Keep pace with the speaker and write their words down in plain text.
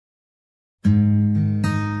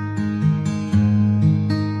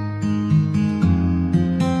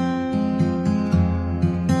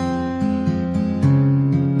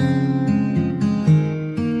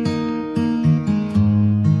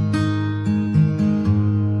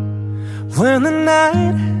When the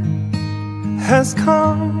night has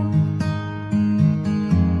come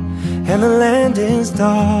and the land is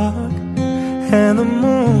dark and the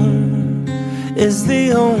moon is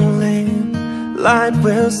the only light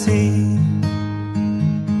we'll see.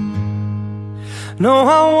 No,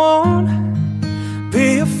 I won't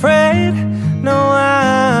be afraid. No,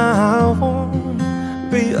 I won't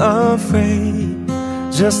be afraid.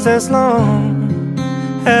 Just as long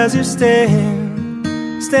as you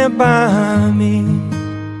stand by me.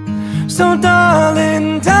 So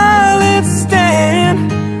darling, darling,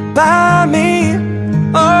 stand by me.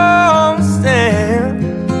 Oh,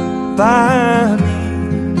 stand by me.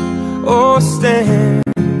 Oh,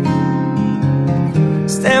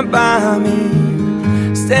 stand by me.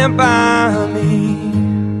 Stand by me.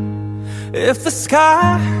 If the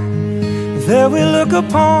sky that we look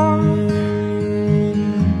upon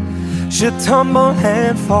should tumble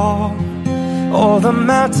and fall, or the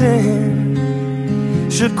mountain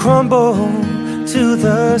should crumble to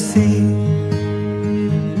the sea,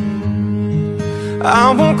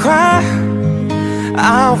 I won't cry,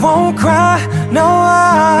 I won't cry. No,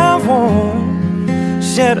 I won't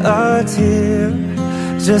shed a tear.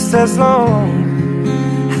 Just as long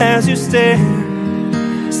as you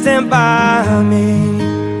stand by me.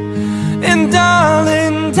 And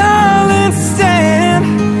darling, darling, stand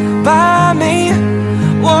by me.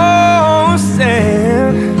 Whoa,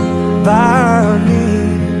 stand by me.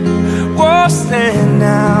 Whoa, stand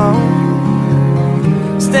now.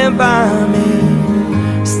 Stand by me.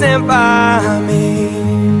 Stand by me.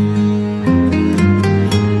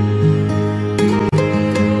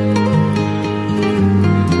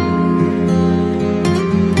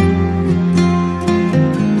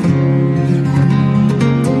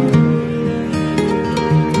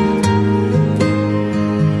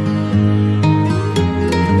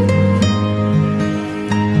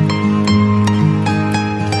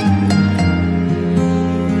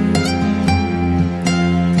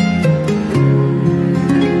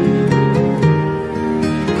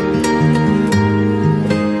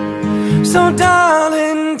 So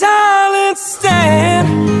darling, darling, stand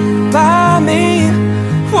by me.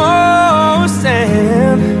 Whoa,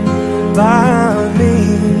 stand by me.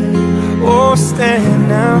 Oh, stand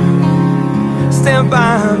now. Stand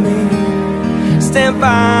by me. Stand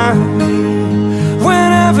by me.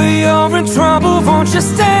 Whenever you're in trouble, won't you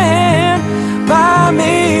stand by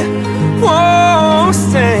me? Whoa,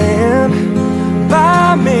 stand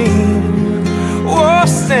by me. Oh,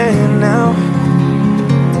 stand now.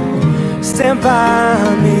 Stand by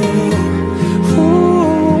me.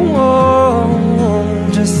 Ooh, oh,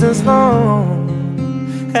 just as long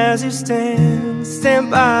as you stand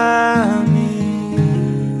by me.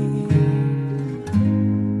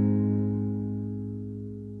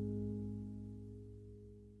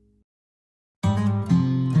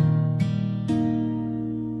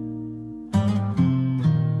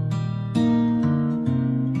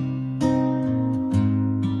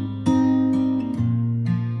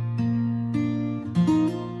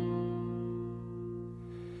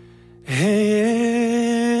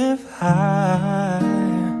 If I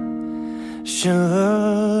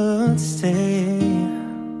should stay,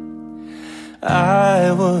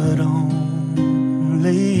 I would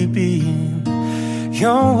only be in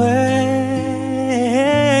your way.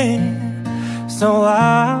 So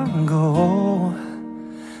I'll go,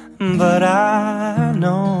 but I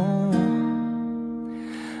know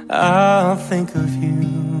I'll think of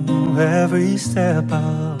you every step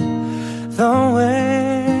of the way.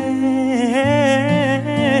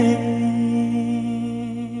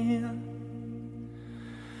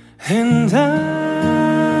 And I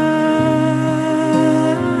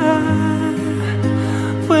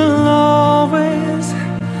will always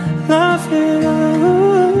love you.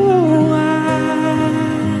 I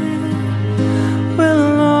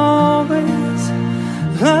will always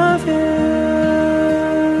love you.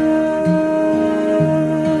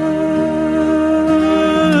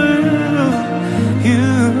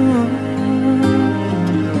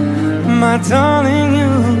 My darling,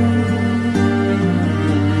 you.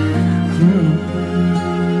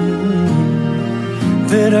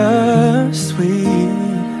 Bittersweet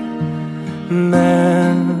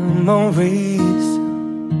memories,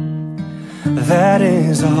 that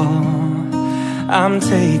is all I'm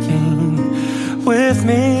taking with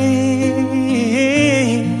me.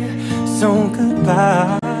 So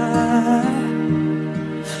goodbye,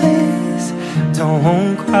 please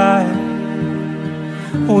don't cry.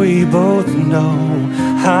 We both know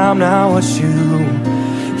I'm not what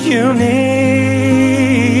you need.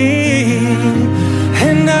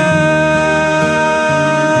 And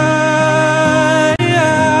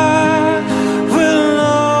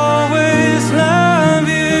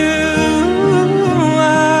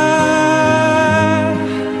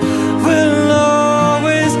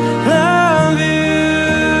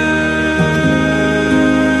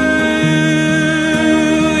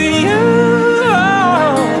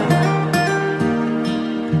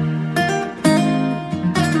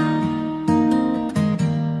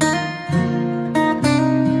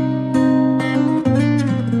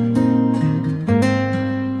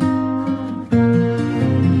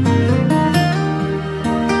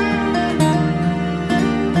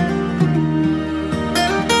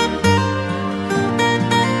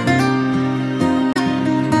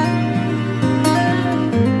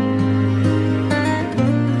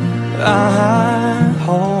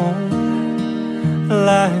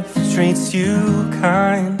treats you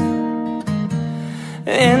kind.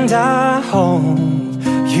 And I hope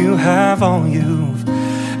you have all you've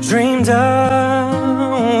dreamed of.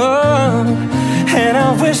 And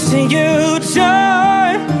I wish to you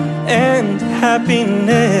joy and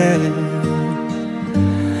happiness.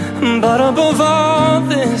 But above all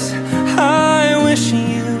this, I wish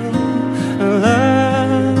you love.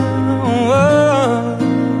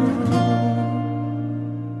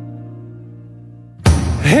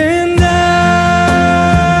 And I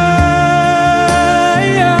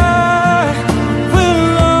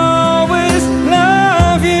will always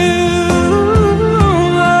love you.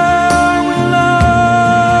 I will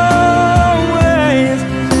always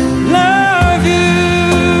love you.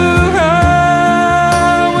 I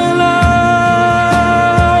will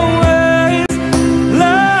always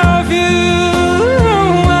love you.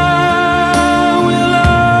 I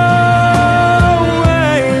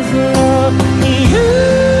will always love you.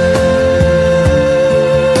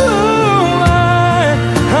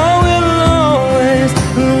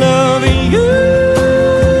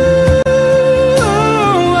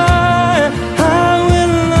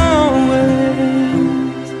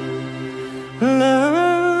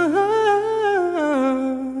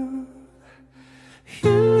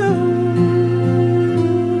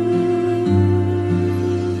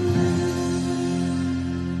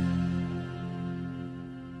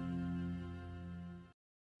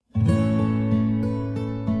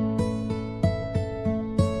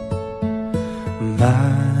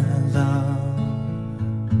 My love,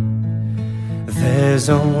 there's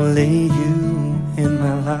only you in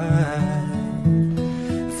my life,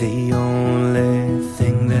 the only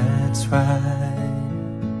thing that's right.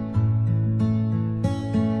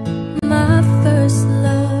 My first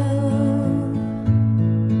love,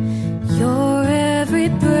 you're every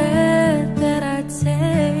breath that I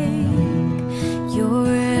take,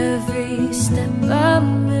 you're every step I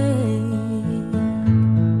make.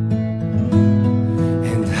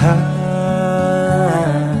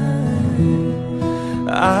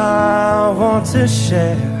 I want to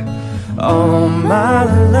share all my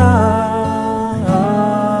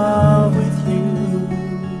love with you.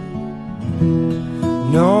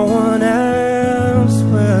 No one else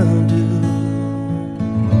will do.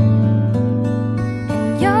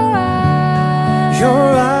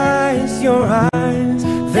 And your eyes,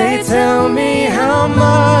 they tell me how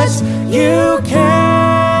much you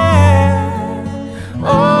care.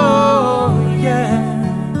 Oh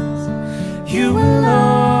yes, you will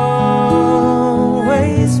always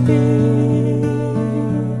be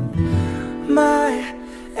my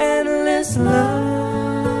endless love.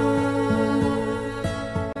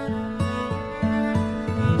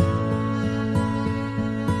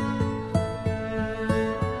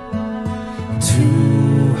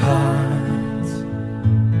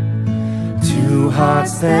 Two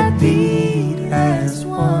hearts that beat as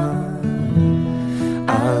one.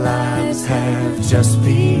 Our lives have just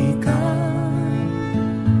begun.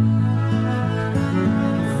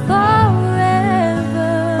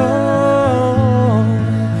 forever, Oh,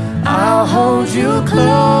 I'll hold you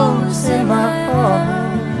close in my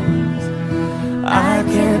arms. I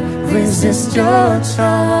can't resist your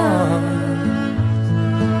charm.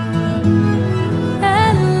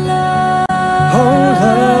 and love, Oh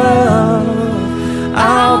love,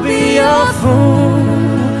 I'll be a fool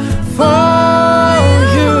for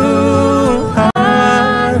you,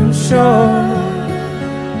 I'm sure.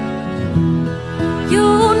 you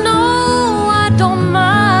know I don't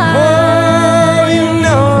mind. Oh, you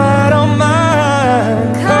know I don't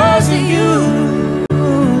mind, 'cause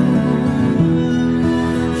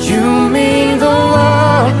you mean the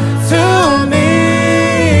world to me.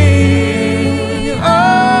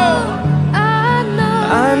 Oh,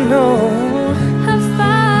 I know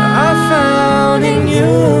I found in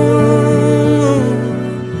you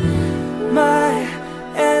my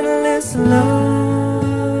endless love.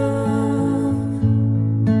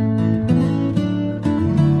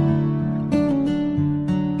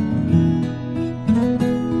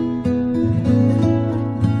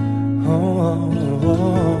 Oh, oh,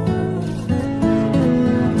 oh.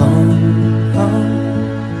 Bum, bum.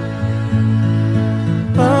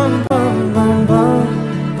 Bum, bum, bum, bum,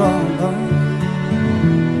 bum, bum.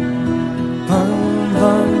 Bum,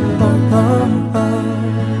 bum, bum, bum, bum.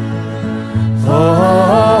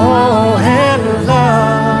 Oh, and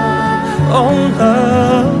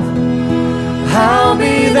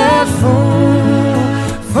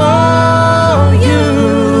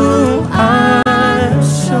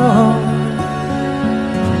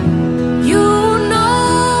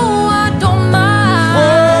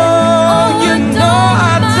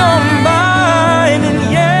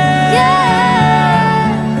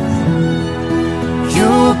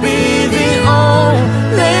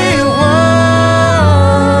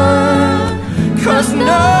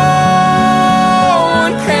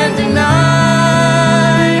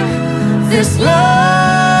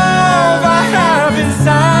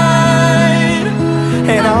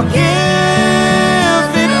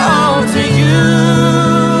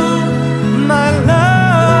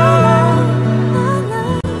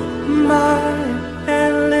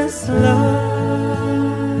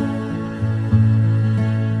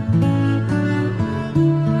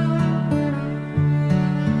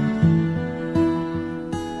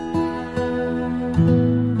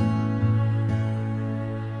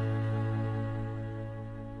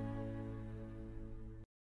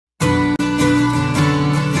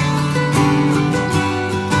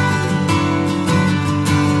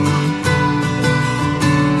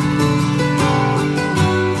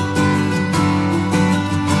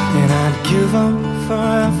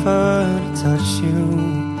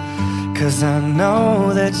 'cause I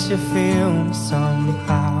know that you feel me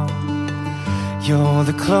somehow. You're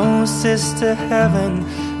the closest to heaven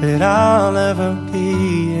that I'll ever be,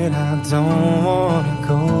 and I don't wanna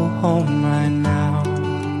go home right now.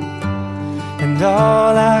 And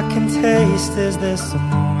all I can taste is this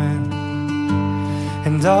moment,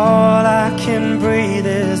 and all I can breathe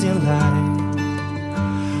is your light.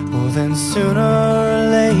 Well, then sooner or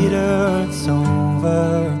later it's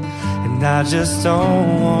over, and I just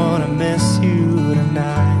don't wanna miss you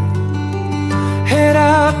tonight. And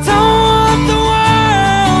I don't want the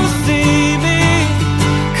world to see me,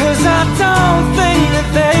 'cause I don't think that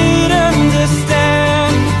they'd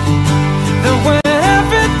understand that when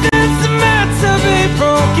everything's meant to be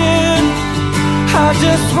broken, I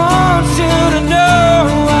just want you to know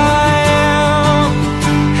I am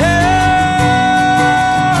here.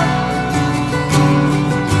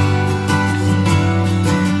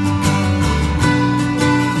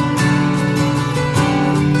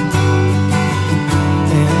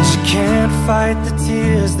 And you can't fight the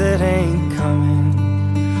tears that ain't coming,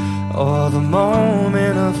 or the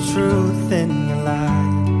moment of truth in your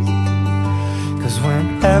lives. 'Cause when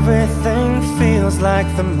everything feels like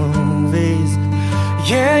the movies,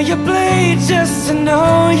 yeah, you bleed just to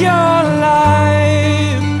know you're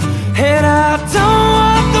alive. And I don't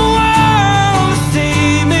want the world to see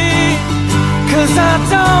me, 'cause I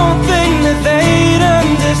don't think that they'd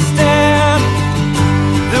understand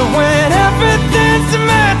that when everything's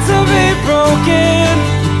meant to be broken,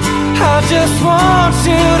 I just want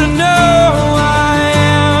you to know I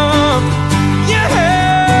am, yeah.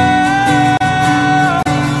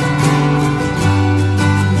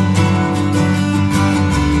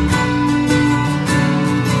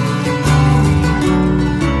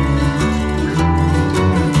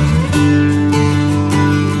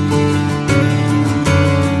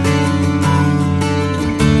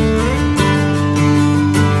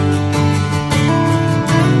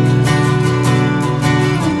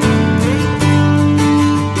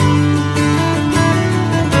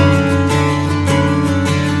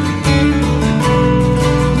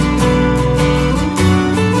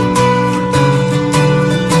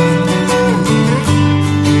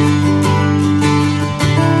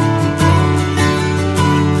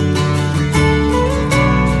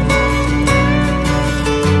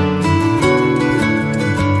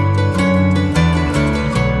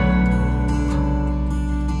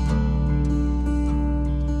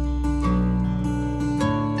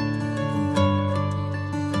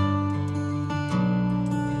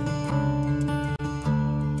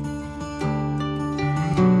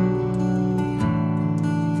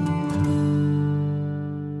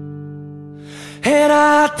 And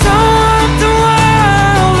I don't want the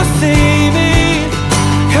world to see me,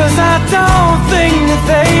 'cause I don't think that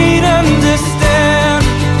they'd understand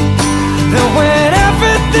that when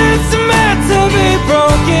everything's meant to be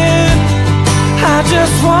broken, I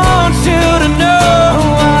just want you to know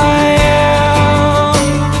I am.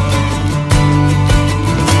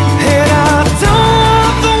 And I don't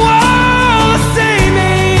want the world to see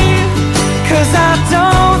me, 'cause I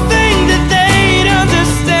don't think that they'd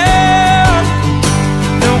understand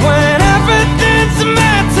that when everything's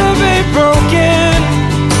meant to be broken,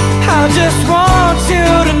 I just want you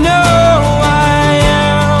to know I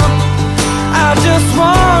am. I just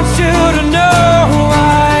want you to know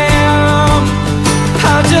I am.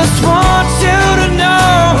 I just want you to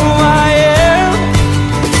know I am.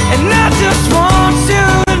 And I just want you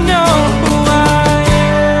to know I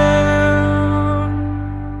am.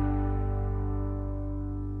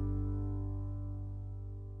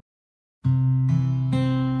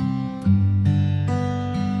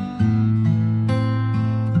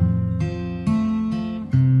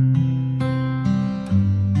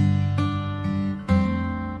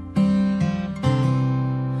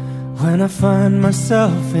 When I find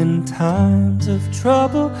myself in times of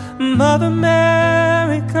trouble, Mother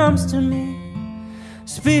Mary comes to me,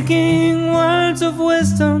 speaking words of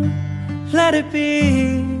wisdom, let it be.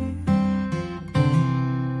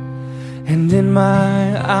 And in my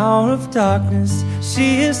hour of darkness, she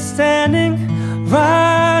is standing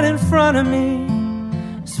right in front of me,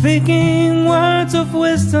 speaking words of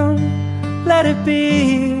wisdom, let it be.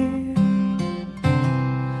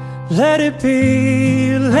 Let it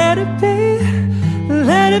be, let it be,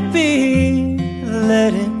 let it be,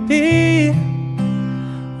 let it be.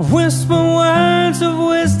 Whisper words of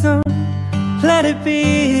wisdom, let it be.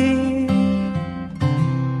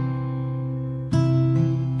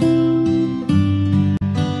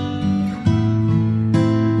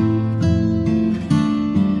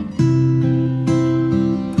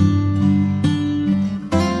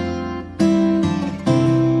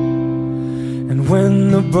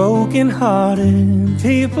 broken-hearted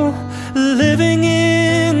people living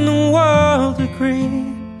in the world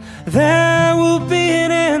agree there will be an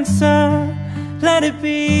answer, let it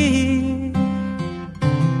be.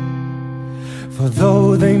 For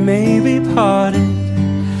though they may be parted,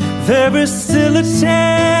 there is still a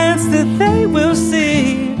chance that they will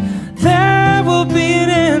see. There will be an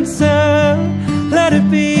answer, let it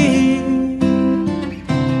be.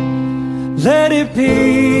 Let it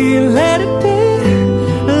be, let it be,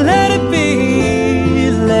 let it be,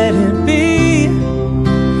 let it be.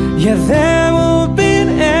 Yeah, there will be an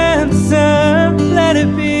answer, let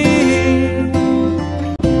it be.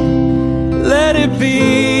 Let it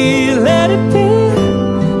be, let it be,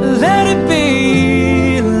 let it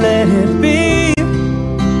be, let it be.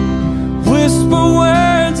 Whisper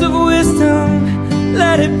words of wisdom,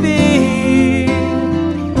 let it be.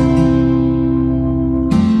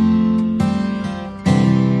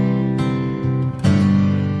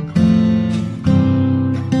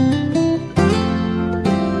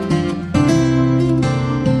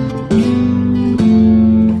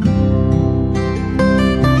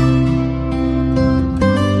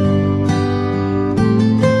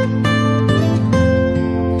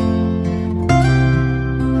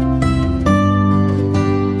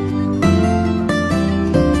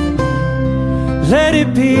 Let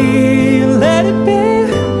it be, let it be,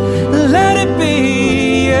 let it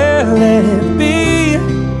be, yeah, let it be.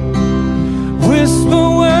 Whisper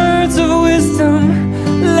words of wisdom,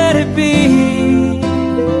 let it be.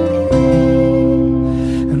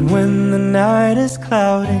 And when the night is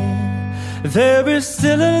cloudy, there is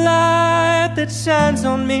still a light that shines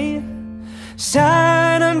on me.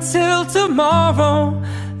 Shine until tomorrow,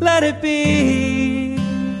 let it be.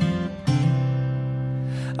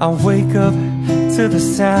 I'll wake up to the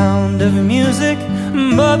sound of music.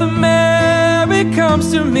 Mother Mary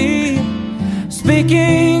comes to me,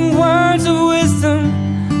 speaking words of wisdom,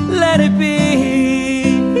 let it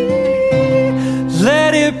be.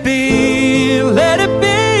 Let it be, let it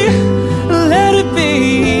be, let it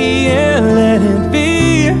be, yeah, let it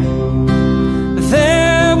be.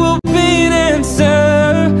 There will be an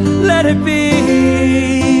answer, let it be.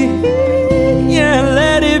 Yeah,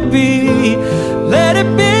 let it be, let it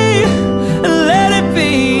be.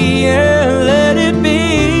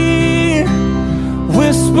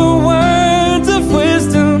 Whisper words of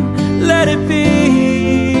wisdom, let it be.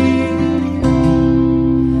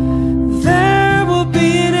 There will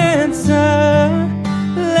be an answer,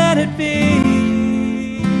 let it be.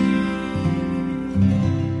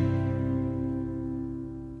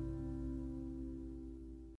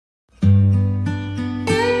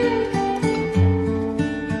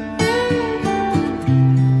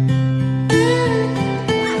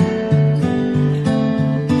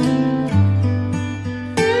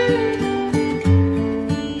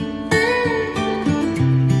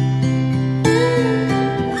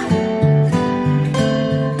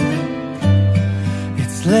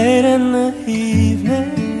 Late in the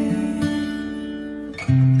evening,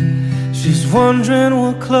 she's wondering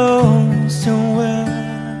what clothes to wear.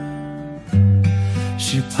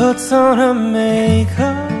 She puts on her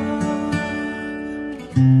makeup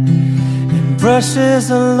and brushes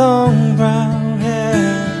her long brown hair.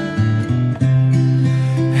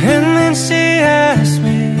 And then she asks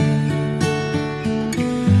me,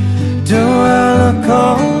 do I look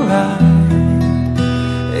alright?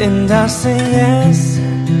 And I say yes,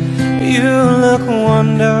 you look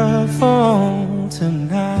wonderful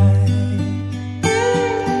tonight.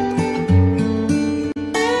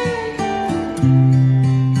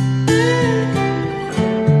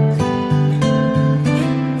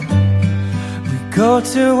 We go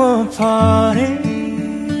to a party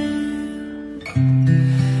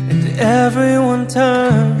and everyone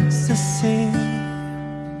turns to see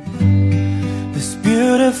this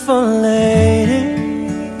beautiful lady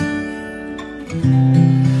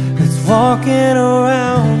walking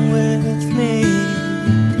around with me.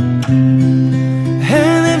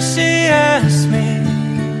 And then she asked me,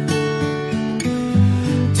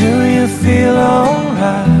 do you feel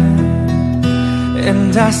alright?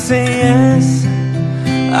 And I say yes,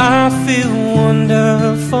 I feel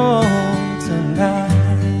wonderful tonight.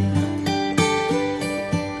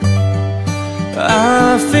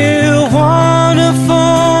 I feel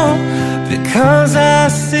wonderful because I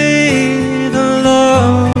see the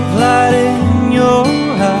love light in your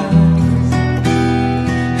eyes,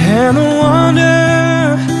 and the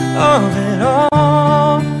wonder of it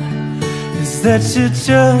all is that you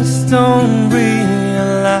just don't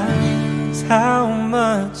realize how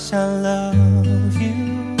much I love you.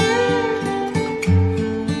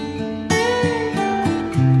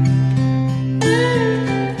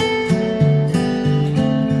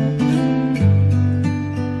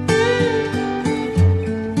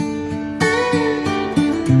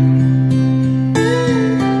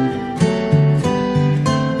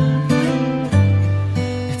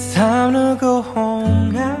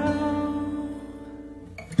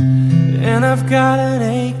 and I've got an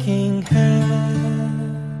aching head.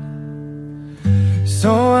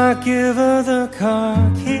 So I give her the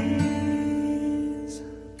car keys,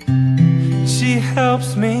 she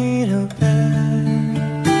helps me to bed,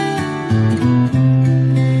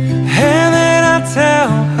 and then I tell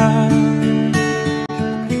her,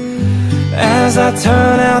 as I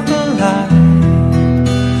turn out the light,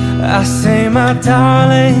 I say, my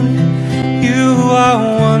darling, you are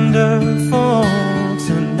wonderful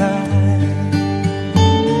tonight.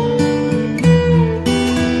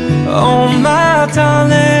 Oh, my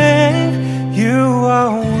darling, you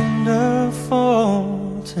are wonderful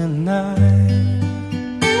tonight.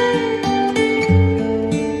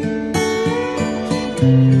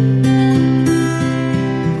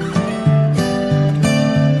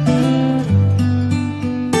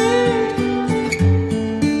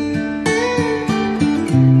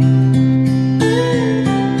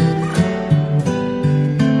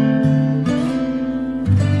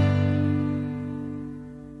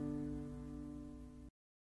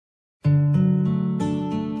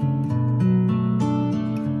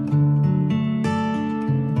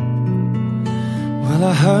 Well,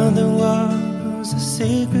 I heard there was a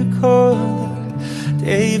secret chord that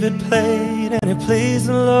David played and it pleased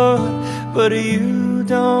the Lord. But you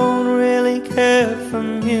don't really care for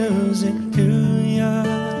music, do ya?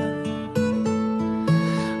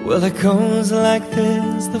 Well, it goes like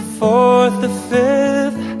this: the fourth, the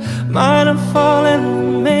fifth, minor fall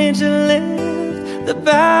and major lift, the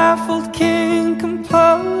baffled king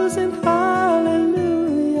composing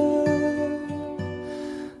hallelujah,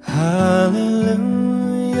 hallelujah,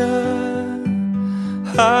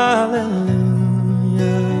 hallelujah,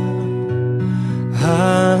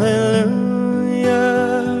 hallelujah,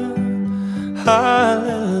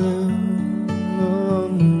 hallelujah.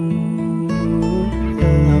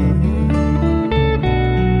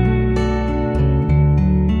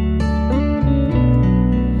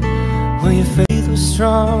 Well, your faith was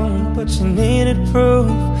strong, but you needed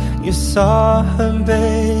proof. You saw her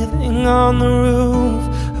bathing on the roof,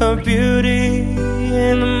 her beauty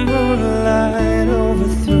in the moonlight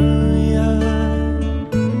overthrew you.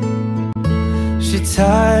 She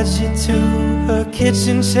tied you to her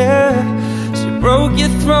kitchen chair, she broke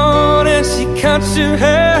your throat and she cut your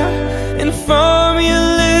hair, and from your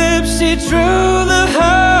lips she drew the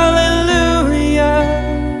hallelujah,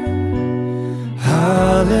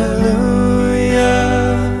 hallelujah,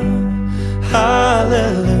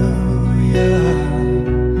 hallelujah,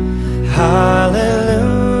 hallelujah,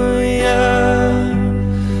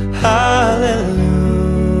 hallelujah.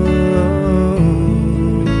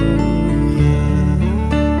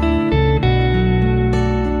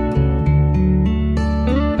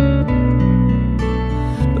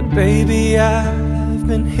 But baby, I've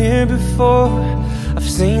been here before, I've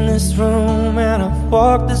seen this room and I've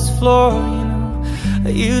walked this floor. You know, I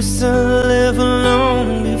used to live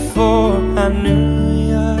alone before I knew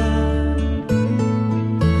ya,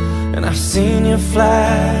 and I've seen your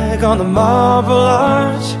flag on the marble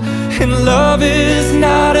arch. And love is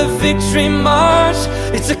not a victory march,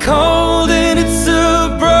 it's a cold and it's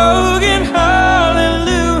a broken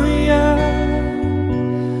hallelujah,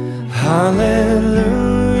 hallelujah,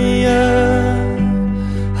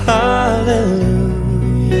 hallelujah,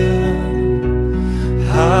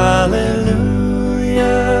 hallelujah,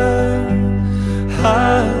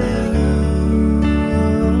 hallelujah.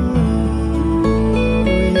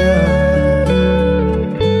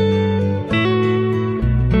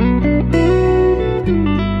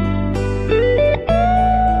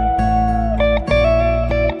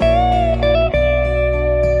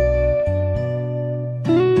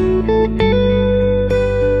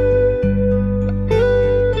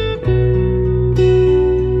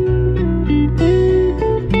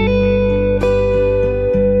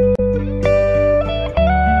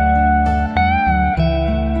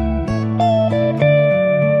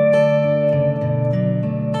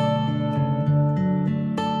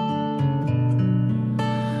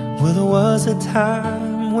 Well, there was a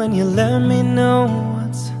time when you let me know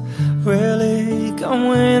what's really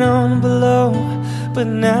going on below, but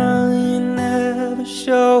now you never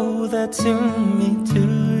show that to me, do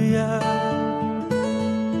ya?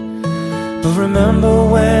 But remember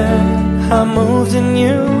when I moved in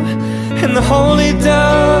you, and the holy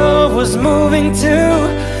dove was moving too,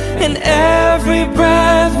 and every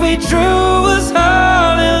breath we drew was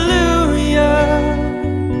hallelujah,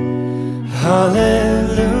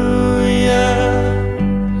 hallelujah,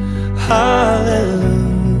 hallelujah,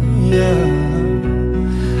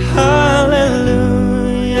 hallelujah,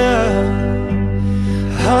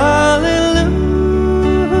 hallelujah.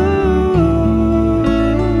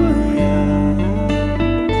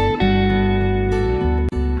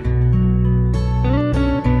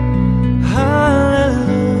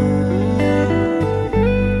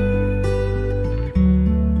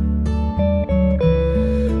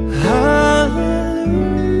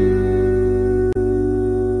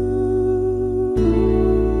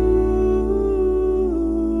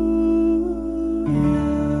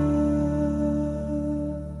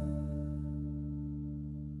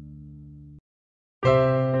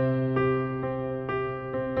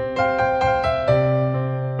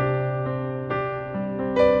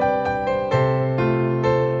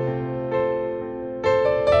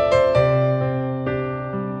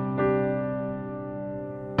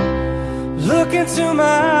 look into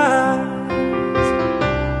my eyes,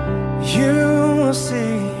 you will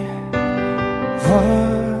see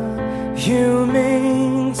what you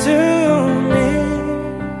mean to me.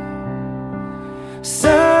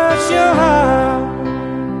 Search your heart,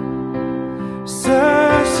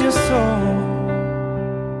 search your soul,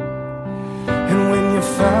 and when you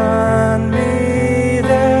find me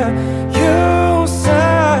there, you'll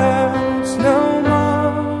search no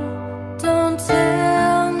more. Don't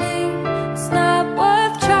tell me it's not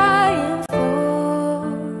worth trying for.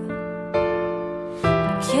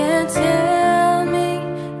 Can't tell me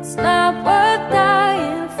it's not worth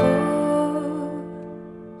dying for.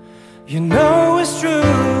 You know it's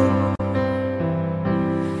true,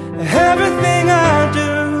 everything I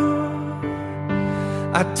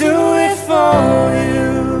do it for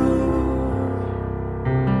you.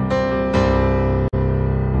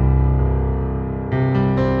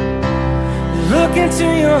 Look into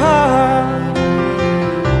your heart,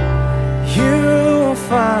 you'll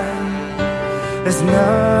find there's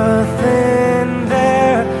nothing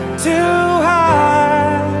there to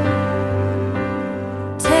hide.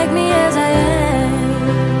 Take me as I am,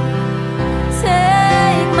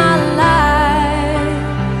 take my life.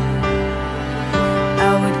 I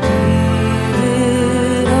would give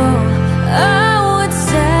it all, I would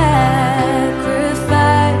sacrifice.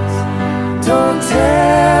 Don't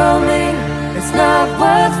tell me it's not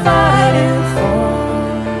worth fighting for.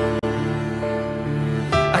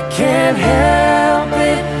 I can't help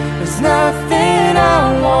it, there's nothing I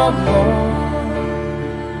want more.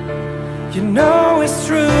 You know it's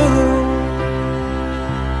true,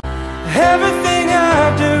 everything I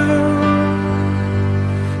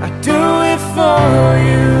do it for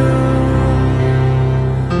you.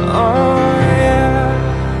 Oh yeah.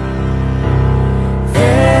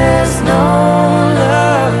 There's no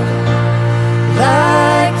love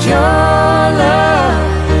like your love,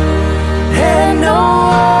 and no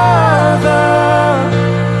other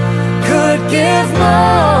could give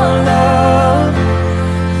more love.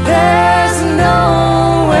 There's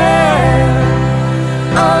nowhere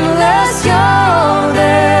unless you're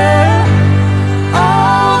there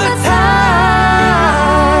all the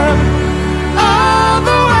time, all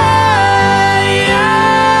the way, yeah.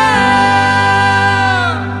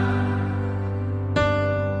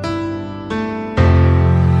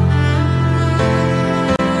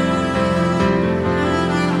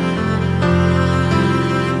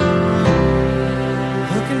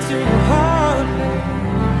 Look into your heart,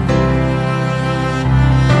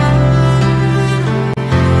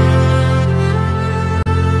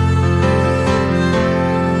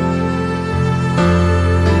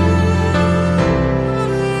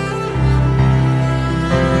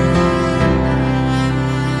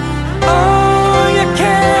 oh, you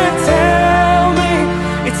can't tell me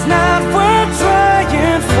it's not worth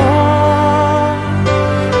trying for.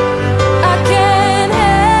 I can't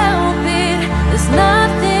help it, there's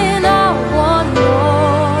nothing I want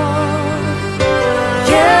more.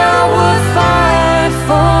 Yeah, I would fight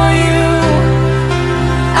for you,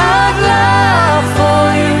 I'd love for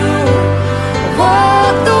you,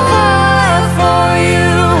 walk the world for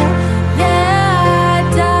you. Yeah, I'd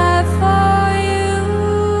die for you.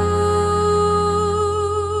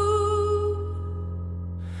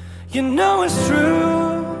 You know it's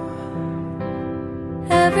true,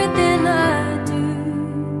 Everything I do,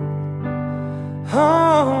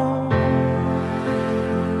 oh,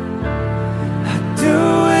 I do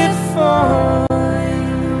it for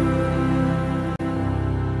you.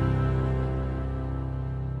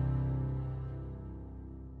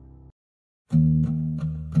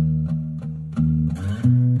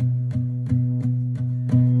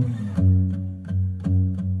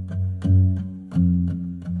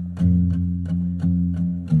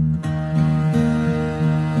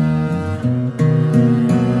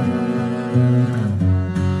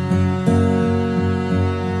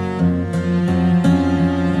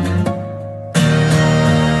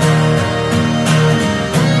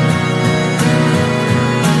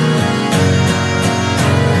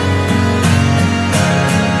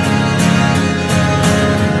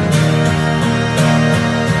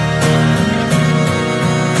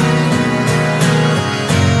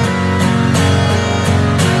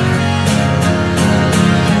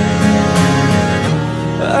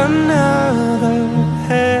 Another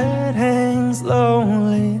head hangs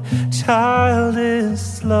lonely, child is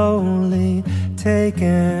slowly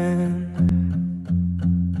taken,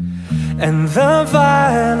 and the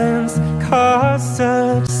violence caused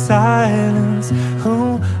such silence.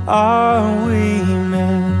 Who are we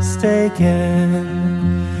mistaken?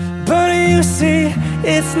 But you see,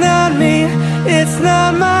 it's not me, it's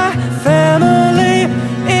not my family.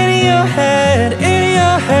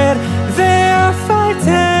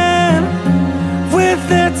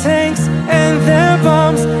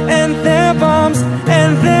 their bombs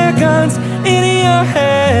and their guns. In your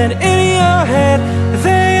head,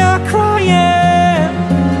 they are crying.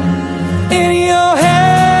 In your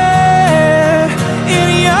head,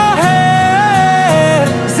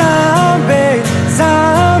 zombie,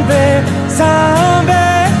 zombie,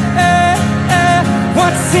 zombie.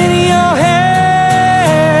 What's in your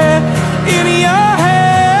head? In your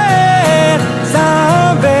head,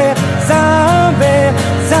 zombie, zombie,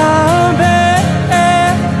 zombie.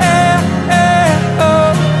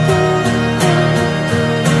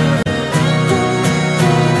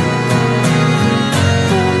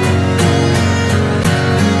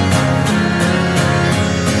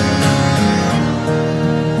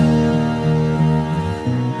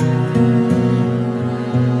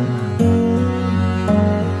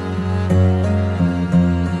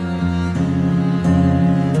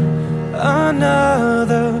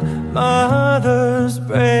 Another mother's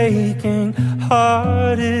breaking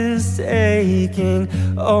heart is aching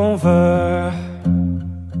over.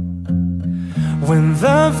 When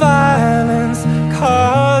the violence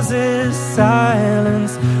causes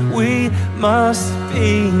silence, we must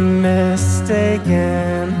be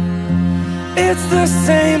mistaken. It's the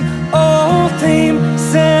same old theme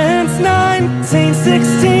since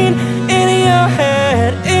 1916. In your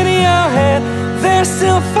head, they're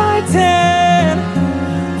still fighting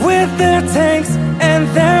with their tanks and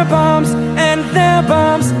their bombs and their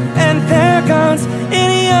bombs and their guns.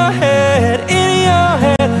 In your head,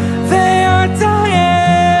 they are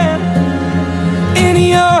dying. In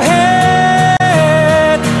your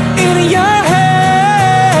head,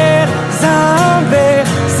 zombie,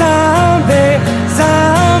 zombie,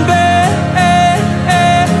 zombie.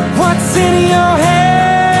 What's in your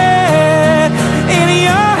head? In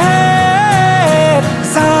your head,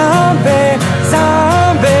 zombie,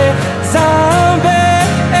 zombie, zombie.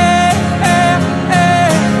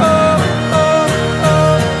 Oh, oh,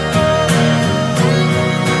 oh.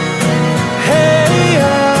 Hey,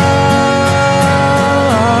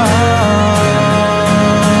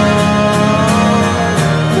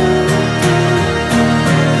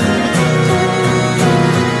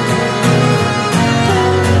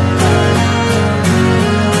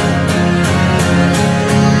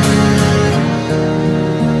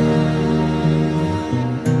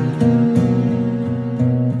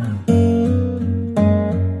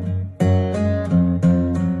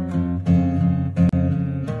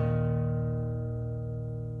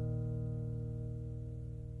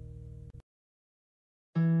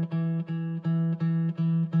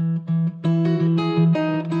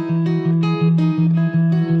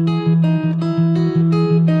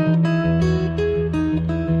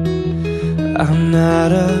 I'm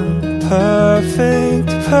not a perfect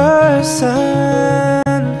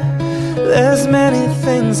person. There's many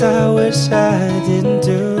things I wish I didn't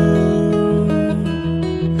do,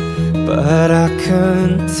 but I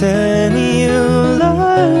continue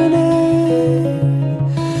learning.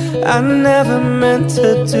 I never meant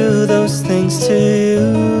to do those things to you,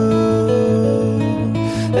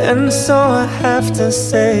 and so I have to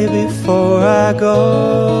say before I go,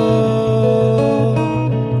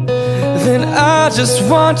 then I just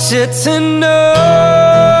want you to know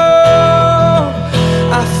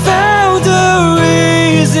I found a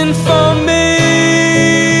reason for me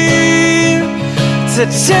to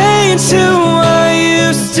change who I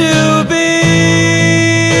used to be,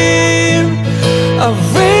 a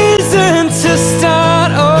reason to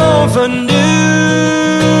start over new,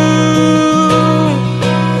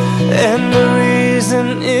 and the reason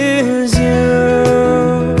is you.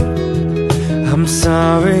 I'm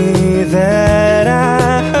sorry that I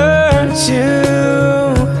hurt you.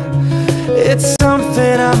 It's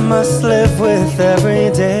something I must live with every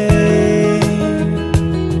day,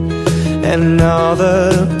 and all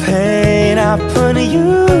the pain I put you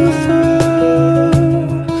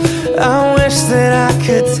through, I wish that I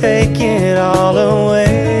could take it all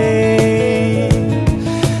away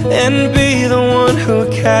and be the one who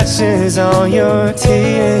catches all your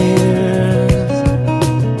tears.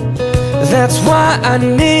 That's why I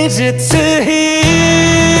need you to hear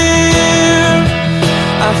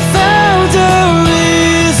I found a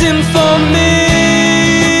reason for me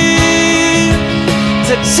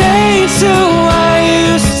to change who I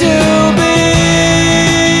used to be,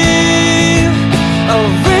 a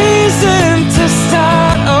reason to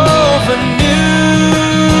start over new,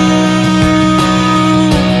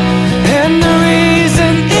 and the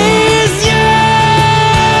reason is you,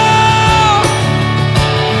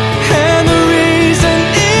 and the reason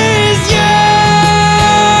is you,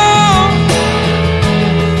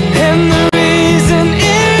 and the reason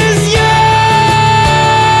is you,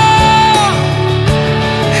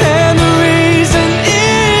 and the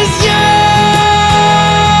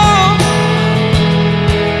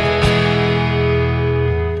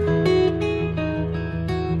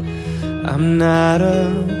not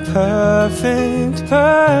a perfect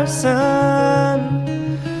person.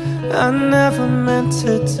 I never meant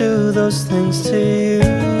to do those things to you.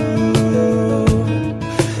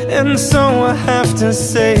 And so I have to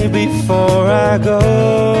say before I go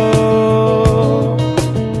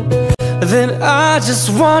that I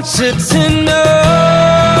just want you to know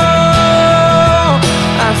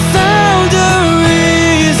I found a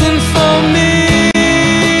reason for me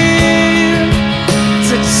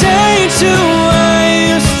to change who I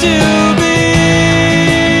used to be,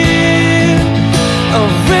 a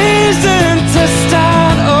reason to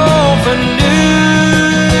start over new.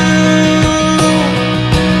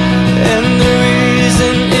 And the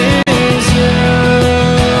reason is you.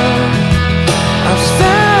 I've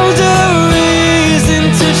found a reason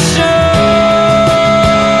to show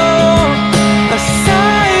a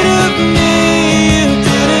side of me you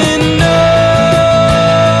didn't know,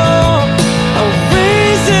 a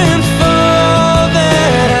reason for all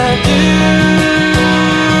that I do.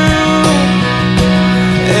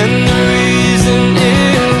 And the reason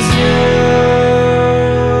is you.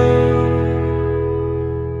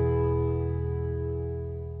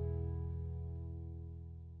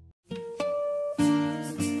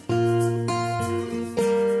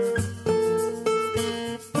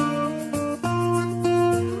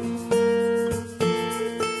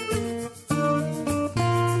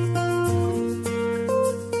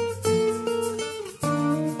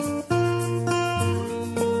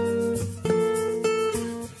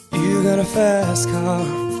 You got a fast car,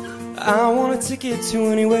 I want a ticket to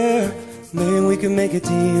anywhere. Maybe we can make a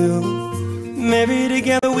deal. Maybe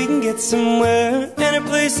together we can get somewhere. Any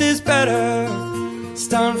place is better.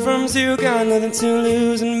 Starting from zero, got nothing to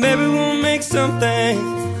lose. And maybe we'll make something.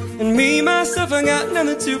 And me, myself, I got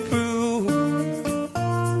nothing to prove.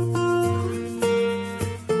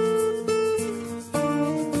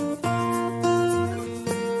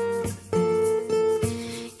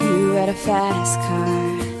 You got a fast car,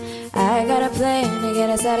 I got a plan to get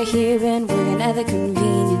us out of here. Been working at the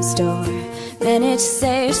convenience store, managed to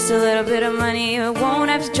save just a little bit of money. I won't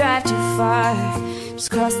have to drive too far, just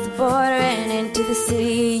cross the border and into the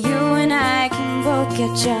city. You and I can both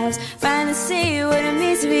get jobs, finally see what it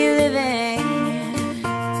means to be living.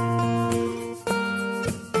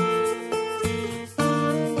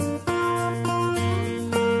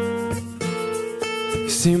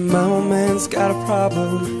 See, my old man's got a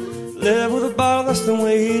problem. Live with a bottle, that's the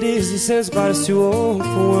way it is. He says his body's too old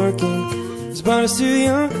for working, his body's too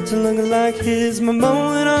young to look like his. My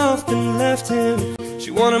mom went off and left him. She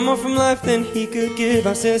wanted more from life than he could give.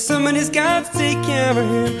 I said somebody's got to take care of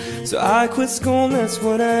him, so I quit school and that's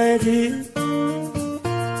what I did.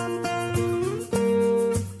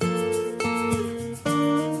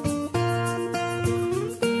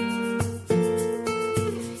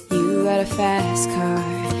 You got a fast car,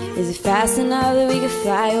 is it fast enough that we could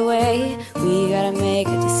fly away? We gotta make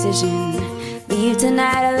a decision, leave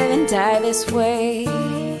tonight or live and die this way.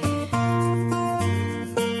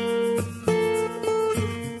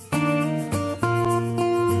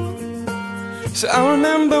 So I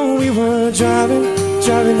remember we were driving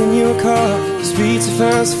in your car. The speed so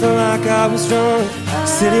fast, felt like I was drunk.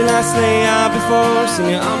 City lights lay out before us, and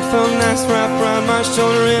your arm felt nice wrapped around my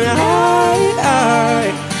shoulder. And I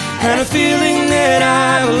had a feeling that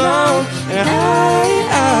I belonged. And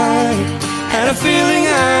I had a feeling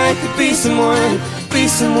I could be someone, be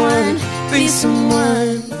someone, be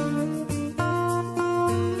someone.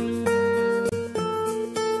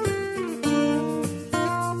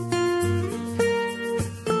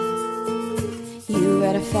 You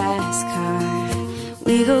got a fast car,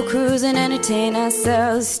 we go cruising, entertain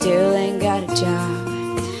ourselves, still ain't got a job.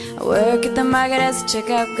 I work at the market as a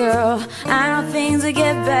checkout girl. I know things will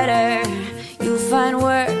get better. You'll find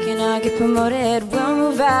work and I'll get promoted. We'll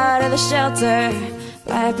move out of the shelter,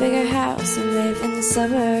 buy a bigger house and live in the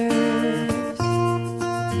suburbs.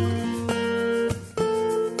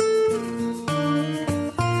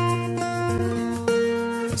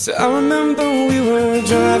 So I remember we were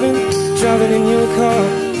driving in your car.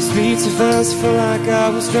 The speed so fast, felt like I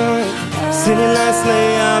was drunk. City lights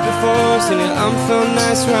lay out before us, and your arm felt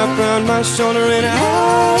nice wrapped around my shoulder. And I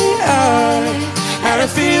had a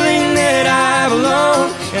feeling that I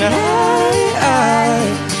belonged. And I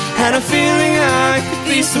had a feeling I could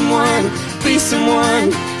be someone, be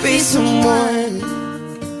someone, be someone.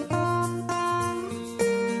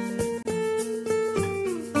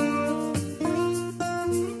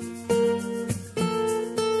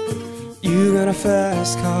 You got a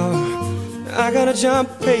fast car, I got a job,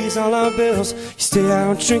 pays all our bills. You stay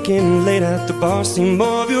out drinking late at the bar, see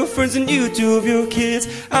more of your friends than you do of your kids.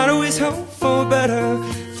 I'd always hope for better,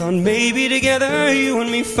 thought maybe together you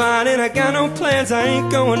and me fine. And I got no plans, I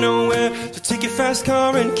ain't going nowhere, so take your fast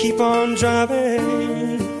car and keep on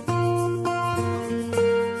driving.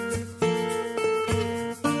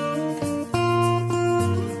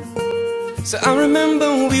 So I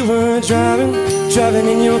remember we were driving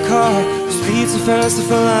in your car, speed so fast I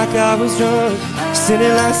felt like I was drunk. Seen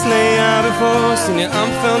it last night out before, seen your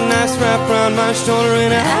arm felt nice wrapped around my shoulder.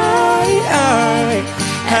 And I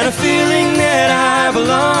had a feeling that I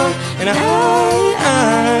belong, and I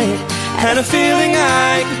had a feeling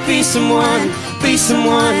I could be someone, be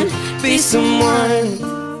someone, be someone.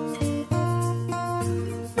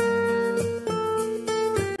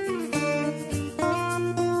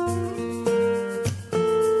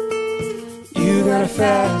 You got a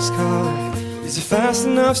fast car, is it fast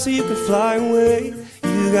enough so you can fly away?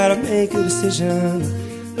 You gotta make a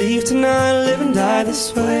decision, leave tonight, live and die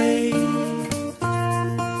this way.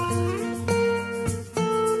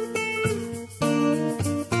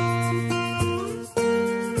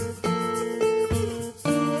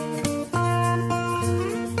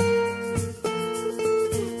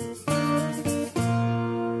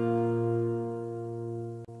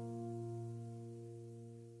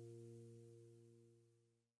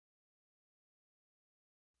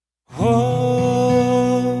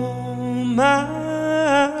 Oh, my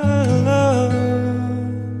love,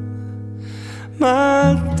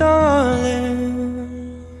 my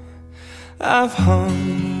darling, I've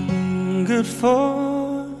hungered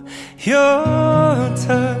for your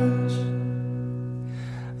touch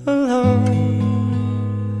a long,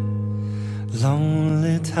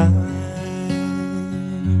 lonely time.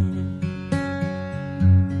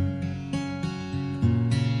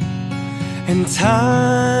 And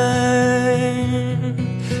time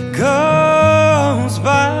goes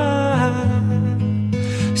by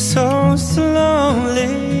so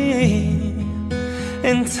slowly,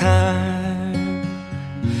 and time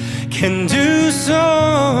can do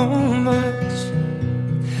so much.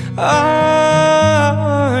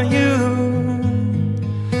 Are you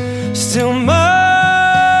still mine?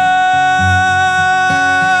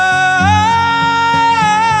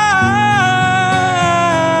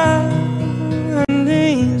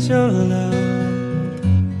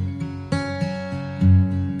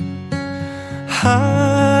 I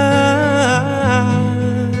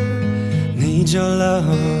need your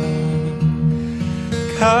love,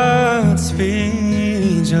 Godspeed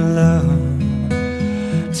your love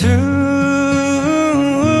to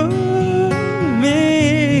me.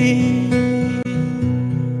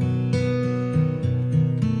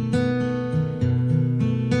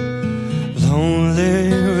 Lonely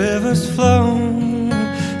rivers flow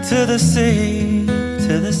to the sea,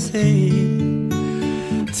 to the sea,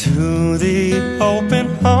 to the open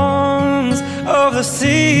arms of the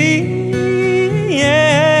sea,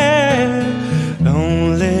 yeah.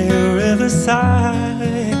 Lonely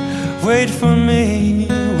riverside, wait for me,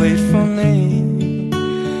 wait for me.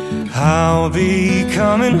 I'll be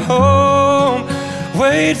coming home,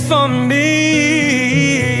 wait for me.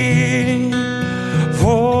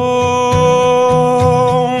 Oh,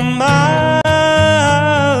 my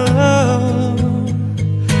love,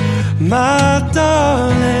 my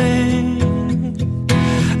darling,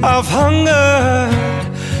 I've hungered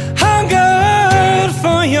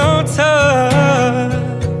for your touch.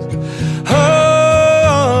 Oh,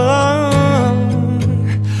 long,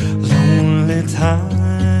 lonely time.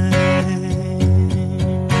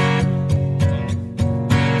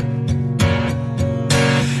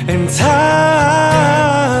 And time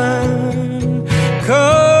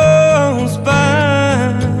goes by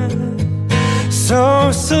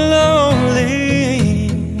so slowly,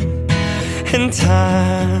 and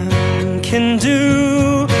time can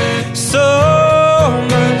do so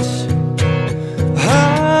much.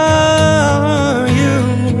 Are you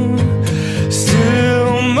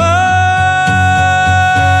still mine?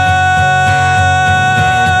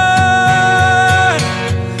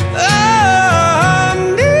 I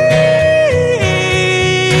need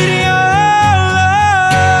your love.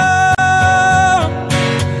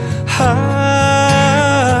 I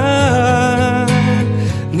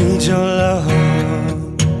need your love.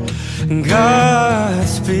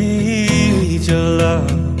 Godspeed your love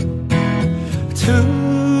to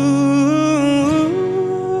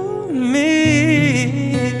me.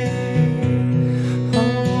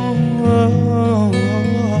 Oh,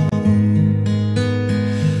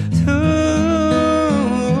 to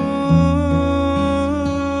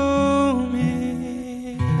me.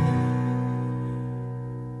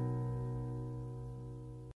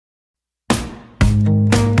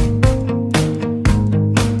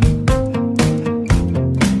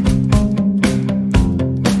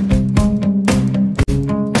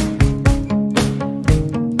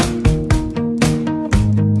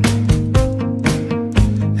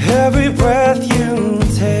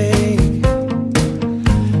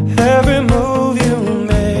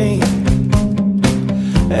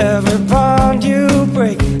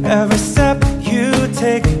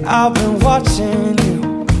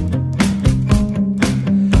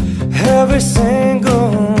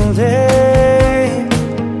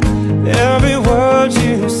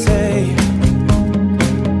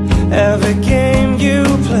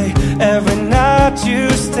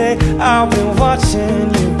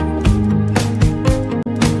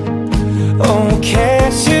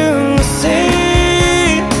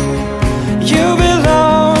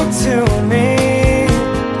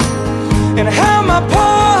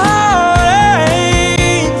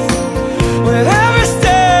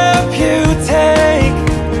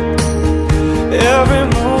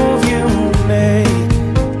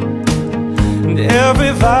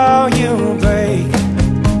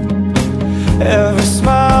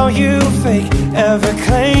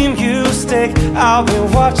 I'll be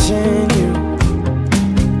watching you.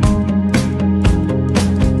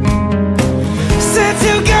 Since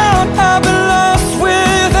you're gone, I've been lost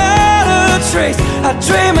without a trace. I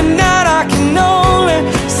dream at night, I can only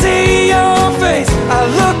see your face. I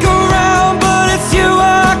look around, but it's you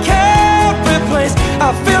I can't replace. I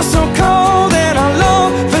feel so cold and I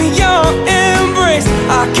long for your embrace.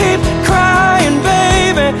 I keep crying,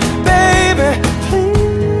 baby, baby, please.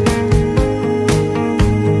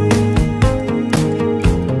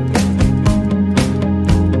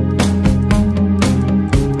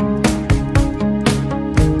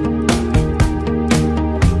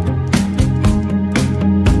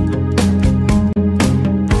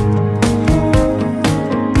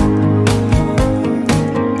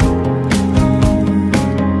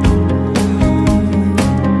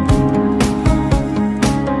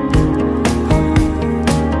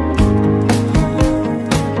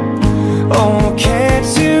 Oh, can't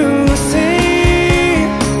you see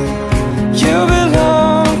you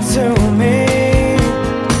belong to me?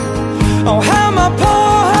 Oh, how my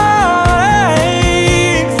poor heart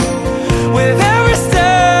aches with every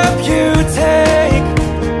step you take,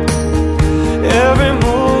 every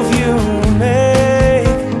move you make,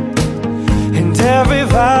 and every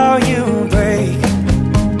vow you break,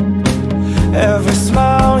 every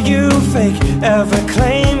smile you fake, every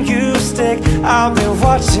claim you stake. I'll be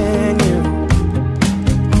watching you.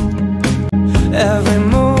 Every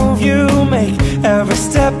move you make, every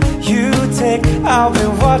step you take, I'll be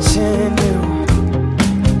watching you.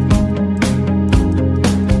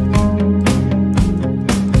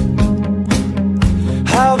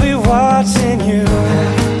 I'll be watching you.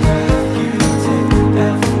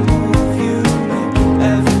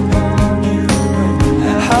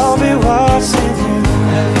 I'll be watching you.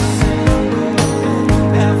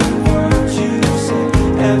 Every word you say,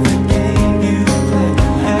 every game you play,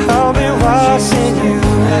 I'll be watching you.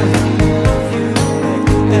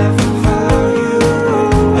 Every vow you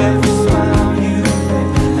make, every smile you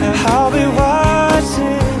make, I'll be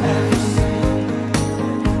watching.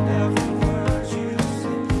 Every word you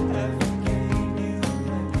say, every game you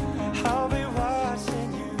play, I'll be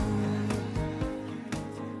watching you.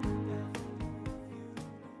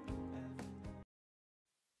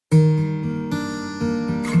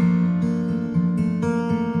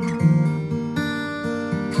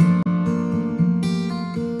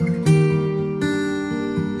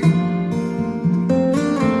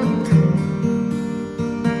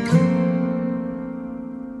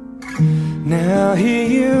 Now here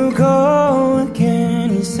you go again.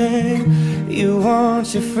 You say you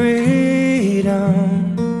want your freedom.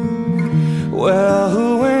 Well,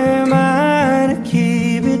 who am I to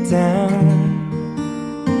keep it down?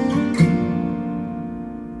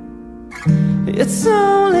 It's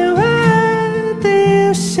only right that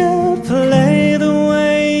you should play the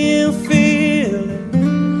way you feel it,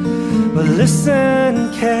 but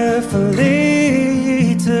listen carefully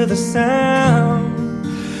to the sound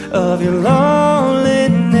of your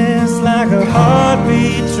loneliness. Like a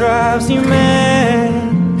heartbeat drives you mad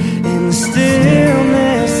in the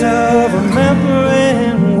stillness of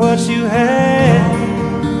remembering what you had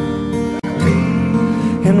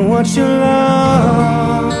and what you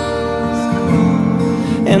lost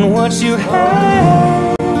and what you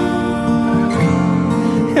had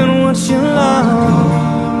and what you lost.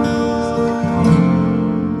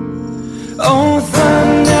 Oh,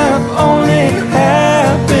 thunder only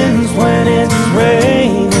happens when it's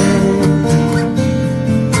raining.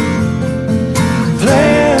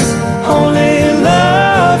 Players only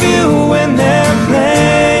love you when they're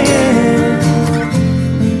playing.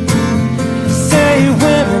 Say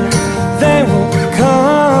women, they will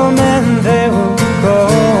come and they will go.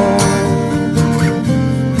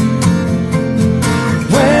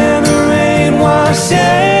 When the rain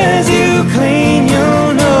washes you clean,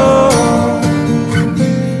 you'll know.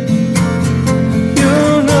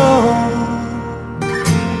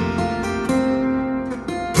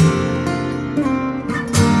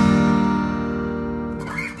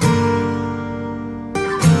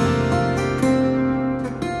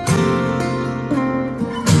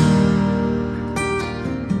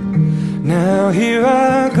 Now here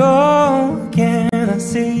I go again. I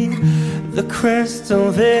see the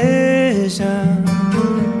crystal vision.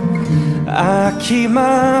 I keep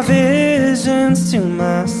my visions to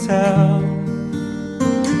myself.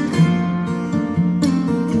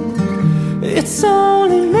 It's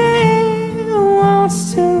only me who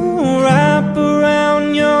wants to wrap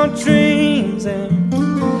around your dreams and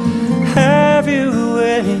have you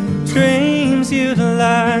any dreams you'd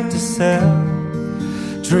like to sell.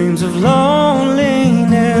 Dreams of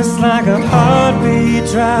loneliness just like a heartbeat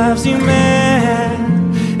drives you mad.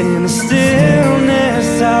 In the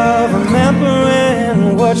stillness of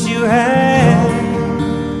remembering what you had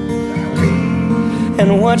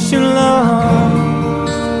and what you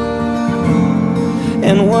lost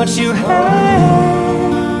and what you had,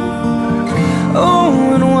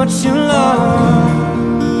 oh, and what you lost.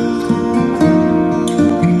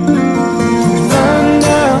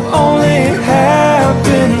 Thunder only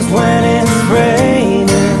happens when it's raining.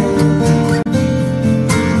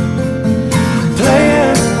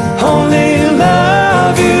 Players only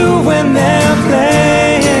love you when they're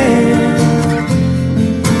playing.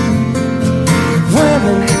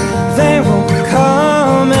 Women, they will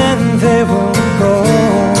come and they will go.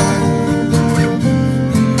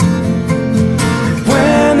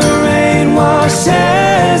 When the rain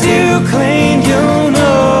washes you clean, you'll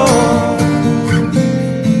know.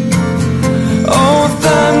 Oh,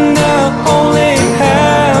 thunder only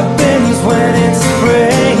happens when it's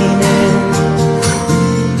raining.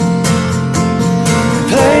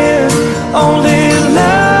 Players only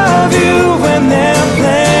love you when they're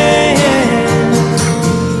playing.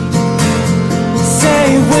 Say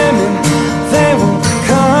women, they will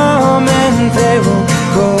come and they will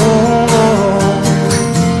go.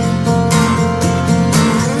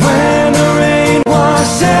 When the rain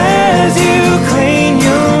washes you clean,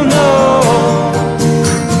 you'll know.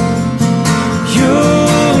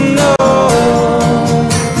 You'll know.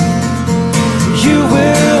 You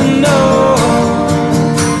will know.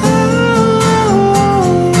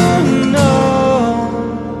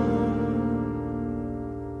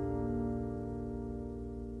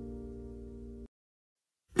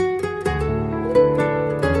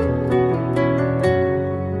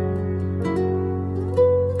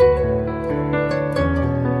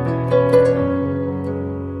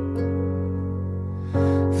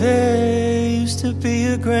 Oh, there used to be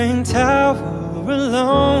a grain tower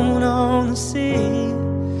alone on the sea.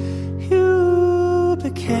 You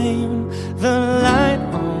became the light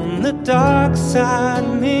on the dark side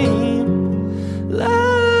of me.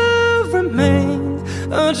 Love remains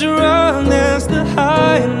a drug that's the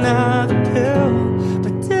high and not the pill.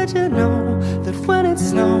 But did you know that when it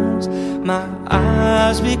snows, my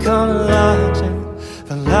eyes become larger?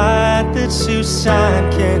 The light that you shine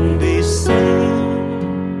can be seen.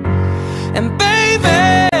 And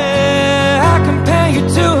baby, I compare you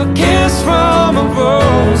to a kiss from a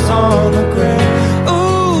rose on the grave.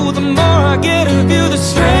 Ooh, the more I get of you, the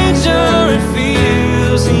stranger it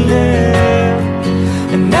feels,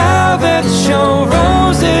 yeah. And now that your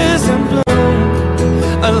rose is in bloom,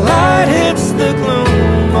 a light hits the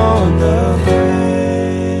gloom on the grave.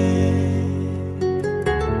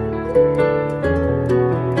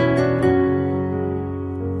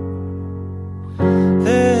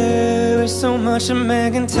 There is so much a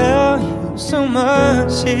man can tell you, so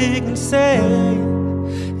much he can say.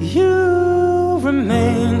 You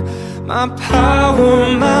remain my power,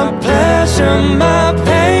 my pleasure, my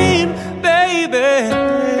pain, baby.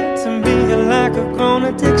 To me you're like a grown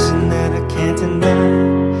addiction that I can't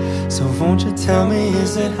deny. So won't you tell me,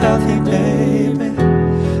 is it healthy, baby?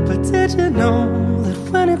 But did you know that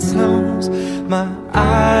when it snows, my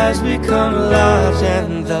eyes become large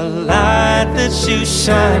and the light that you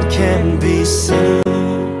shine can be seen?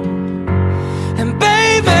 And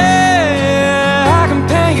baby, I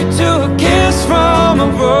compare you to a kiss from a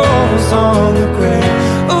rose on the grave.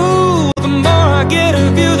 Ooh, the more I get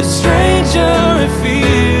of you, the stranger it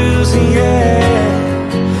feels,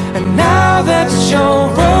 yeah. And now that your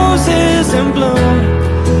rose is in bloom,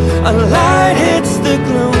 a light hits the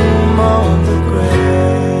gloom on the grave.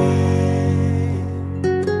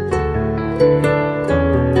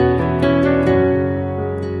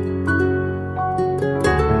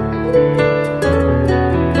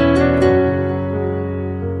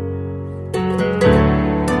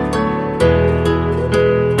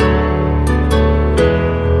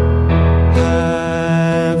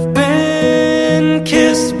 I've been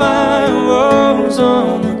kissed by a rose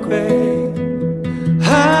on the grave.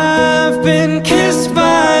 I've been kissed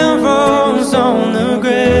by a rose on the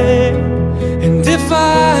grave. And if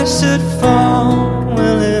I should fall,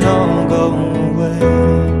 will it all go away?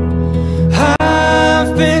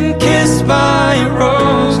 I've been kissed by a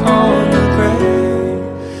rose on the grave.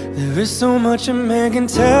 There is so much a man can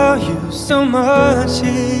tell you, so much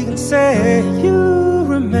he can say. You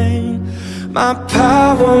remain my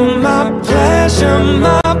power, my pleasure,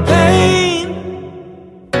 my pain.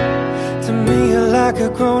 To me you're like a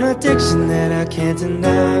grown addiction that I can't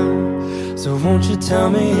deny. So won't you tell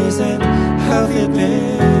me, is it healthy,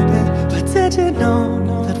 baby? But did you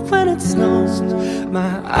know that when when it snows,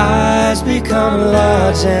 my eyes become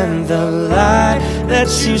large and the light that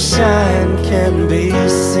you shine can be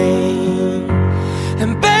seen.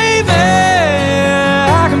 And baby,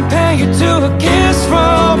 I compare you to a kiss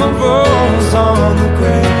from a rose on the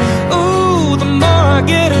grave. Ooh, the more I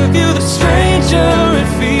get of you, the stranger it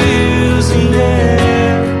feels,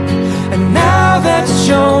 yeah. And now that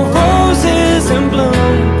your rose is in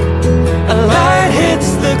bloom, a light hits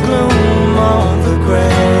the gloom on the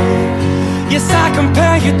grave. Yes, I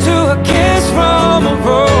compare you to a kiss from a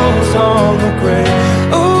rose on the grave.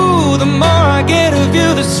 Ooh, the more I get of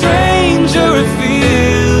you, the stranger it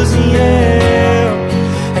feels,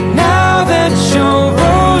 yeah. And now that your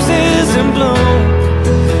rose is in bloom,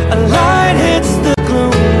 a light hits the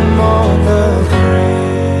gloom on the grave.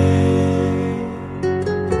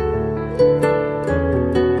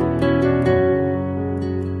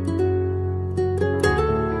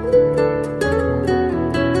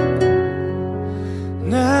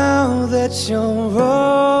 Now that your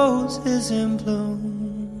rose is in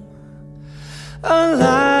bloom, a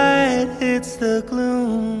light hits the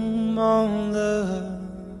gloom on the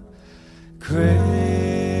grave.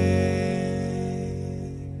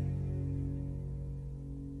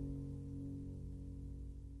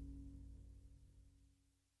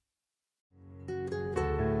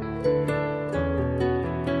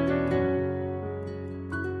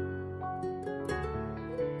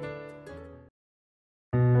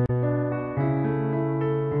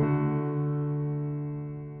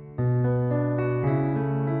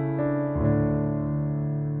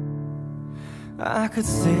 I could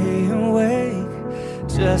stay awake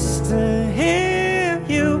just to hear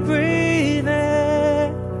you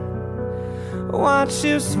breathing, watch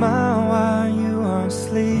you smile while you are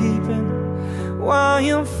sleeping, while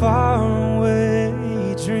you're far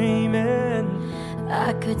away dreaming.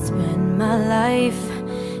 I could spend my life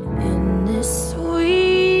in this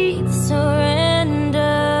sweet surrender.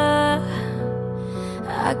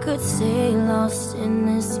 I could stay lost in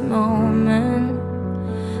this moment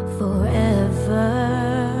forever.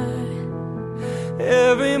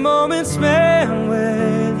 Every moment spent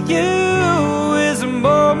with you is a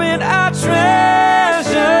moment I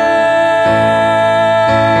treasure.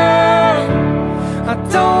 I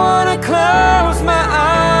don't wanna close my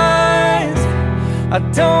eyes, I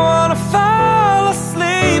don't wanna fall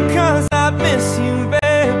asleep, 'cause I miss you,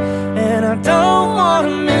 babe, and I don't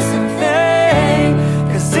wanna miss a thing.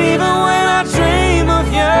 'Cause even when I dream of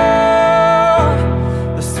you,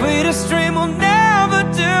 the sweetest dream will never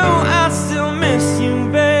do. I still miss you,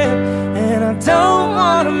 babe, and I don't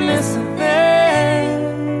wanna miss a thing.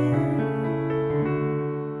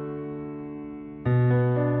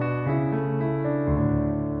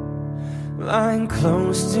 Lying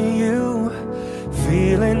close to you,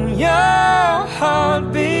 feeling your heart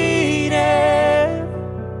beating,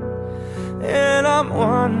 and I'm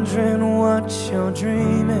wondering what you're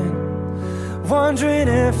dreaming, wondering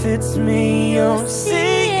if it's me you're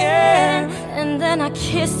seeing. And then I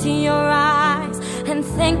kiss your eyes and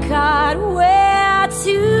thank God we're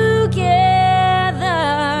together.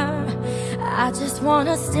 I just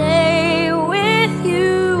wanna stay with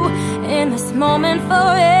you in this moment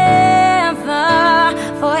forever,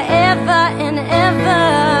 forever and ever.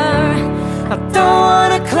 I don't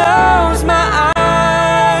wanna close my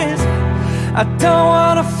eyes, I don't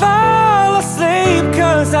wanna fall asleep,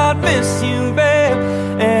 'cause I miss you, babe,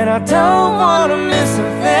 and I don't wanna miss a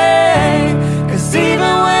thing. 'Cause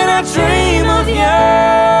even when I dream of you,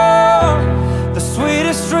 the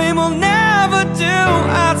sweetest dream will never do.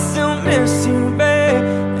 I still miss you, babe,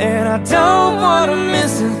 and I don't wanna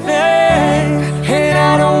miss a thing. And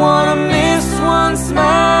I don't wanna miss one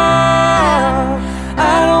smile,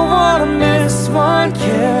 I don't wanna miss one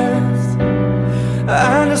kiss.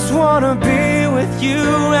 I just wanna be with you,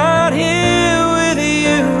 right here with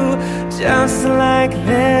you, just like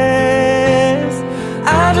this.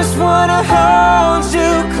 I just wanna hold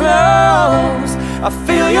you close, I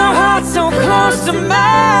feel your heart so close to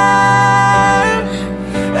mine,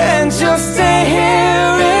 and just stay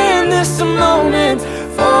here in this moment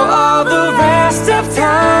for all the rest of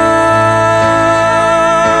time.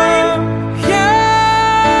 Yeah.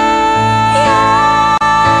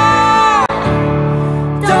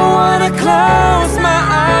 Don't wanna close my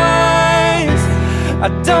eyes, I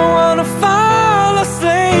don't wanna fall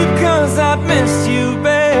asleep, 'cause I've missed you,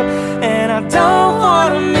 babe, and I don't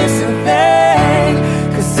wanna miss a thing.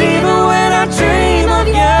 'Cause even when I dream of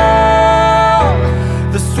you,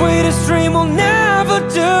 the sweetest dream will never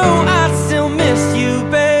do. I still miss you,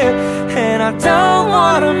 babe, and I don't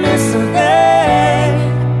wanna miss a thing.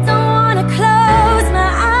 Don't wanna close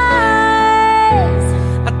my eyes,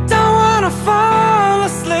 I don't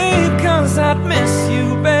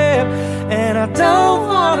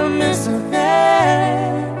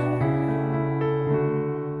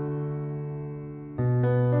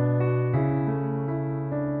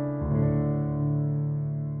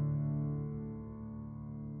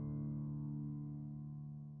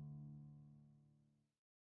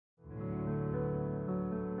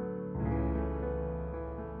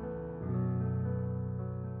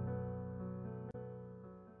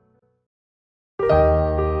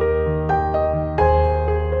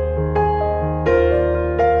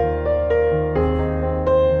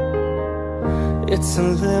it's a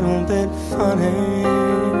little bit funny,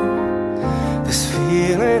 this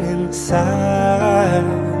feeling inside.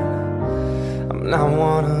 I'm not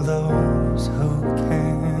one of those who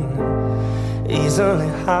can easily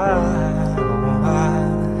hide.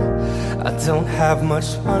 I don't have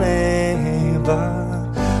much money, but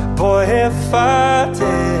boy, if I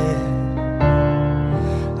did,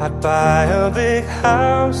 I'd buy a big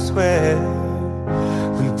house where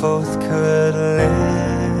we both could live.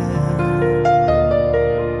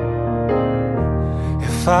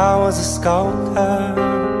 If I was a sculptor,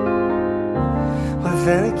 but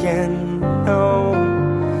then again, no.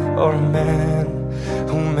 Or a man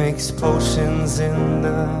who makes potions in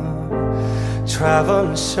the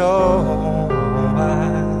traveling show.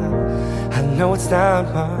 I know it's not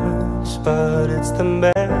much, but it's the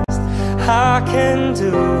best I can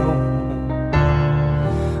do.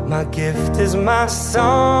 My gift is my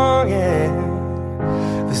song,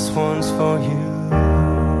 and this one's for you.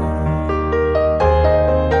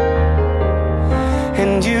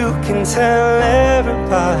 And you can tell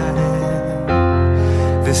everybody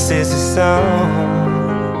this is a song.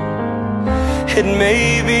 It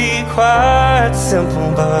may be quite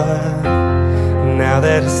simple, but now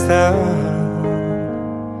that it's done,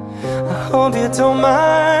 I hope you don't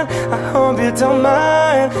mind, I hope you don't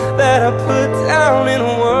mind that I put down in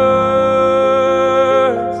words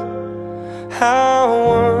how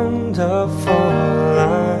wonderful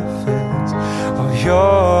life is while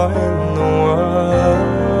you're in the world.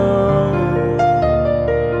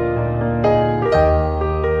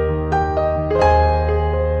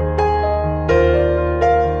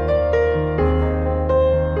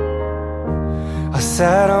 I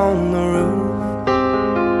sat on the roof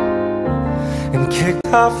and kicked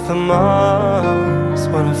off the moss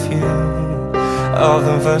when a few of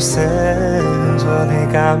the verses, well, they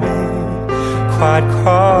got me quite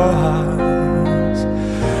cross.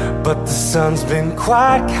 But the sun's been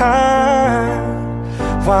quite kind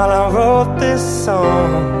while I wrote this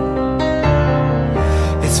song.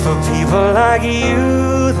 It's for people like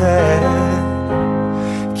you that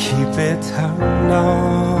keep it turned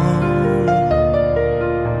on.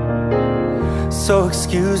 So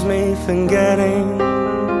excuse me for getting,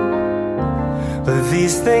 but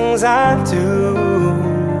these things I do,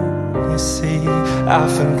 you see,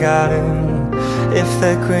 I've forgotten if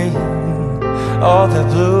they're green or they're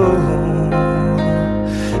blue.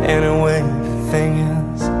 Anyway, the thing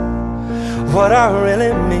is, what I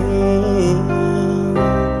really mean,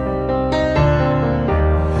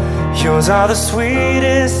 yours are the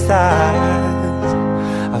sweetest eyes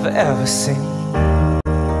I've ever seen.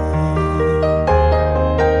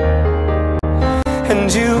 And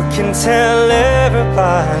you can tell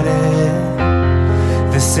everybody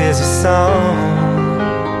this is a song.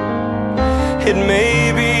 It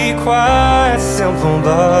may be quite simple,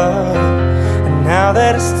 but now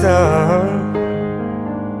that it's done,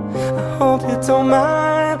 I hope you don't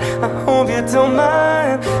mind, I hope you don't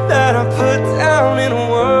mind that I put down in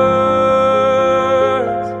words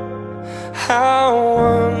how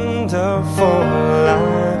wonderful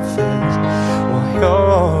life is while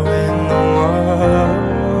you're in the world.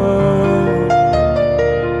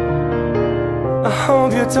 I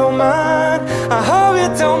hope you don't mind, I hope you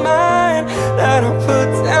don't mind that I put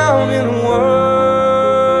down in words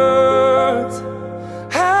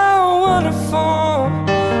how wonderful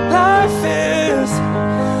life is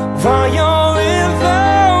while you're in the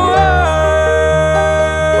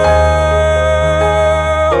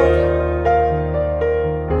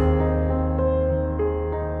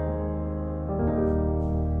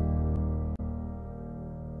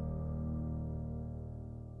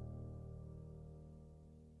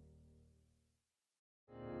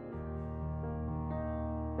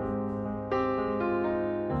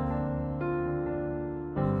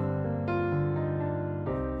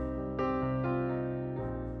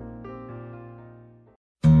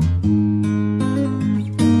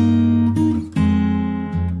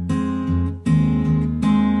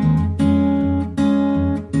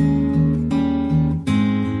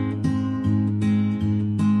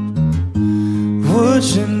would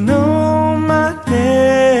you know my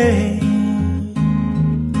name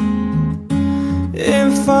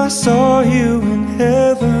if I saw you in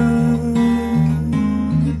heaven?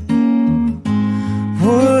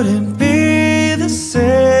 Would it be the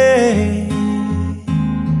same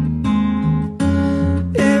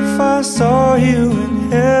if I saw you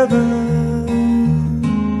in heaven?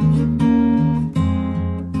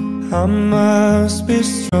 I must be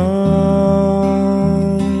strong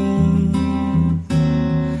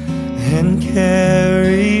and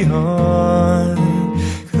carry on,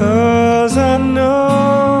 'cause I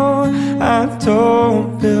know I don't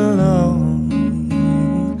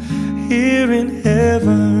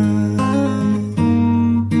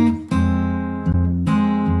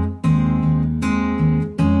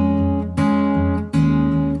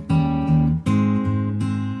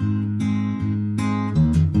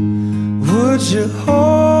Would you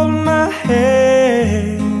hold my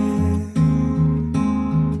hand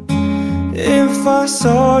if I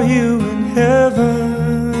saw you in heaven?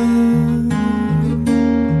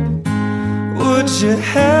 Would you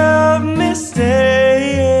help me stay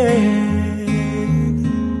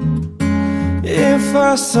if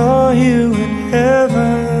I saw you in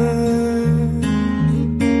heaven?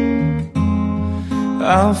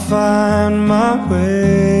 I'll find my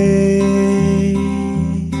way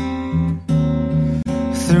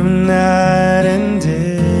through night and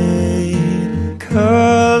day,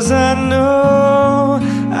 'cause I know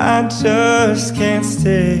I just can't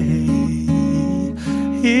stay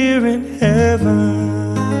here in heaven.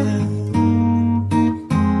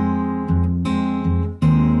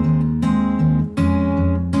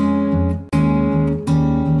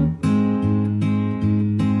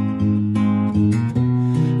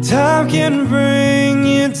 Time can bring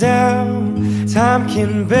you down, time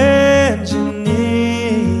can bend your knee.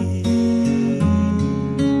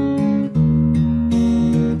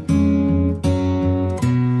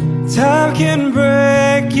 Time can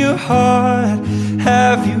break your heart,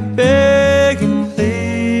 have you begging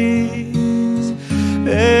please,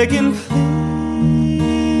 begging please.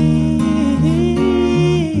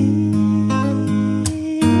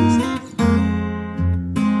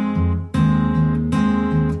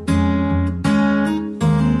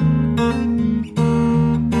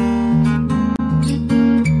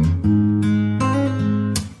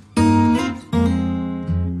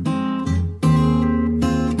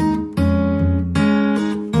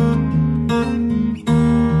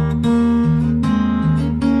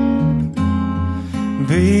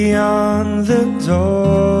 Beyond the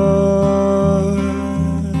door,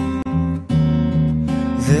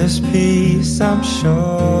 this peace I'm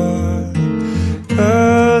sure,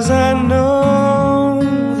 'cause I know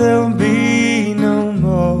there'll be no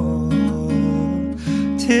more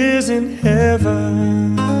tears in heaven.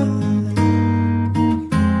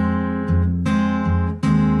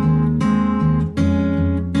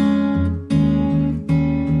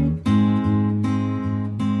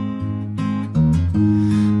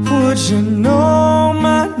 Would you know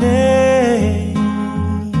my name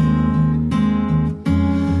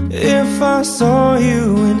if I saw you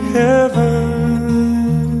in heaven?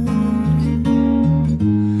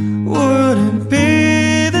 Would it be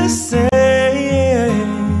the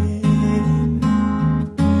same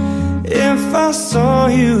if I saw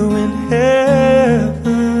you in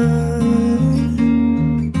heaven?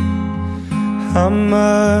 I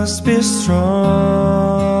must be strong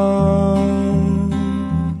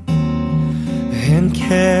and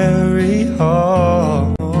carry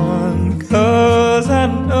on, 'cause I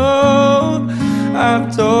know I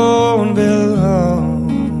don't belong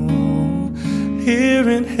here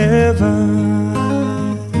in heaven.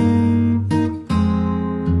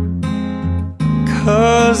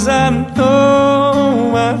 'Cause I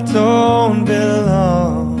know I don't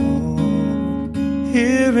belong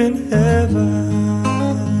here in heaven.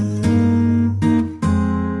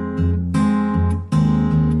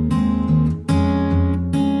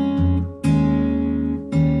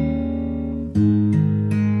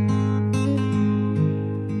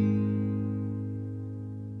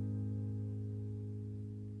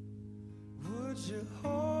 Would you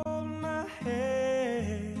hold my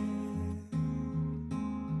hand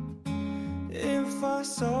if I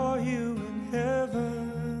saw you in heaven?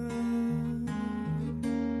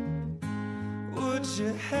 Would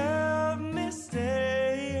you help me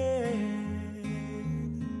stay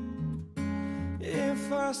if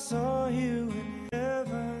I saw you in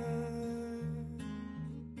heaven?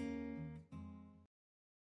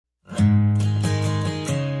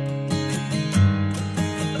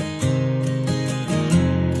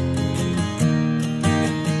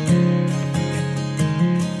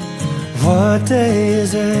 What day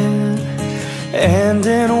is it? And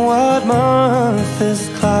in what month? This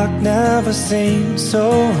clock never seems so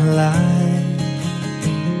alive.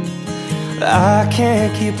 I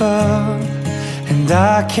can't keep up and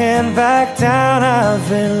I can't back down. I've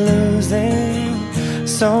been losing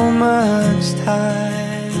so much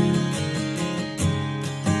time,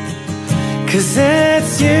 'cause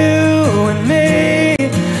it's you and me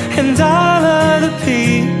and all of the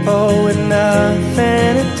people with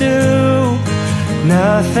nothing to do,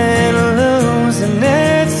 nothing to lose. And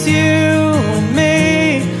it's you and me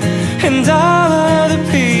and all of the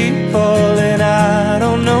people, and I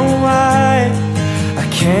don't know why I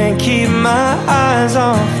can't keep my eyes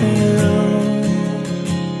off of you.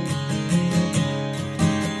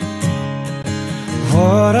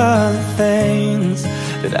 What are the things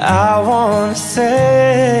that I wanna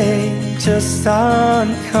say just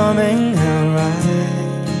aren't coming out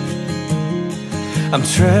right. I'm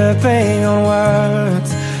tripping on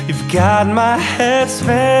words, you've got my head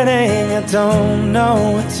spinning. I don't know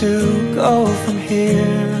where to go from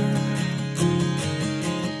here.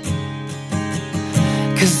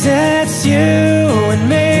 'Cause it's you and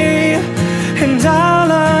me and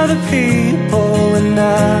all other people with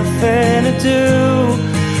nothing to do,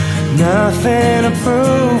 nothing to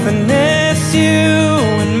prove. And it's you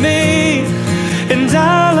and me and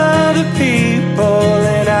all other people,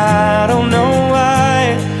 and I don't know why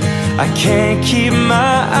I can't keep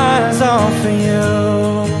my eyes off of you.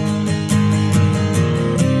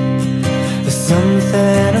 There's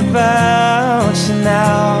something about you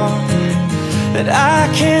now that I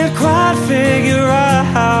can't quite figure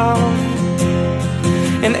out,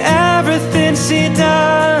 and everything she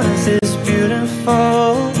does is beautiful,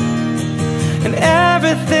 and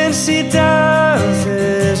everything she does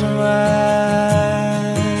is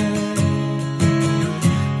right.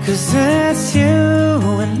 'Cause it's you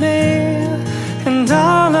and me and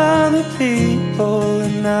all other people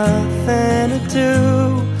and nothing to do,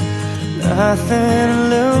 nothing to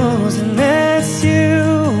lose. And it's you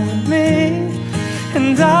and me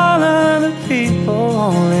and all other people,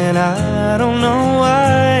 and I don't know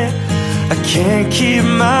why I can't keep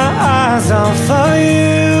my eyes off of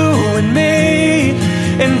you and me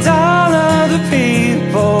and all other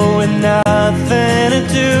people with nothing to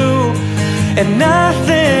do and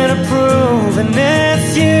nothing to prove. And it's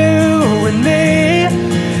you and me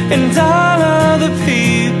and all other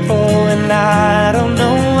people, and I don't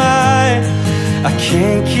know why I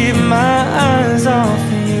can't keep my eyes off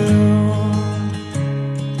of you.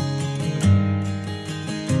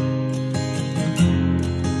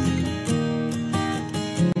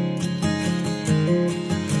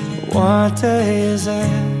 What day is it?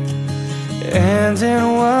 And in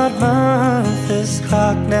what month? This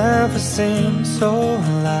clock never seems so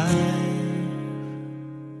alive.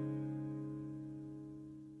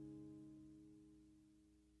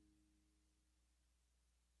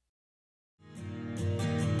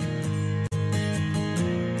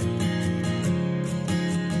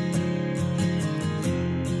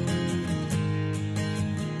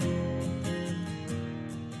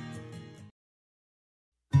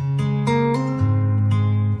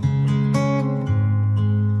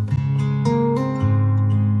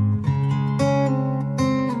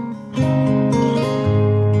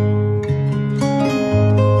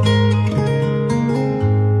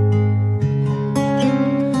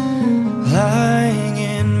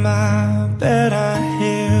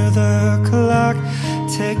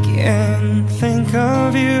 And think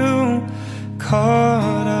of you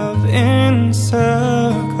caught up in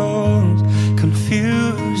circles.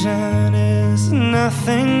 Confusion is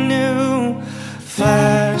nothing new.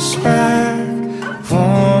 Flashback,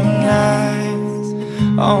 warm nights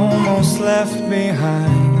almost left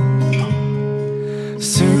behind.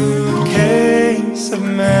 Suitcase of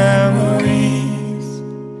memories,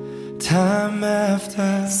 time after.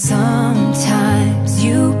 Sometimes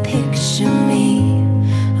you picture me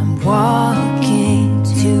walking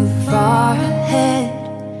too far ahead.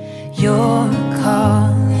 You're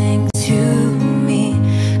calling to me,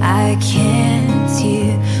 I can't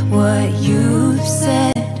hear what you've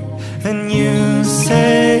said. Then you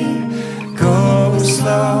say, go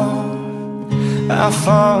slow, I'll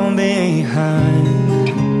fall behind.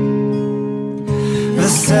 The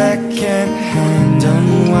second hand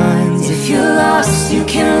unwinds. If you're lost, you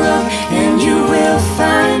can look and you will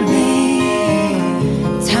find me.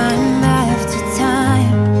 Time after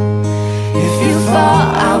time, if you fall,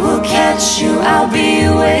 I will catch you, I'll be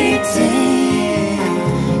waiting.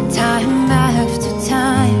 Time after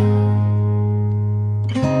time.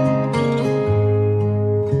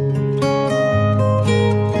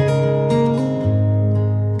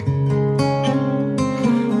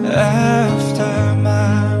 After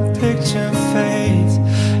my picture fades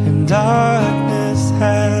and darkness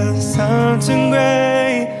has turned to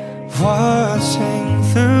gray, watching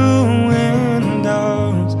through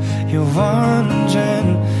windows, you're wondering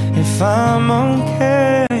if I'm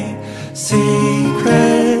okay.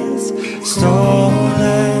 Secrets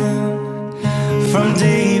stolen from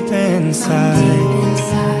deep inside.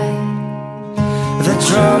 The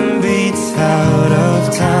drum beats out of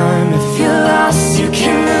time. If you're lost, you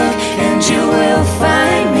can look and you will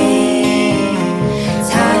find me.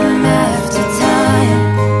 Time after time.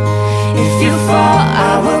 If you fall,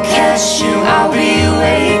 I will catch you, I'll be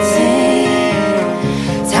waiting.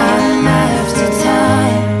 Time after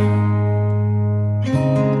time.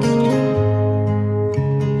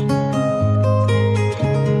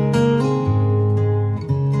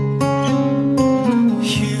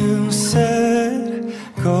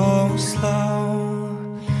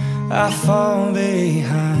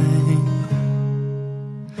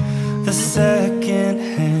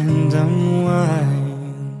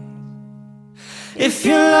 If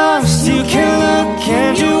you're lost, you can look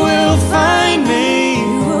and you will find me.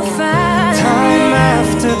 Time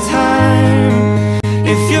after time.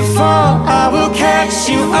 If you fall, I will catch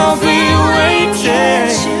you. I'll be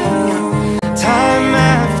waiting. Time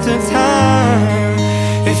after time.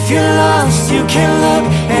 If you're lost, you can look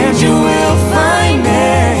and you will find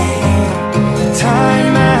me.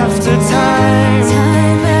 Time after time.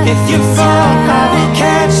 If you fall, I will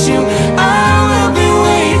catch you. I will be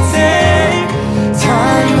waiting.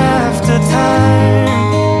 Time after time.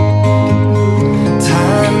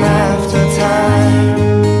 Time after time.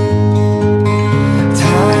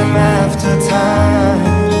 Time after time.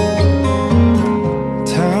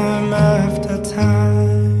 Time after time.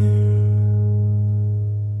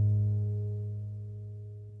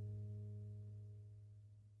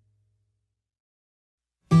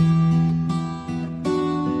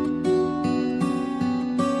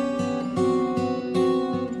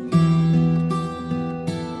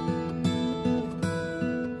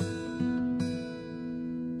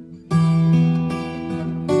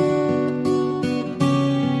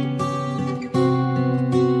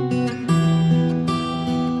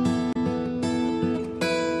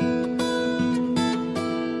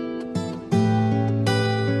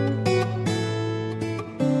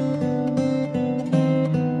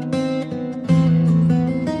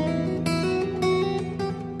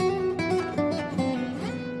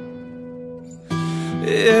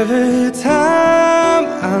 Every time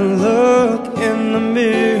I look in the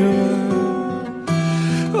mirror,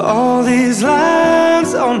 all these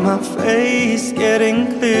lines on my face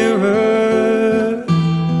getting clearer,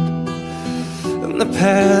 and the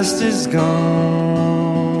past is gone.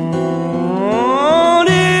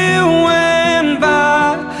 It went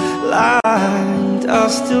by like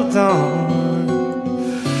dust till dawn.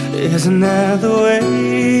 Isn't that the way?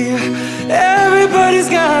 Everybody's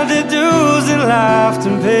got their dues in life to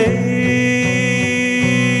pay.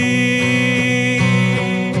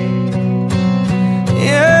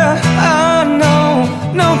 Yeah, I know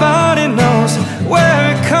nobody knows where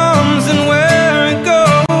it comes and where it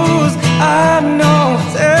goes. I know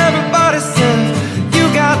it's everybody's sin. You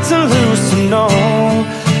got to lose to know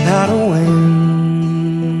how to win.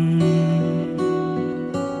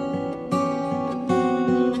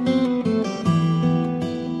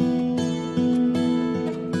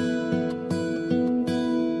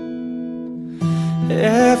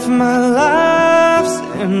 If my life's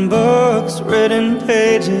in books, written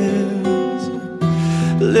pages,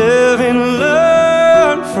 live and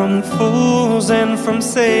learn from fools and from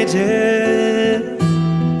sages,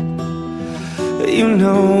 you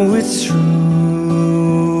know it's true.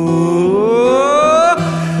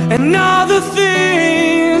 And all the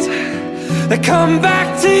things that come back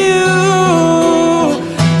to you,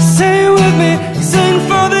 sing with me, sing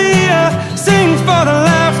for the year, sing for the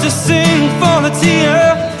laughter, sing for the tear.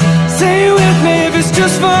 Sing with me if it's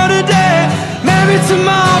just for today. Maybe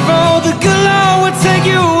tomorrow the good Lord will take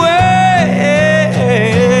you away.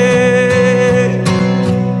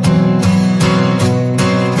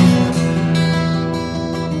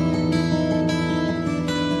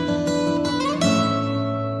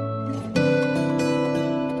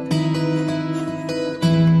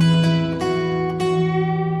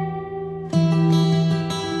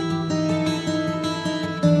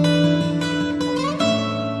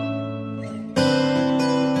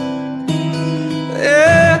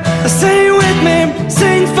 Sing with me,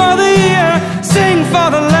 sing for the year, sing for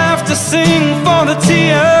the laughter, sing for the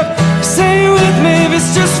tear. Sing with me if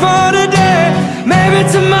it's just for today. Maybe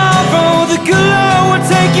tomorrow the good Lord will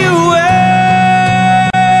take you away.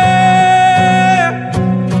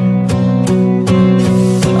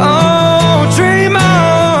 Oh, dream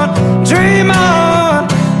on, dream on,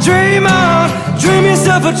 dream on. Dream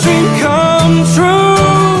yourself a dream come true.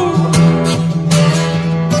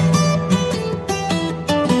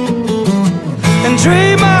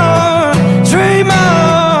 Dream on, dream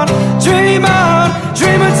on, dream on,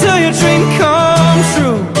 dream until your dream comes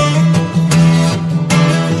true.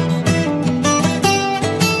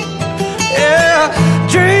 Yeah,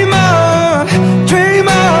 dream on, dream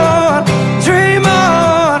on, dream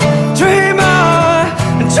on, dream on,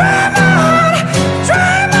 dream on, dream on,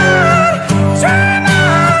 dream on.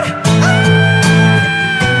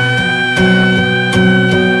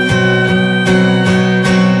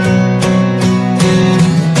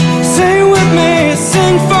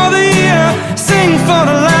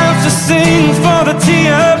 Sing for the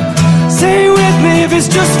tear. Sing with me if it's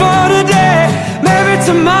just for today. Maybe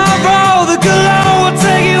tomorrow the good Lord will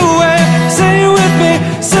take you away. Sing with me,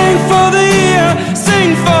 sing for the year,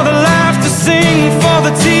 sing for the laughter, sing for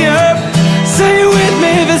the tear. Sing with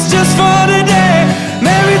me if it's just for today.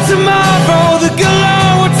 tomorrow the good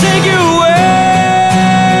Lord will take you away.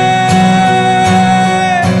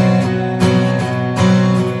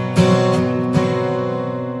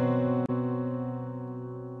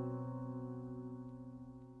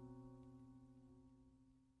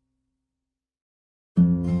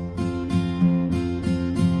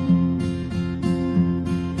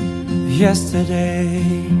 Yesterday,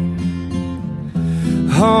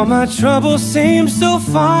 all my troubles seem so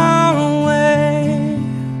far away.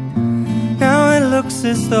 Now it looks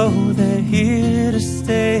as though they're here to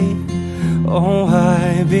stay. Oh,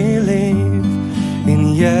 I believe in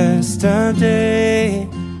yesterday.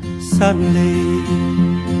 Suddenly,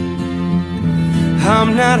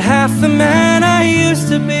 I'm not half the man I used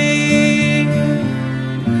to be.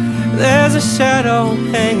 There's a shadow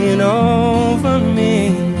hanging over me.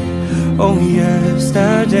 Oh,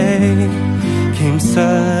 yesterday came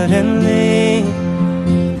suddenly.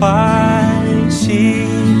 Why she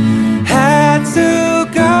had to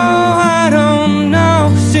go, I don't know.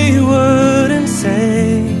 She wouldn't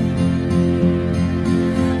say.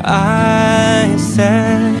 I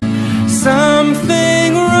said something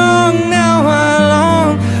wrong. Now I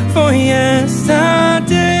long for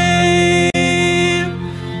yesterday.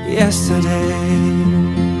 Yesterday,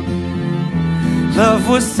 love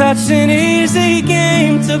was such an easy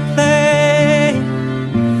game to play.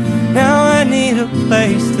 Now I need a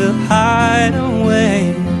place to hide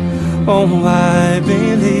away. Oh, I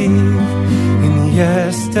believe in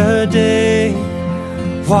yesterday.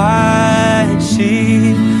 Why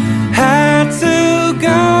she had to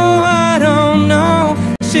go, I don't know.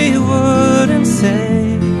 She wouldn't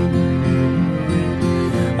say.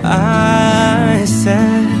 I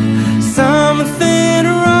said something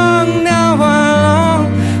wrong. Now I long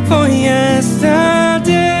for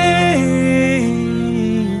yesterday.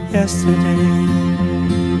 Yesterday,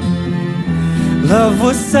 love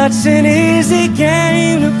was such an easy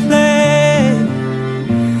game to play.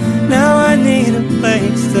 Now I need a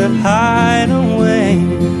place to hide away.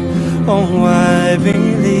 Oh, I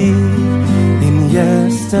believe in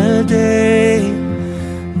yesterday.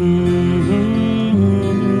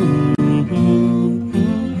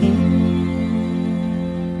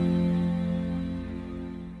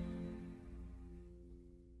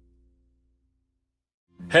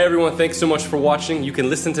 Hey everyone, thanks so much for watching. You can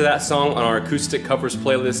listen to that song on our acoustic covers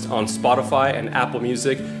playlist on Spotify and Apple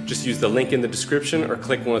Music. Just use the link in the description or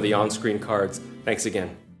click one of the on-screen cards. Thanks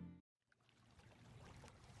again.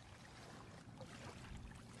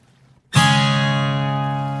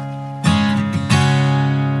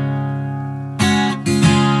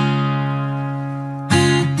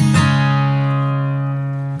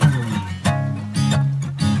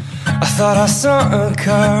 I thought I saw a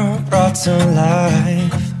girl brought to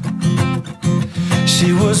life.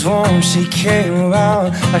 She was warm, she came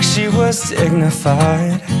around like she was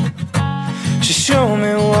dignified. She showed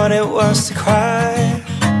me what it was to cry.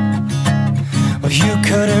 Well, you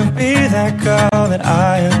couldn't be that girl that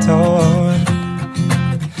I adored.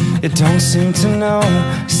 You don't seem to know,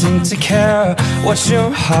 seem to care what your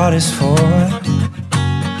heart is for.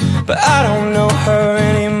 But I don't know her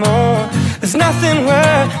anymore. There's nothing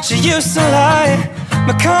where she used to lie.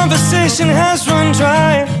 My conversation has run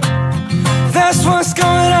dry. That's what's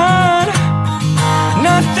going on.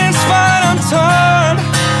 Nothing's fine, I'm torn.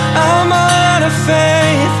 I'm all out of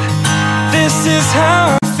faith. This is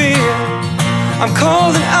how I feel. I'm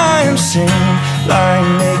cold and I am shamed,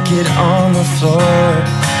 lying naked on the floor.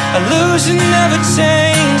 Illusion never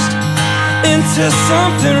changed into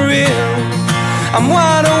something real. I'm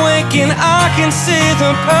wide awake and I can see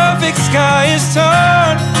the perfect sky is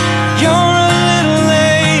torn. You're a little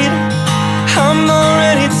late, I'm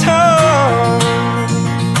already torn.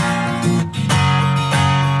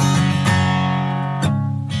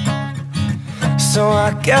 So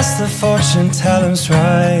I guess the fortune teller's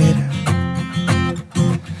right.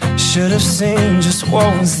 Should have seen just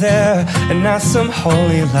what was there and not some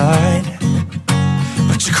holy light.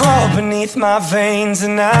 But you crawled beneath my veins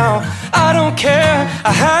and now I don't care.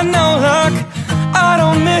 I had no luck, I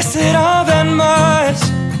don't miss it all that much.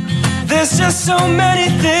 There's just so many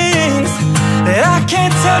things that I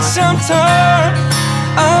can't touch, I'm torn.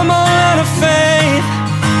 I'm all out of faith.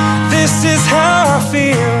 This is how I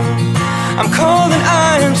feel. I'm cold and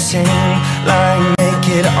I am chained, lying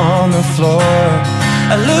naked on the floor.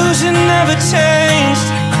 Illusion never changed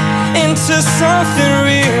into something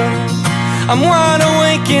real. I'm wide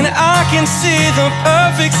awake and I can see the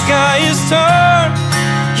perfect sky is torn.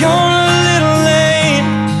 You're a little late,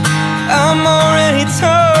 I'm already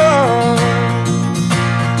torn.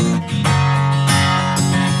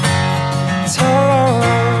 Torn.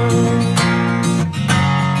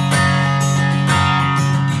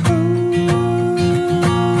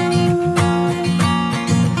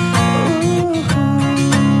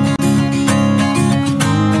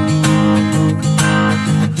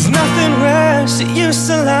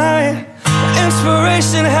 night.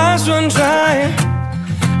 Inspiration has run dry.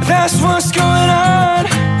 That's what's going on.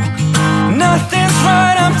 Nothing's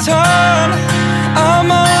right, I'm torn. I'm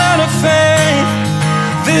all out of faith.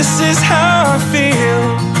 This is how I feel.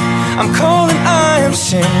 I'm cold and I am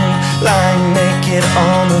shamed, lying naked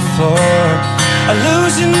on the floor.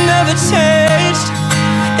 Illusion never changed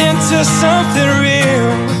into something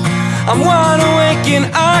real. I'm wide awake and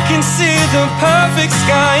I can see the perfect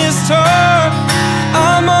sky is torn.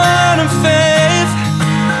 I'm all out of faith.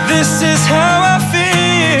 This is how I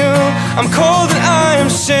feel. I'm cold and I am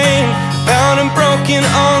shamed, bound and broken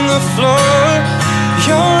on the floor.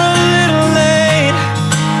 You're a little late,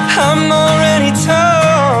 I'm already torn.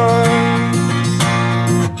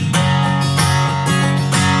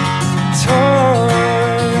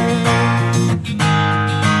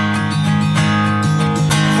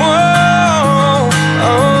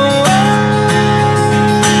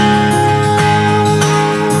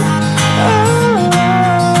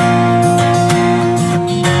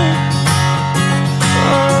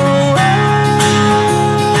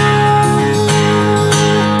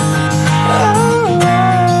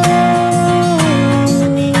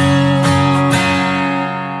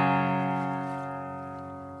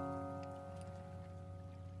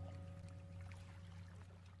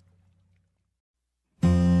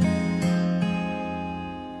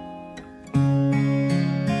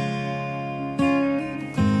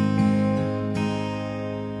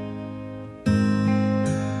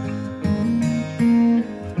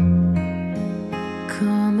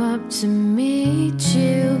 To meet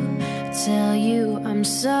you, tell you I'm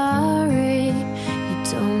sorry. You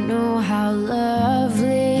don't know how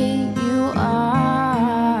lovely you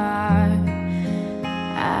are.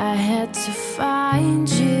 I had to find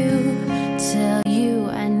you, tell you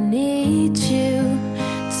I need you,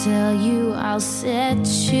 tell you I'll set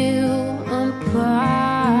you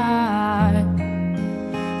apart.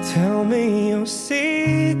 Tell me your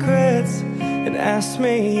secrets and ask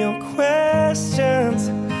me your questions.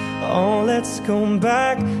 Oh, let's go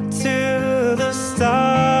back to the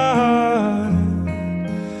start.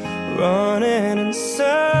 Running in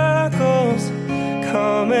circles,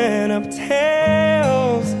 coming up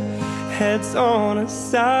tails, heads on our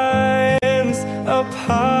sides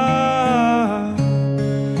apart.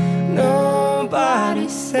 Nobody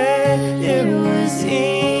said it was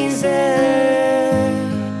easy.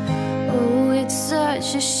 Oh, it's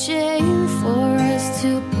such a shame for us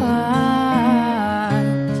to part.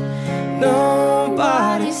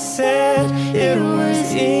 Nobody said it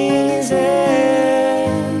was easy.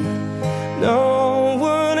 No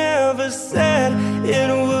one ever said it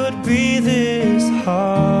would be this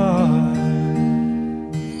hard.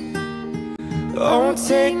 Oh,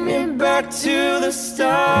 take me back to the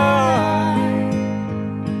start.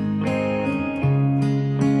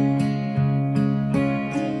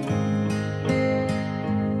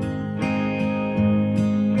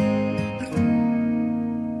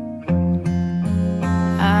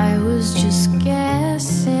 Just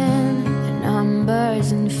guessing the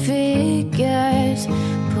numbers and figures,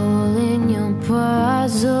 pulling your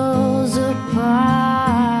puzzles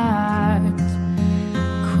apart.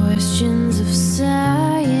 Questions of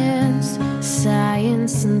science,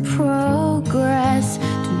 science and progress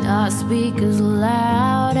do not speak as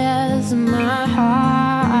loud as my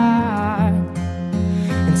heart.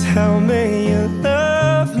 And tell me you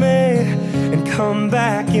love me and come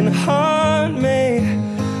back and haunt me.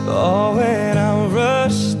 Oh, when I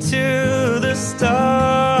rush to the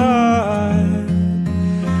start,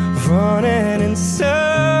 running in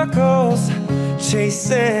circles,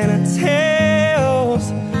 chasing our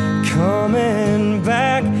tails, coming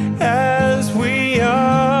back as we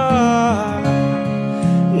are.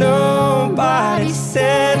 Nobody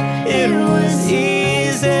said it was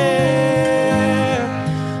easy.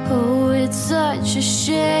 Oh, it's such a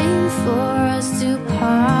shame for us to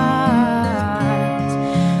part.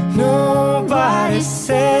 Nobody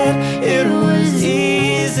said it was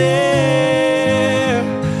easy.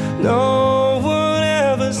 No one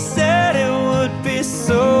ever said it would be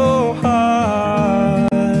so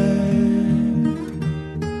hard.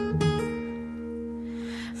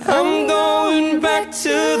 I'm going back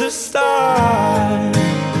to the start.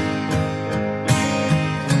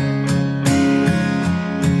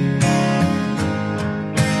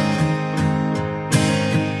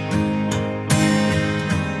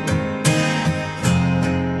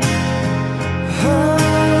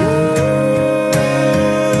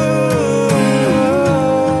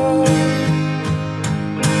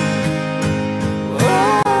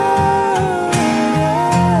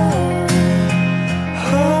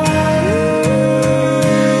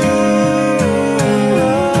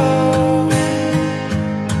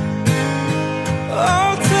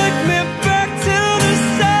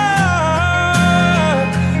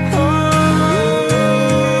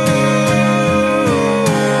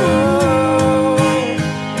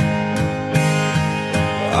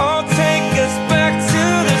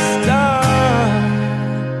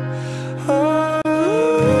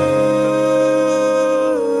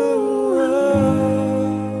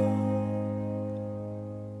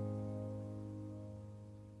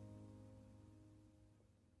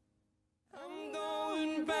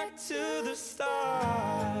 back to the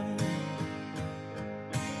start.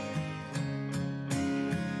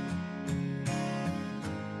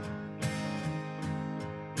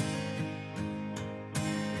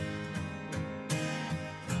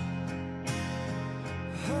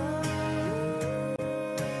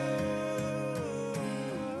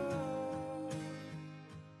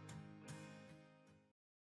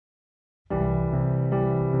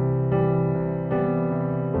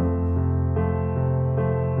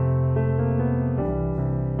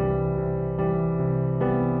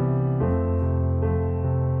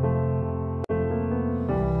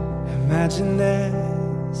 Imagine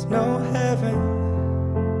there's no heaven.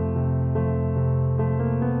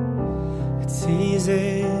 It's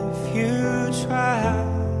easy if you try.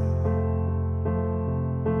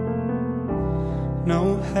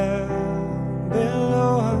 No hell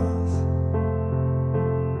below us,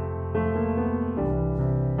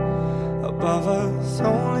 above us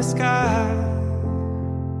only sky.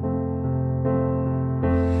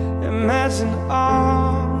 Imagine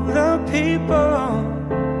all the people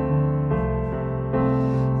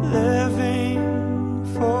living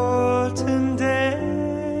for today.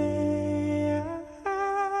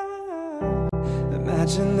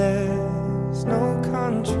 Imagine there's no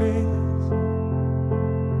countries.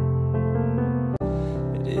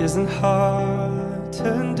 It isn't hard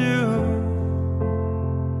to do.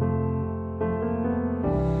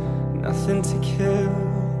 Nothing to kill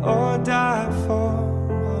or die for,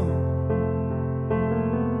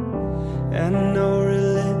 and no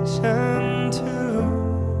religion too.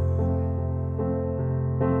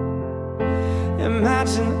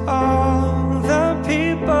 Imagine all the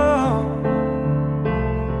people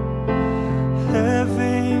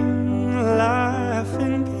living life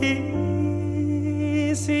in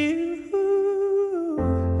peace.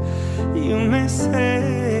 You may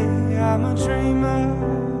say I'm a dreamer,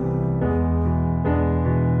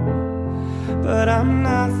 but I'm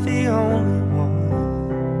not the only one.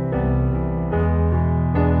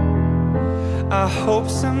 I hope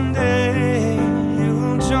someday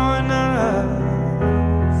you'll join us,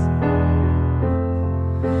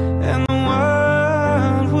 and the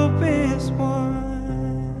world will be as one.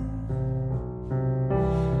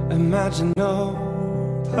 Imagine no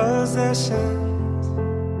possessions.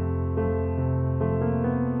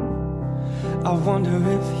 I wonder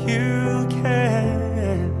if you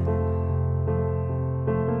can.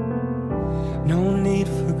 No need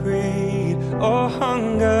for greed or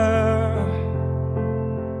hunger.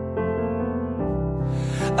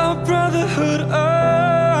 A brotherhood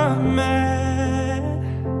of man.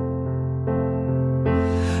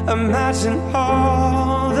 Imagine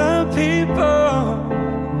all the people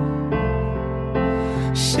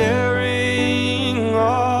sharing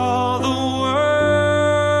all the world.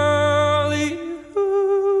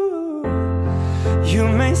 You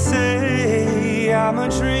may say I'm a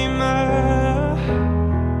dreamer,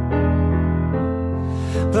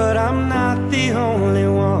 but I'm not the only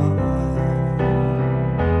one.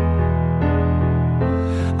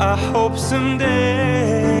 I hope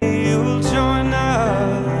someday you'll join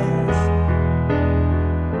us,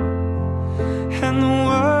 and the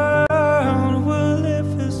world will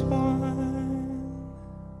live as one.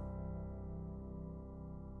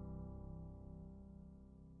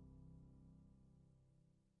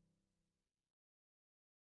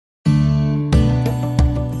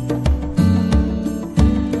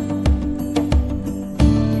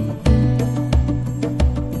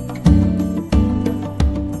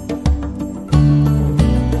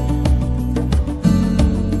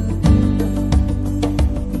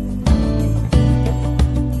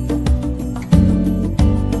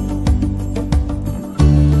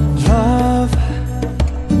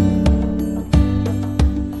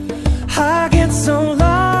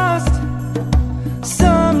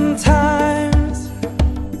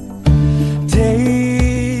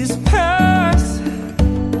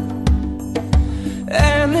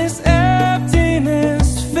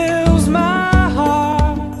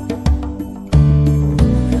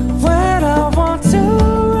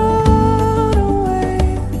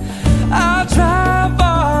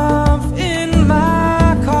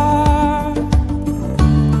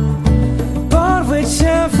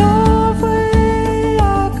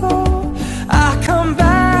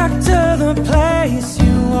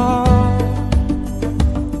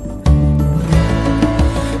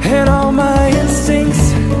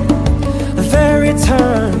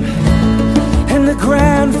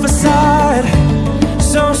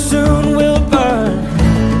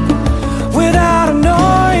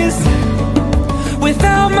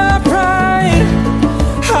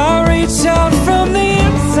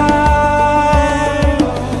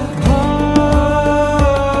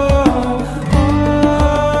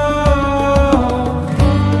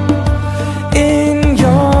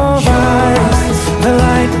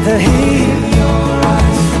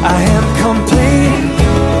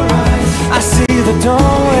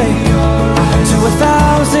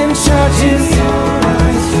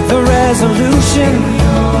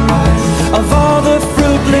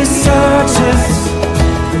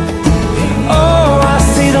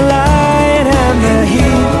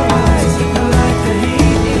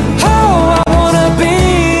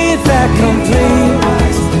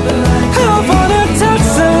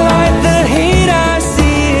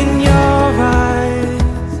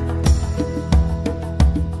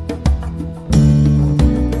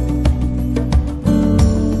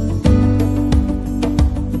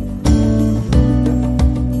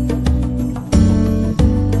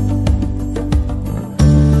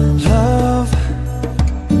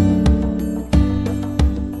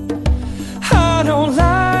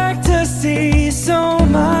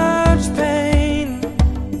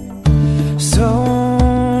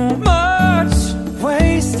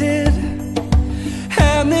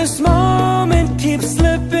 this moment keeps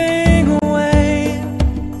slipping away.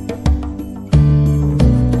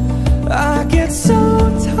 I get so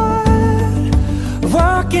tired of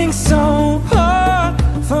working so hard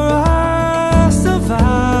for our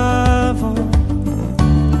survival.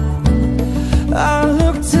 I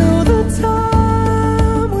look to the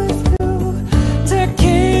time with you to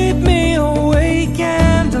keep me awake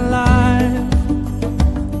and alive.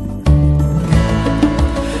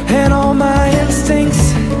 And all my instincts,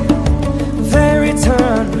 they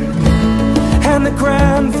return, and the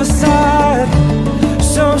grand facade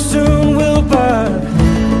so soon will burn.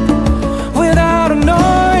 Without a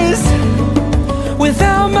noise,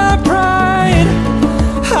 without my pride,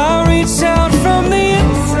 I'll reach out from the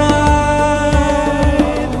inside.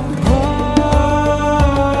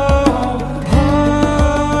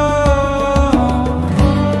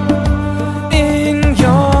 In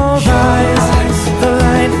your eyes, the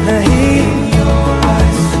light, the heat,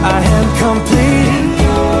 I am complete.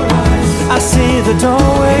 I see the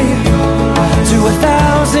doorway to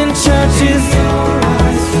 1,000 churches,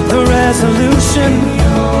 the resolution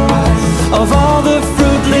of all the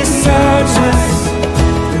fruitless searches.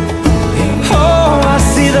 Oh, I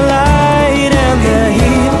see the light and the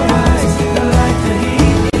heat.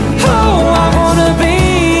 Oh, I wanna be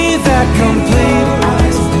that complete.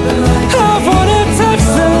 I wanna touch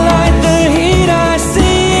the light, the heat I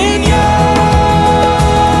see in your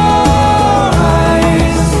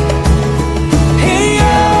eyes. In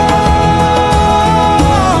your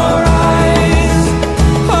eyes.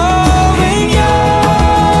 Oh, in your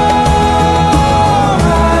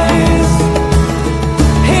eyes.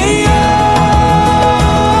 In your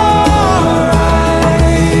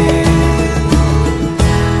eyes.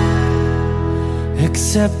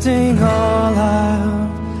 Accepting all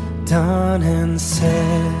I've done and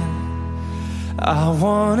said, I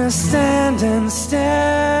wanna stand and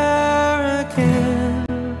stare again.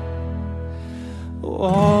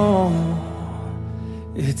 Oh,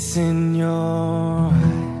 it's in your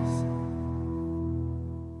eyes.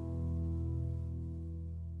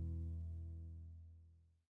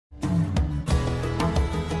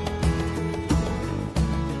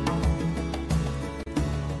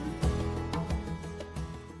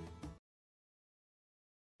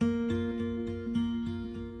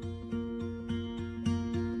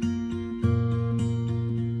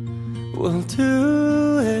 We'll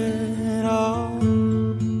do it all,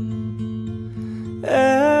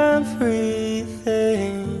 everything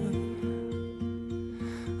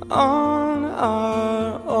on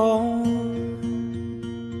our own.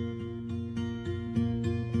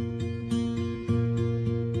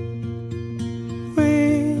 We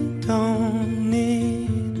don't need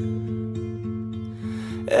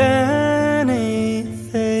anything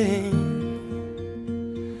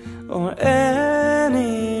or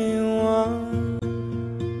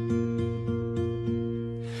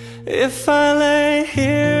if I lay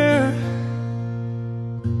here,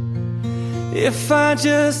 if I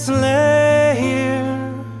just lay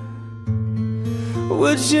here,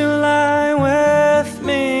 would you lie with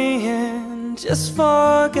me and just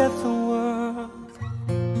forget the world?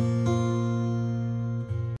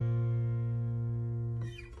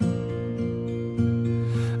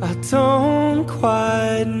 I don't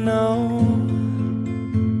quite know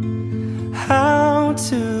how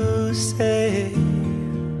to say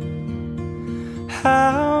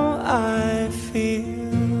how I feel.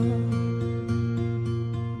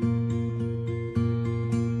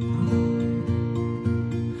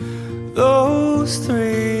 Those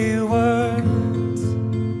 3 words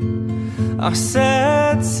are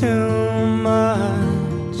said too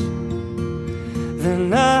much, they're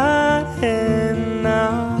not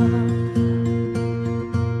enough.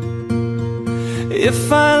 If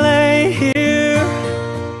I lay here,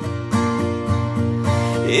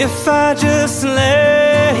 if I just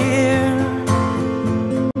lay here,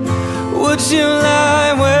 would you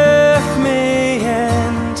lie with me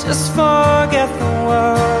and just forget the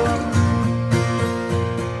world?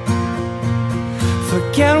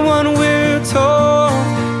 Forget what we're told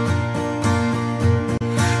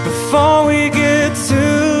before we get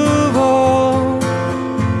too old.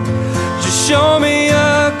 Just show me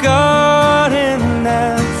a garden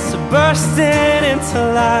that's bursting into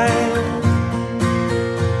life.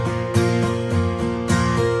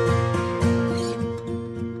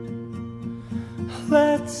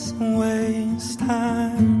 Let's waste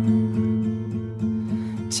time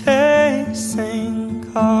chasing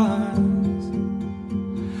cars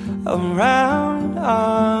around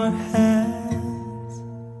our heads.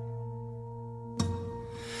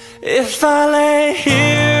 If I lay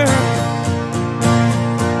here,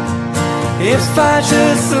 If I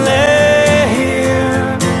just lay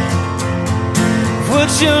here,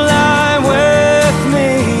 would you lie with me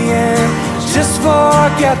and just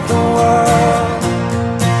forget the world?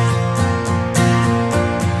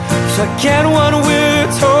 Forget what we're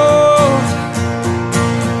told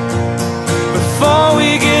before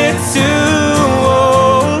we get too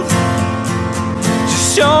old.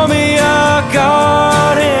 Just show me a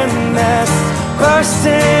garden that's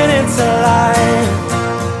bursting into life.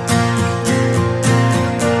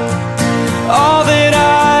 All that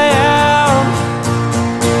I am,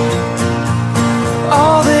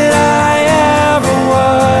 all that I ever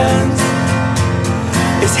was,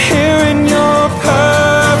 is here in your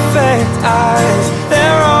perfect eyes.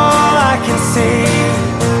 They're all I can see.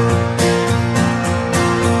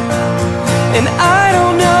 And I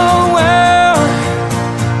don't know where,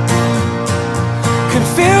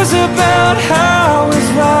 confused about how is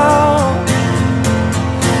wrong.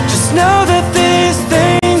 Just know that these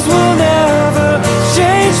things will never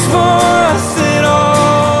change for us at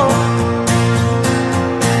all.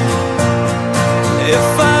 If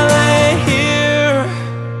I lay here,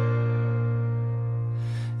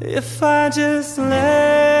 if I just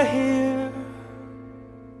lay here,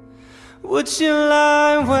 would you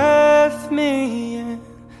lie with me and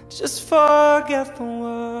just forget the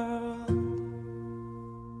world?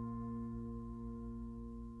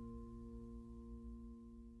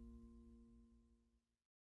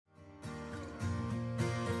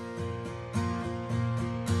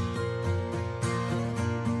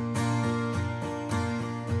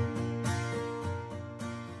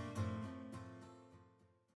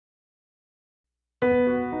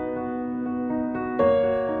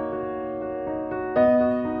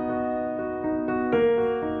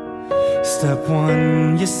 Step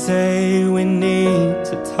one, you say we need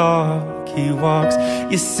to talk. He walks,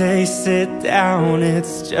 you say sit down,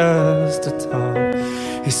 it's just a talk.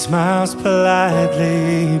 He smiles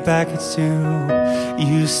politely back at you.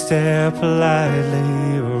 You stare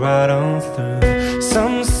politely right on through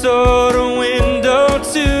some sort of window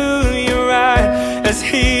to your right. As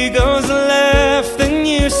he goes left, then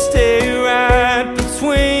you stay right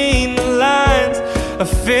between the lines of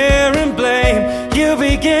fear and blame. You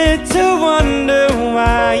begin to wonder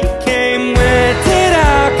why you came. Where did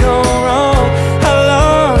I go wrong? I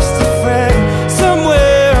lost a friend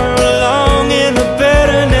somewhere along in the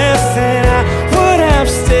bitterness, and I would have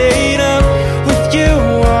stayed up with you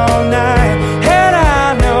all night had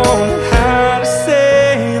I known how to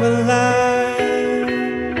save a life.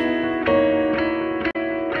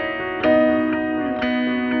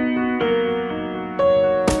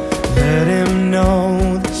 Let him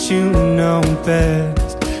know that you know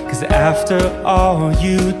best, 'cause after all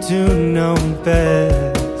you do know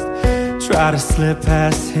best. Try to slip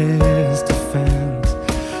past his defense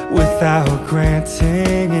without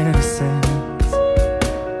granting innocence.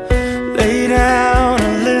 Lay down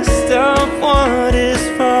a list of what is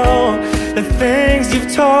wrong, the things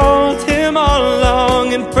you've told him all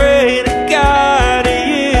along, and pray to God he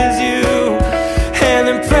hears you, and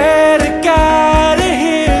then pray to God he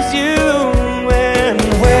hears you. And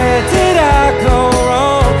where did I go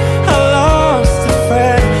wrong? I lost a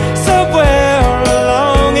friend somewhere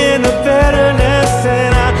along in the bitterness,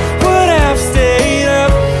 and I would have stayed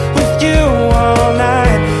up with you all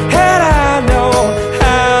night had I known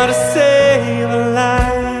how to save a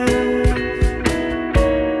life.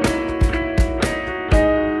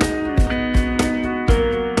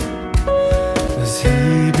 As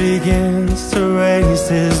he begins to raise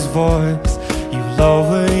his voice, you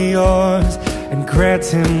lower yours and grant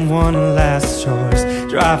him one last choice.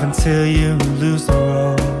 Drive until you lose the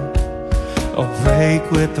road, or break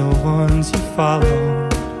with the ones you follow.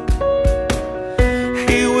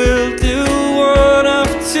 He will do one of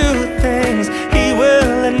two things. He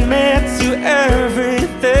will admit to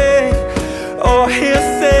everything, or he'll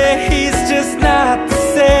say he's just not the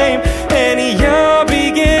same, and you'll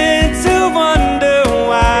begin to wonder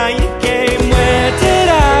why you came. Where did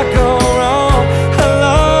I go wrong? I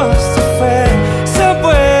lost a friend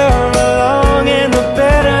somewhere along in the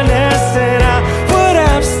bitterness, and I would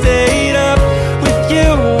have stayed up with you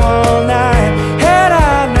all night had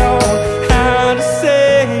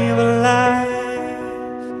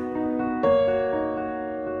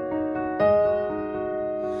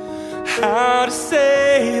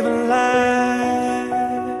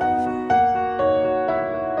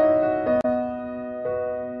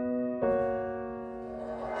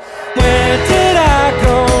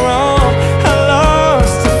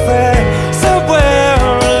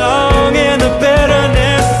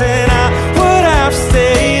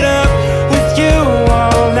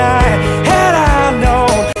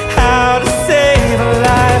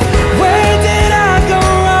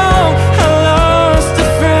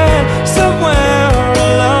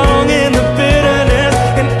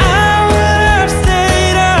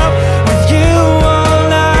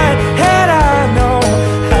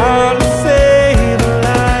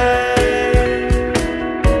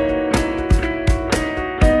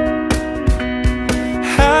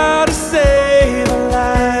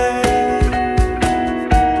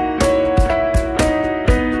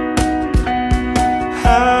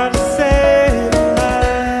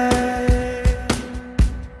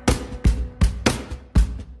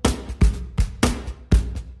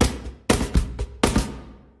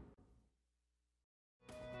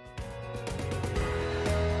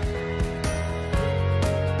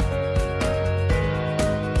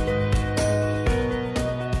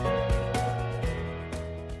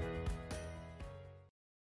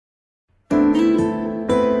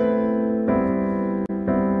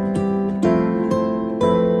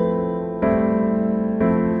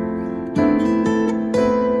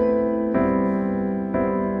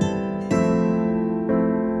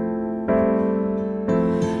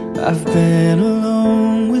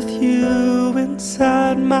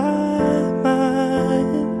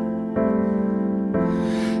mind.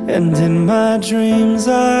 And in my dreams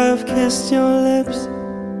I've kissed your lips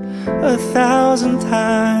 1,000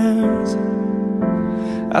 times.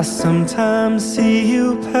 I sometimes see you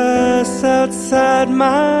pass outside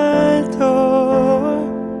my door.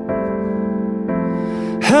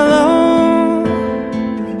 Hello,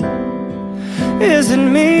 is it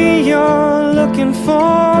me you're looking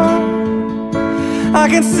for? I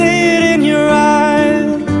can see it in your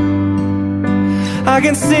eyes, I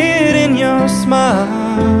can see it in your smile.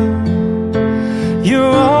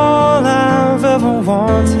 You're all I've ever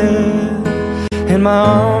wanted, and my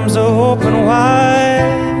arms are open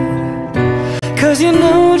wide. 'Cause you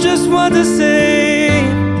know just what to say,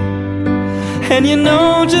 and you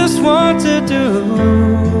know just what to do.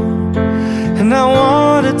 And I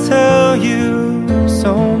want to tell you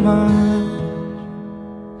so much,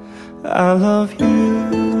 I love you.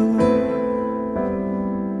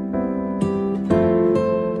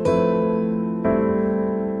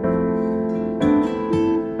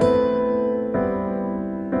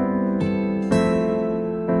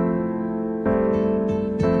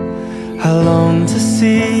 I long to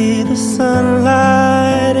see the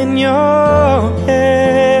sunlight in your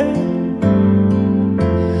hair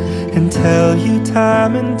and tell you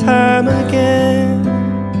time and time again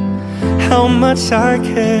how much I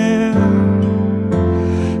care.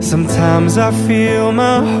 Sometimes I feel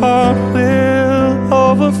my heart will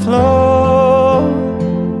overflow.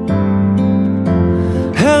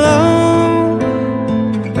 Hello,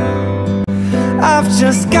 I've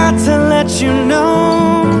just got to let you know,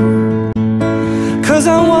 'cause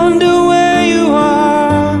I wonder where you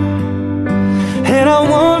are, and I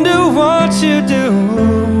wonder what you do.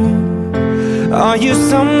 Are you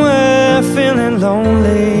somewhere feeling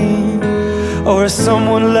lonely, or is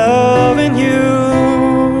someone loving you?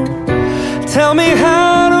 Tell me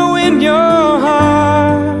how to win your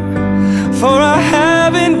heart, for I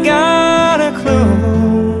haven't got a clue.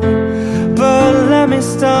 But let me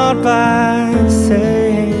start by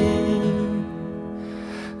saying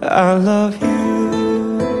I love you.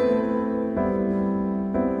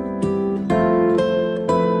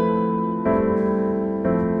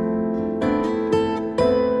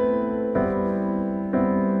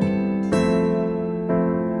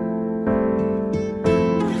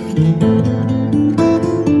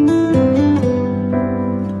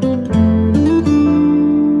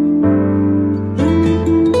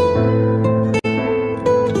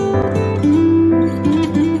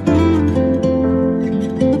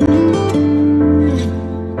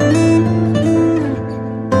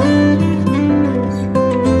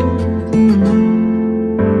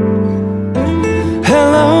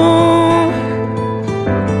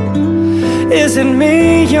 Is it me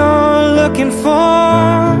you're looking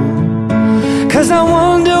for? 'Cause I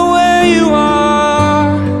wonder where you are,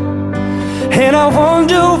 and I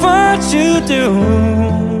wonder what you do.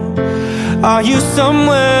 Are you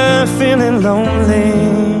somewhere feeling lonely,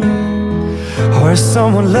 or is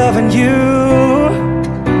someone loving you?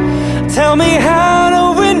 Tell me how to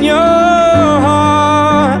win your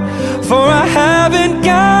heart, for I haven't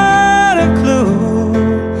got a clue.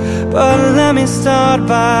 But let me start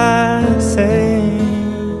by saying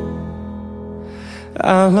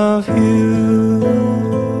I love you.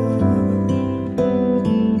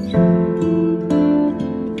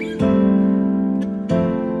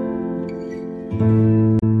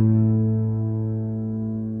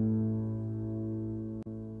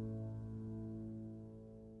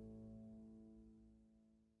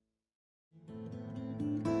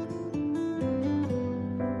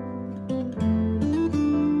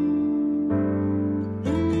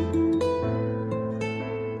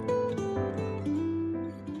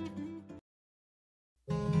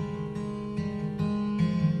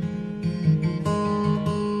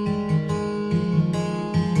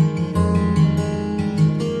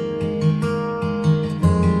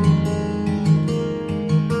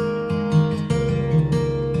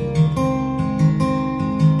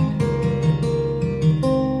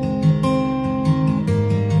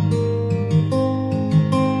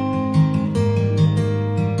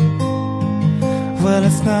 Well,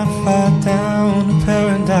 it's not far down to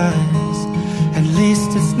paradise, at least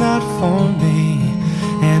it's not for me.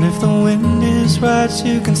 And if the wind is right,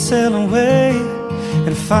 you can sail away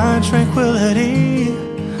and find tranquility.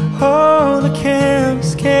 Oh, the camps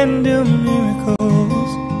can do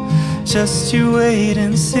miracles, just you wait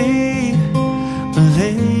and see,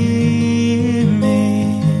 believe me.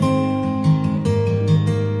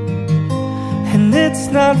 And it's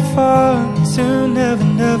not far to Never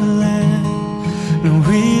Never Land, no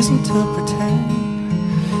reason to pretend.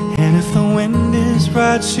 And if the wind is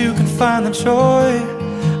right, you can find the joy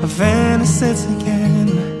of innocence again.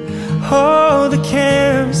 Oh, the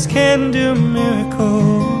cameras can do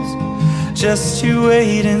miracles. Just you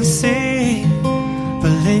wait and see,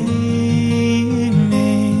 believe me.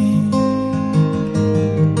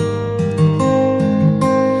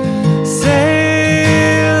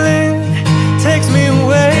 Sailing takes me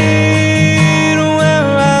away to where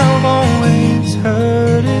I've always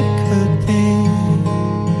heard it could be.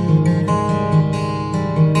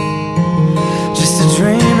 Just a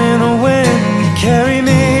dream in the wind to carry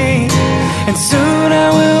me, and soon I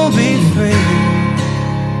will be free.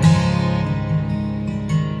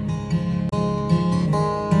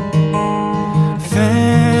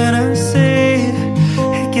 Fantasy,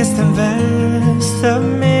 it gets the best of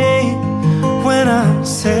me when I'm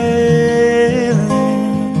sailing.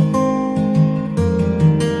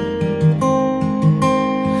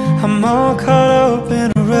 I'm all caught up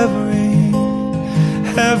in a reverie.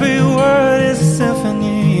 Every word is a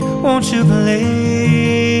symphony. Won't you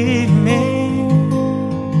believe me?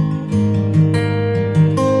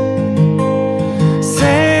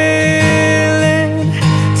 Sailing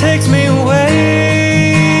takes me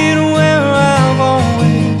away to where I've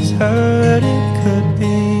always heard it could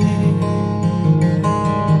be.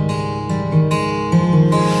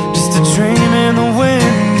 Just a dream in the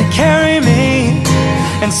wind to carry me,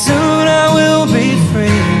 and soon I will be free.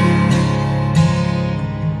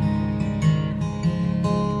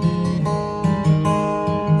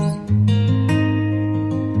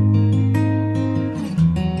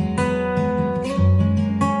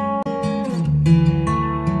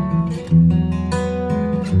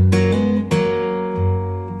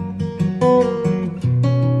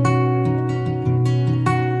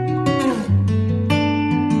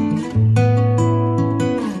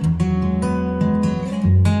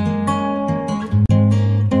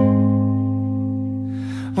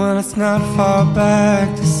 Well, it's not far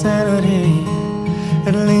back to sanity.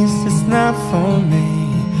 At least it's not for me.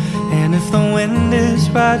 And if the wind is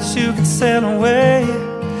right, you can sail away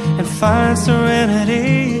and find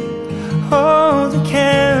serenity. Oh, the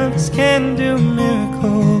canvas can do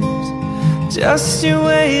miracles. Just you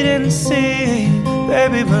wait and see,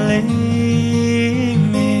 baby, believe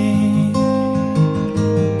me.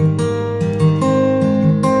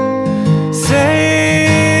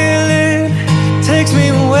 Sailing takes me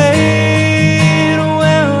away to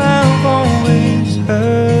where I've always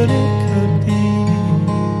heard it could be.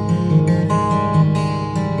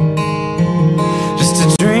 Just a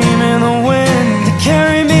dream in the wind to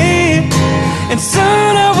carry me, and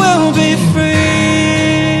soon I will be free.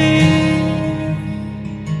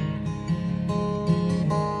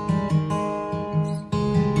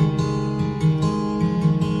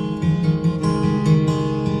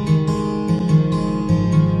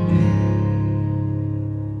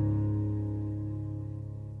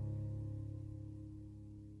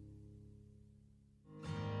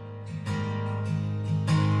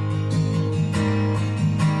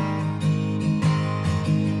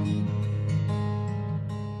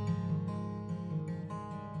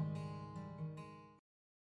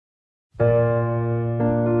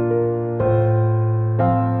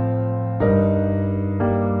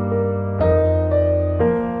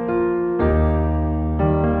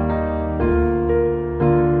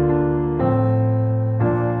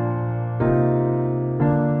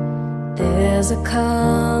 There's a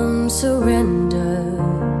calm surrender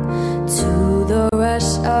to the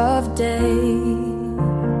rush of day,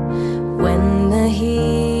 when the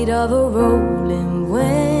heat of a rolling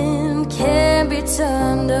wind can be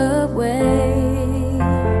turned away.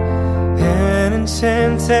 An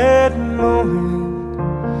enchanted moment,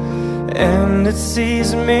 and it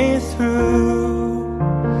sees me through.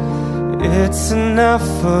 It's enough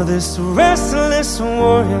for this restless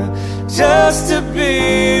warrior just to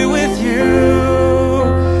be with you.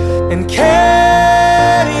 And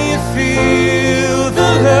can you feel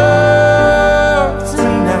the love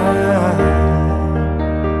tonight?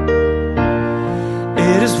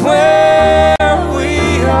 It is where we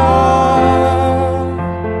are.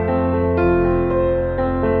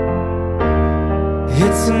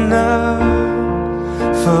 It's enough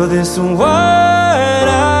for this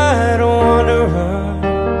wide-eyed wanderer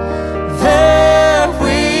that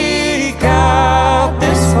we got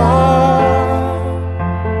this far.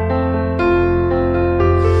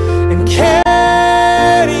 And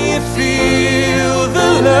can you feel the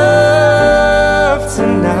love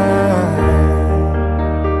tonight?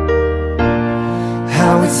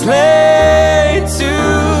 How it's laid to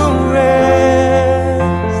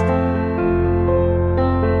rest.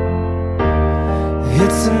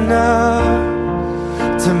 It's enough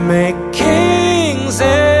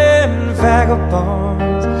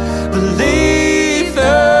vagabonds believe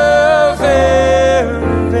the very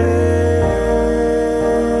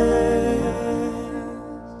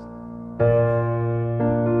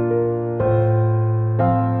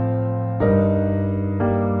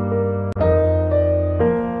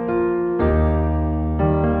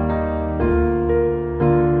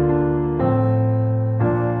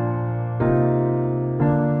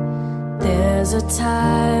There's a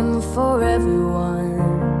time for everyone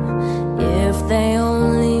if they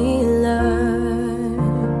only learn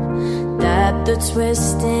that the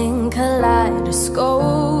twisting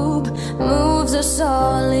kaleidoscope moves us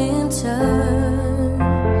all in turn.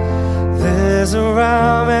 There's a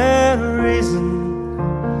rhyme and reason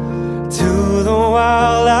to the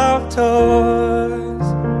wild outdoors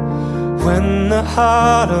when the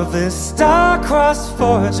heart of this star-crossed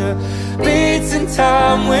Voyager beats in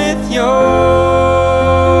time with yours.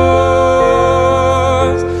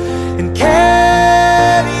 And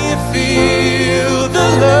can you feel the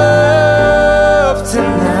love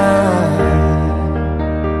tonight?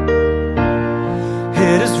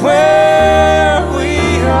 It is where we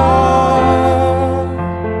are.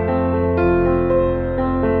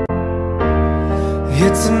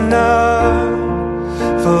 It's enough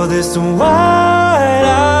for this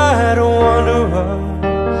wide-eyed wanderer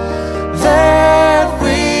that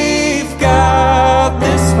we've got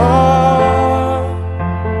this far.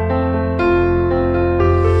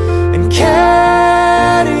 And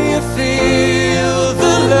can you feel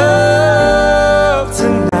the love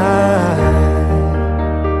tonight?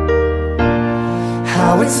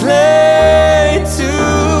 How it's laid to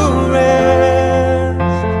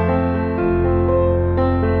rest.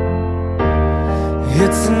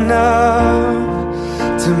 It's enough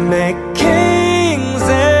to make kings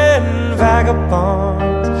and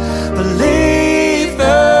vagabonds believe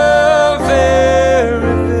the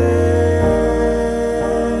very best.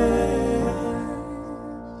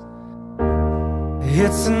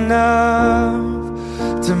 It's enough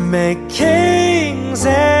to make kings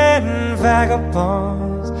and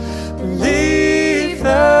vagabonds believe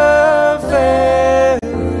the very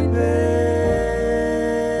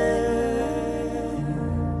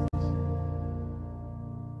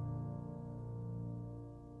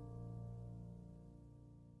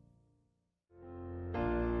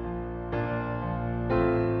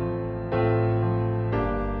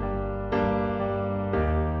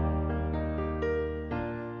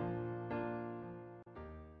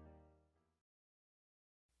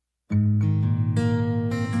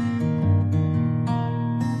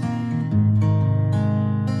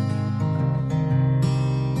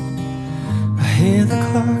hear the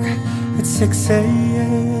clock at 6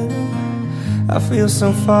 a.m. I feel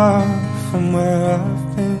so far from where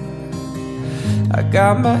I've been. I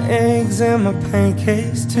got my eggs and my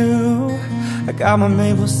pancakes too. I got my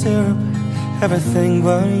maple syrup, everything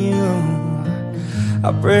but you.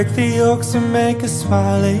 I break the yolks and make a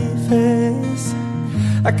smiley face.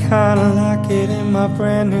 I kinda like it in my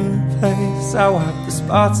brand new place. I wipe the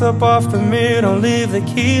spots up off the mirror, don't leave the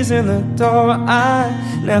keys in the door. I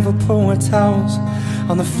never put my towels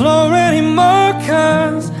on the floor anymore,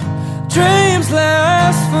 'cause dreams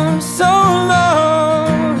last for so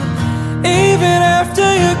long, even after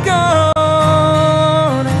you're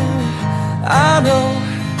gone. I know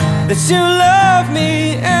that you love me,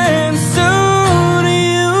 and soon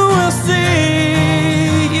you will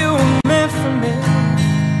see you were meant for me,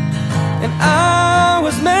 and I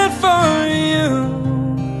was meant for you.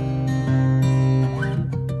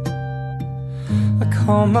 I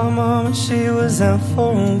called my mom and she was out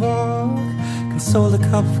for a walk, consoled a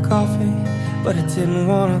cup of coffee, but I didn't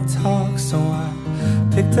want to talk. So I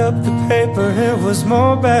picked up the paper, it was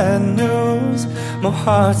more bad news. My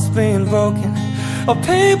heart's being broken, or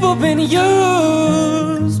people been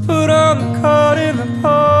used, put on the coat in the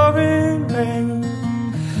pouring rain.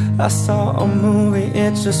 I saw a movie,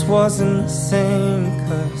 it just wasn't the same,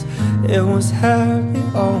 'cause it was happy,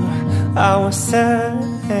 oh, I was sad,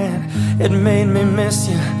 and it made me miss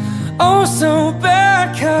you oh so bad,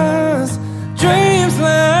 'cause dreams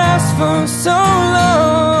last for so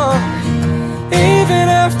long, even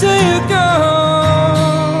after you're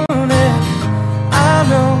gone. And I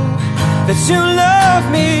know that you love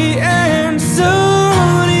me, and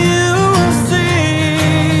soon you will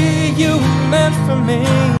see you were meant for me,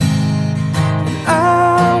 and I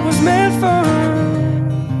was meant for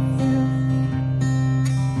you.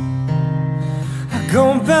 I go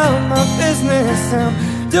about my business, I'm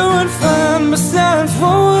doing fine. Besides,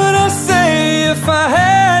 what would I say if I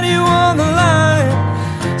had you on the line?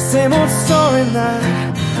 Same old story, not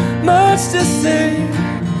much to say.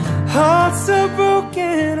 Hearts are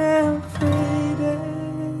broken and free.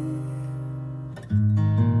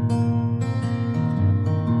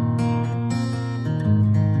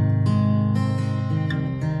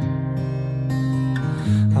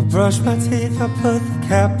 brush my teeth, I put the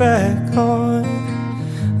cap back on.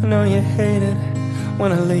 I know you hate it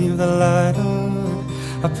when I leave the light on.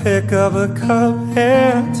 I pick up a cup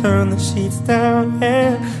and turn the sheets down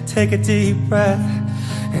and take a deep breath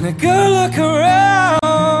and a good look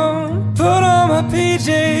around. Put on my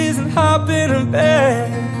PJs and hop in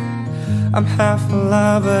bed. I'm half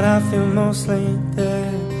alive but I feel mostly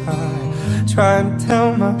dead. I try and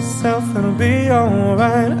tell myself it'll be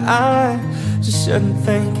alright. I just shouldn't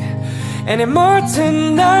think anymore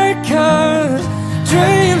tonight, 'cause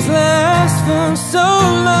dreams last for so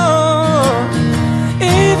long,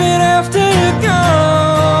 even after you're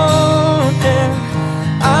gone. And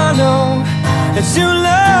I know that you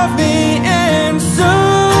love me, and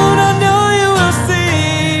soon I know you will see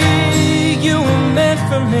you were meant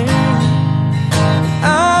for me.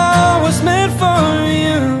 I was meant for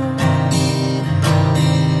you.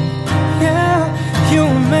 Yeah, you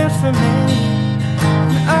were meant for me.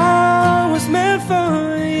 I was meant for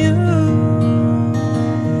you.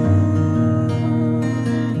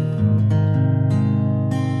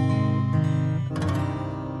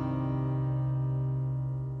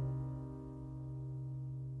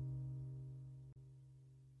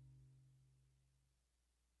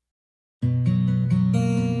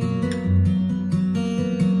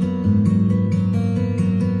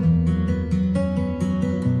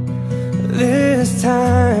 This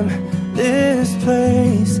time, this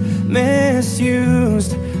place,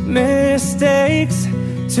 misused mistakes,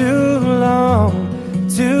 too long,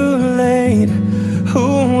 too late. Who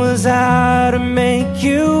was I to make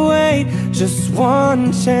you wait? Just one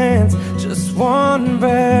chance, just one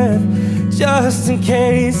breath, just in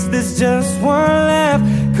case there's just one left.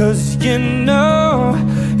 'Cause you know,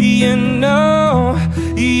 you know,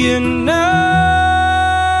 you know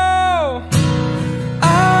I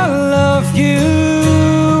love you.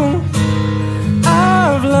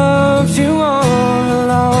 I've loved you all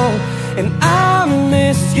along, and I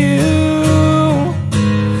miss you.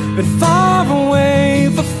 Been far away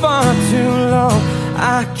for far too long.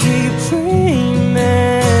 I keep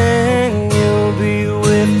dreaming you'll be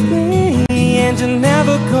with me, and you'll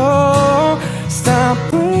never go. Stop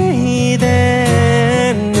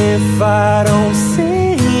breathing if I don't see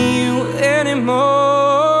you anymore.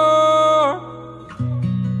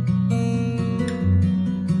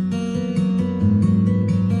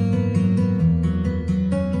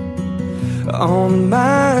 On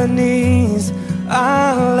my knees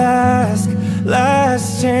I'll ask, last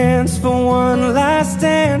chance for one last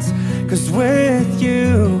dance. 'Cause with you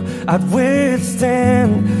I'd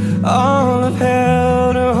withstand all of hell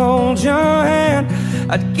to hold your hand.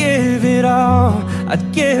 I'd give it all, I'd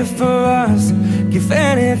give for us, give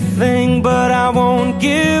anything, but I won't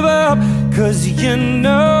give up. 'Cause you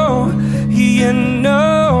know, you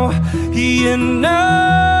know, you know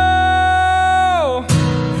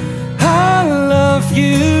I love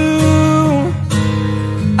you.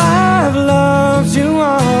 I've loved you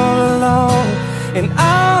all along, and I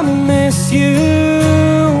miss you.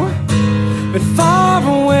 Been far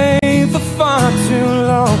away for far too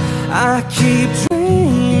long. I keep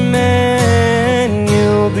dreaming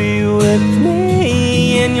you'll be with me,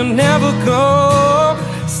 and you'll never go.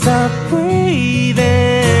 Stop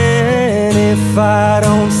breathing if I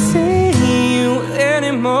don't see you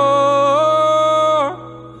anymore.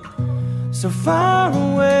 So far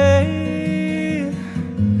away,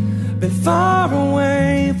 been far away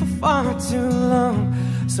for far too long.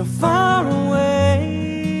 So far away,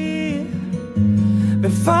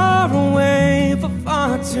 been far away for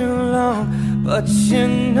far too long. But you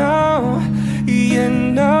know, you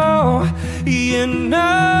know, you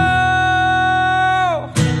know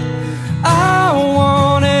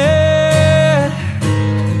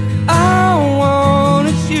I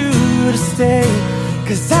wanted you to stay.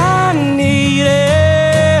 'Cause I need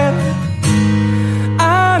it. I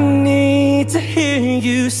need to hear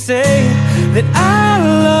you say that I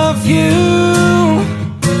love you,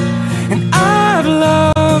 and I've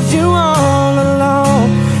loved you all along,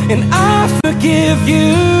 and I forgive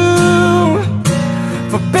you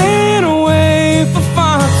for being away for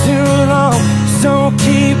far too long. So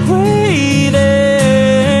keep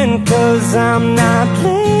breathing, 'cause I'm not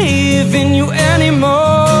leaving you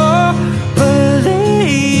anymore.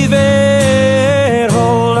 Believe it,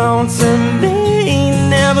 hold on to me,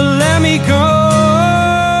 never let me go.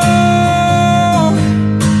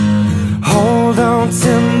 Hold on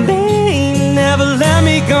to me, never let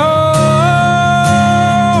me go.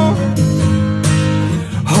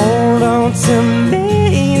 Hold on to me,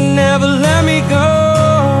 never let me go.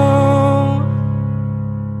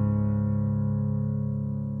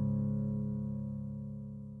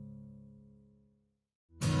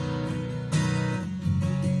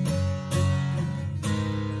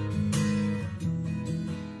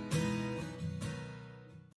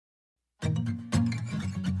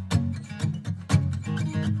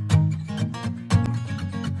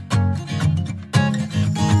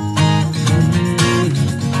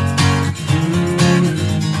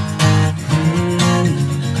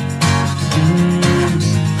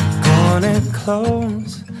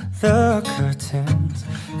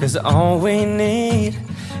 'cause all we need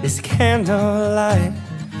is candlelight,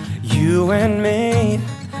 you and me,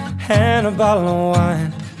 and a bottle of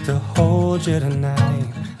wine to hold you tonight.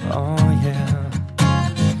 Oh yeah.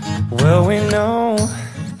 Well, we know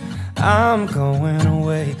I'm going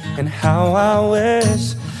away, and how I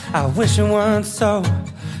wish it weren't so.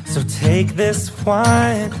 So take this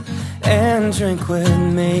wine and drink with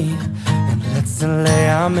me, and let's allay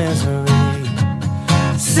our misery.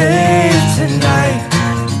 Save tonight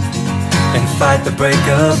and fight the break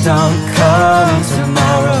of dawn. Come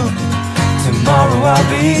tomorrow, tomorrow I'll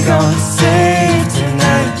be gone. Save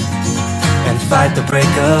tonight and fight the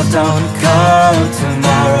break of dawn. Come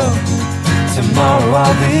tomorrow, tomorrow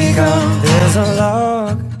I'll be gone. There's a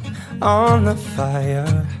log on the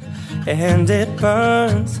fire, and it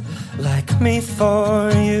burns like me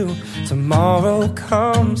for you. Tomorrow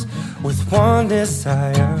comes with one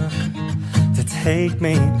desire, to take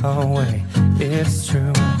me away. It's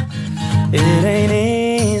true, it ain't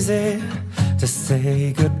easy to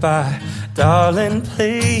say goodbye. Darling,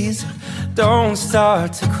 please don't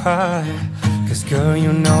start to cry, 'cause girl,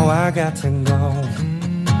 you know I got to go.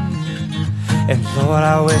 And Lord,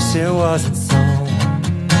 I wish it wasn't so.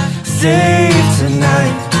 Save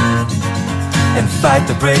tonight and fight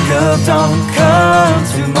the break of dawn. Come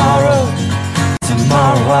tomorrow,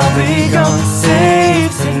 tomorrow I'll be gone.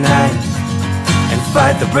 Save tonight and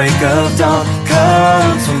fight the break of dawn.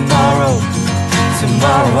 Come tomorrow,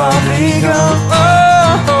 tomorrow I'll be gone.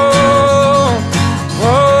 Oh, oh,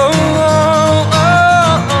 oh, oh,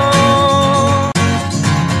 oh.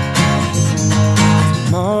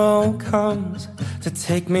 Tomorrow comes to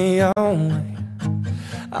take me away.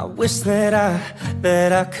 I wish that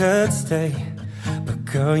I could stay, but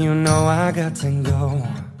girl, you know I got to go.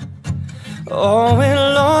 Oh, and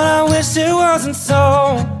Lord, I wish it wasn't so.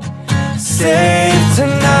 Save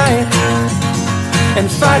tonight and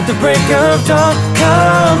fight the break of dawn.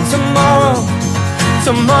 Come tomorrow,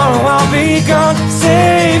 tomorrow I'll be gone.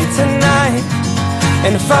 Save tonight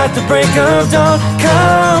and fight the break of dawn.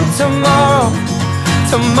 Come tomorrow,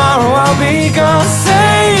 tomorrow I'll be gone.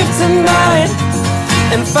 Save tonight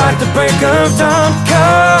and fight the break of dawn.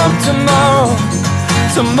 Come tomorrow,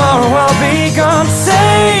 tomorrow I'll be gone.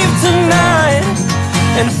 Save tonight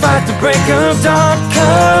and fight the break of dawn.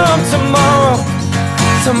 Come tomorrow,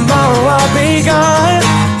 tomorrow I'll be gone.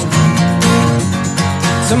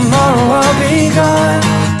 Tomorrow I'll be gone.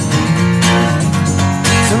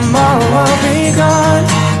 Tomorrow I'll be gone.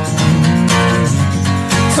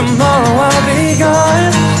 Tomorrow I'll be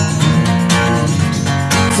gone.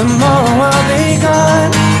 Tomorrow I'll be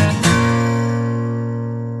gone.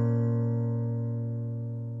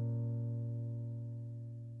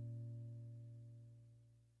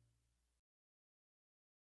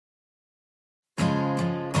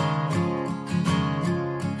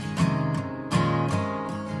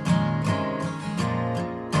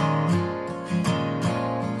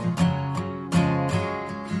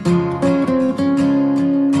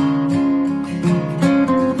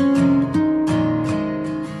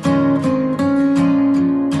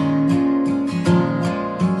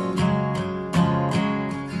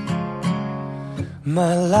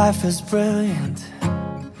 My life is brilliant,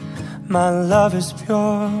 my love is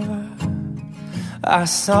pure. I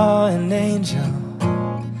saw an angel,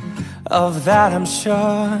 of that I'm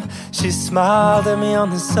sure. She smiled at me on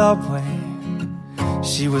the subway.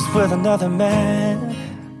 She was with another man,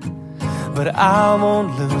 but I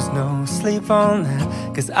won't lose no sleep on that,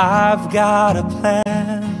 'cause I've got a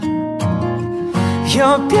plan.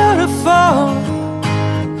 You're beautiful,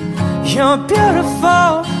 you're beautiful,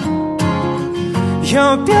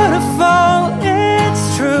 you're beautiful, it's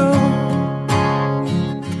true.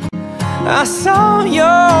 I saw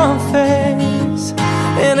your face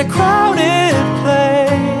in a crowded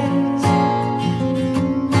place,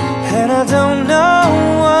 and I don't know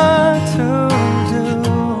what to do,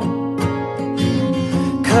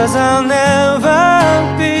 'cause I'll never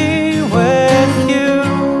be with you.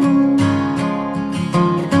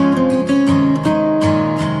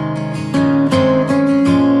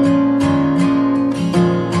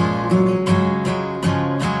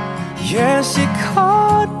 Yeah, she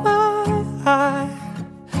caught my eye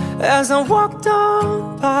as I walked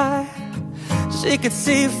on by. She could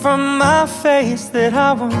see from my face that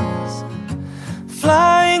I was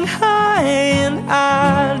flying high, and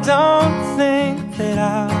I don't think that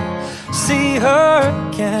I'll see her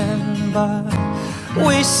again, but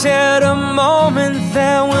we shared a moment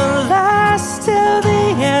that will last till the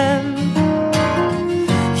end.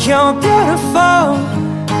 You're beautiful,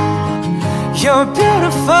 you're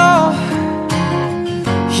beautiful,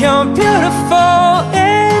 you're beautiful,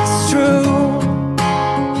 it's true.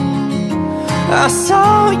 I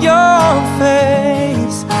saw your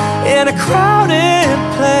face in a crowded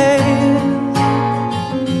place,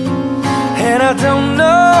 and I don't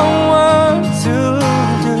know what to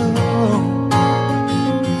do,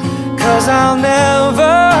 'cause I'll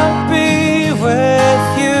never be with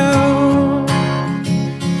you.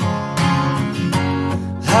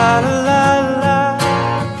 La la la la,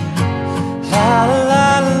 la la la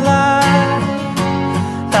la,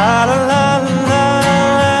 la la la la.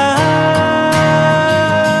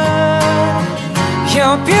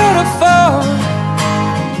 You're beautiful,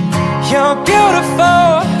 you're beautiful,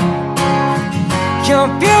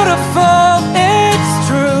 you're beautiful, it's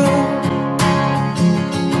true.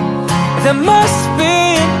 There must be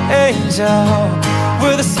an angel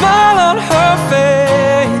with a smile on her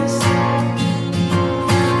face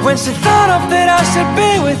when she thought of that I should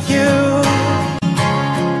be with you.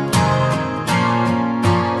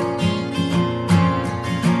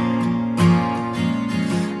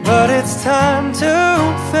 But it's time to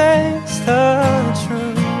face the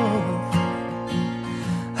truth.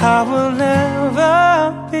 I will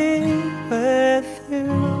never be with you.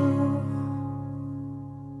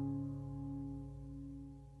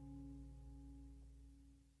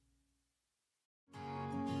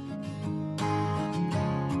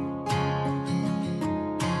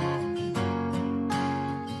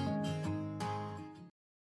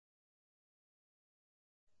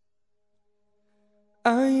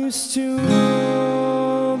 I used to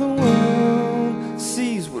rule the world,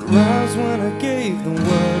 seas would rise when I gave the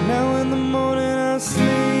word. Now in the morning I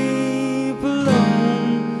sleep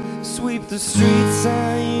alone, sweep the streets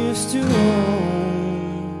I used to own.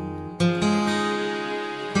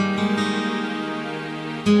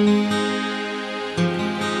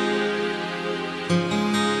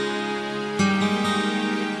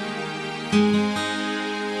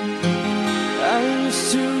 I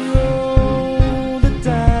used to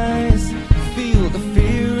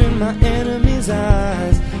enemy's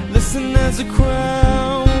eyes, listen as a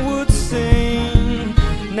crowd would sing.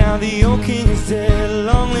 Now the old king is dead,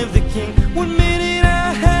 long live the king. One minute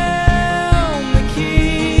I held the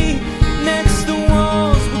key, next the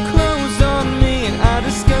walls were closed on me, and I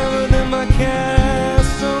discovered that my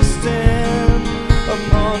castle stand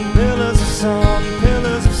upon pillars of song,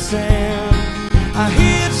 pillars of sand. I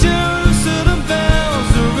hear Jerusalem bells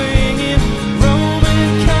are ringing, Roman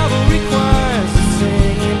cavalry choirs are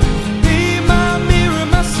singing.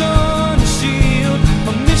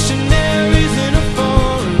 Missionaries in a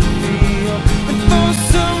foreign field, and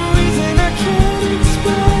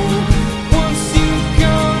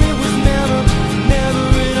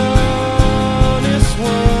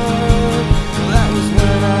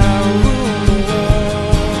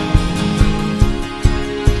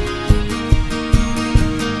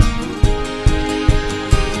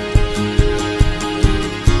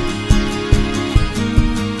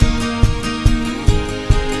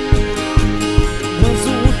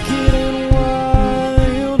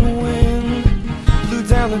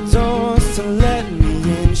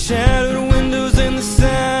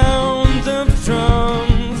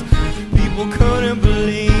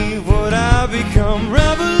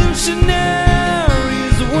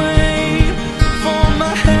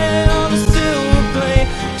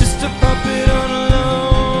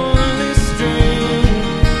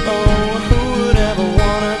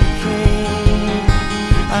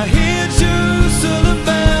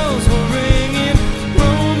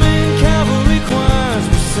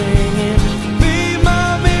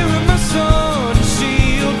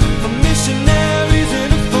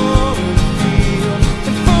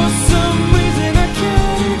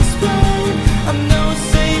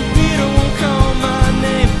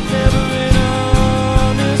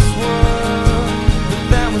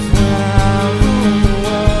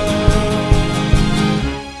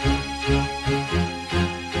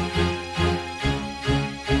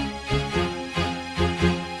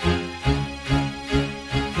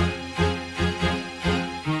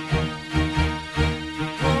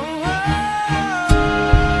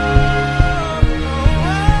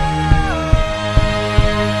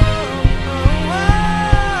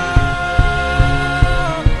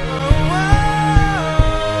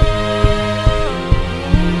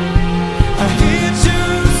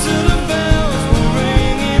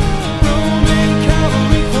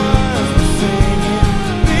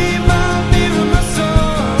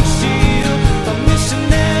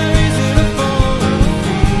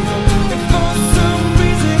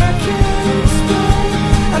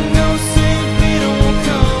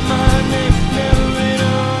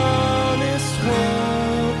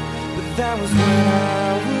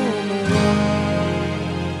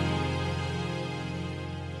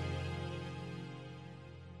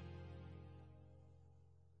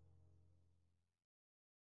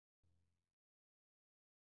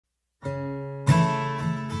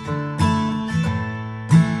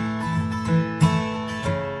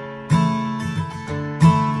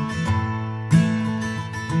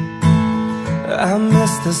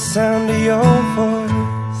the sound of your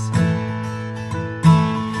voice,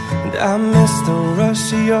 and I miss the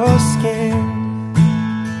rush of your skin,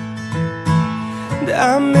 and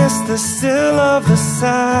I miss the still of the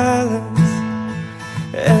silence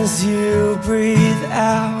as you breathe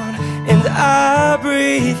out and I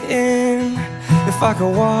breathe in. If I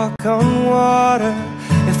could walk on water,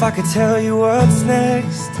 if I could tell you what's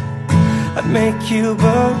next, I'd make you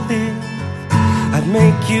believe, I'd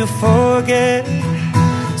make you forget.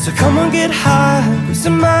 So come on, get high,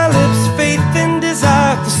 loosen my lips, faith and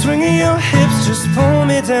desire. The swing of your hips just pull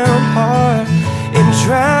me down hard and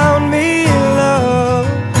drown me in love.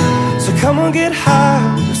 So come on, get high,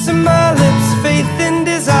 loosen my lips, faith and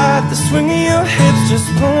desire. The swing of your hips just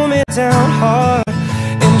pull me down hard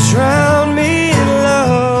and drown me in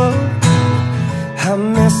love. I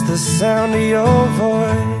miss the sound of your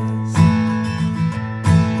voice,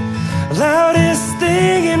 loudest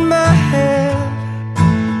thing in my head,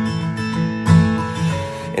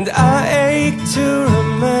 and I ache to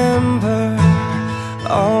remember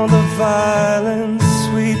all the violent,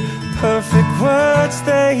 sweet, perfect words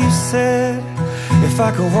that you said. If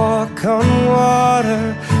I could walk on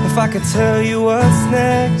water, if I could tell you what's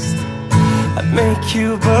next, I'd make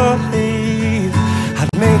you believe, I'd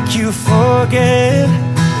make you forget.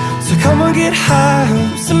 So come on, get high,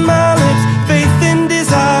 loosen my lips, faith and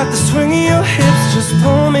desire. The swing of your hips just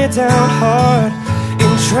pull me down hard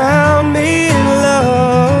and drown me in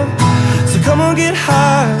love. So come on, get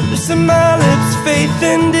high, loosen my lips, faith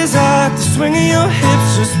and desire. The swing of your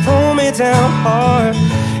hips just pull me down hard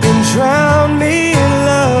and drown me in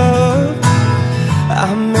love.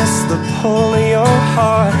 I miss the pull of your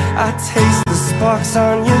heart, I taste the sparks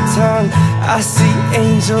on your tongue. I see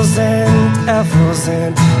angels and devils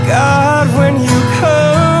and God when you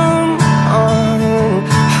come on.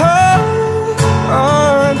 Hold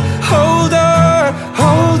on, hold on,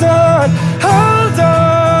 hold on, hold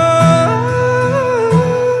on.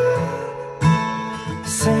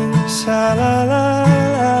 Sing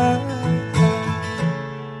sha-la-la-la,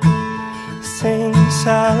 sing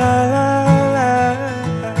sha-la-la-la.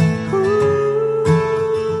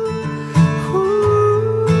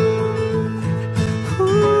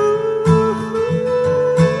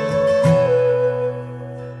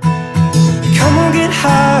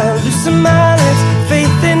 High, loosen my lips,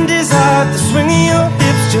 faith and desire. The swing of your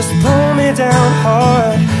hips just pull me down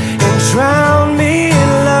hard and drown me in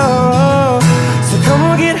love. So come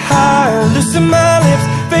on, get high, loosen my lips,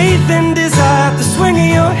 faith and desire. The swing of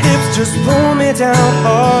your hips just pull me down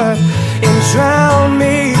hard and drown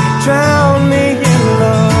me in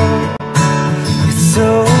love. It's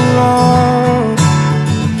so long,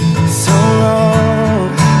 so long,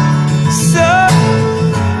 so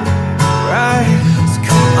right.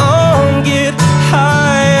 Get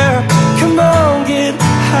higher, come on, get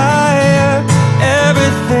higher.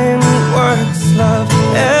 Everything works, love,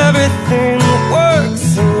 everything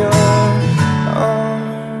works in your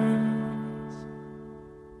arms.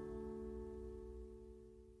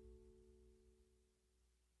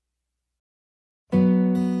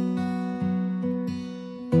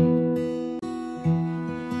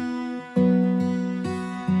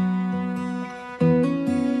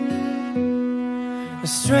 The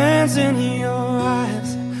strands in your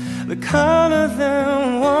eyes, the color of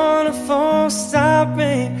them wonderful, stop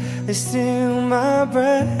me, they steal my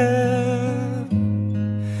breath.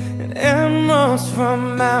 And emeralds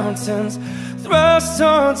from mountains thrust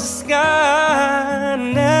towards the sky,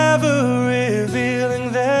 never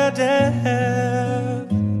revealing their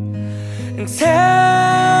depth. And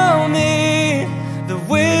tell me that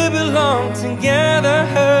we belong together,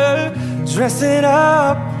 dress it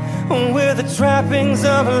up with the trappings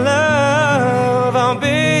of love. I'll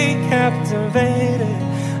be captivated,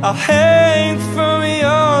 I'll hang from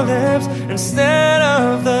your lips instead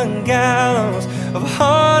of the gallows of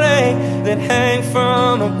heartache that hang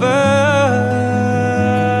from above.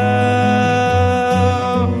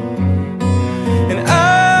 And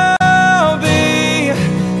I'll be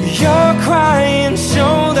your crying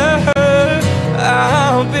shoulder,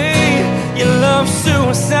 I'll be your love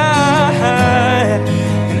suicide.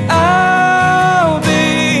 I'll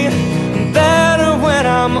be better when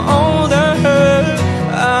I'm older,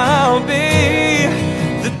 I'll be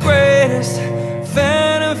the greatest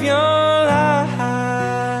fan of your life.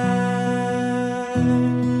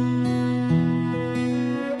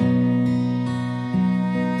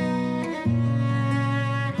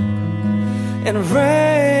 And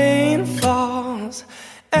rain falls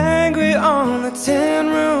angry on the tin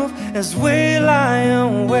roof as we lie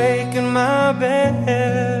awake in my bed.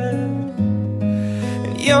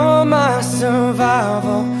 And you're my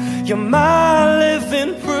survival, You're my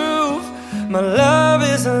living proof. My love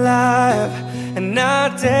is alive and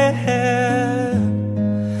not dead.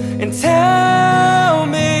 And tell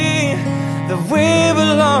me that we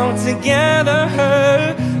belong together.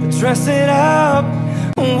 Dress it up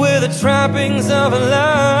with the trappings of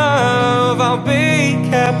love. I'll be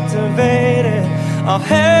captivated. I'll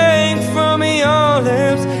hang from your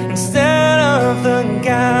lips instead of the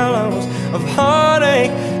gallows of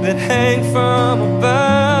heartache that hang from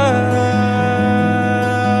above.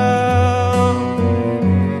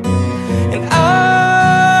 And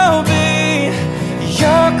I'll be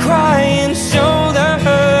your crying shoulder.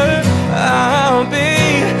 I'll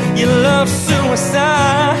be your love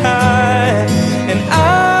suicide. And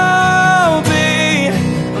I'll be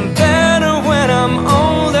better when I'm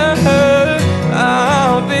older.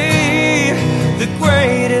 I'll be the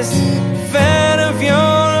greatest fan of your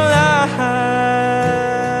life.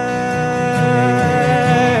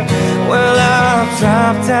 Well, I've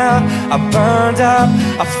dropped out, I burned up,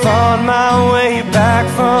 I fought my way back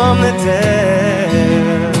from the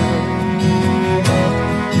dead.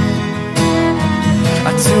 I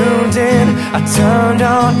tuned in, I turned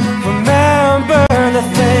on. Remember the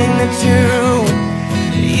thing that you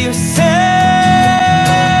said.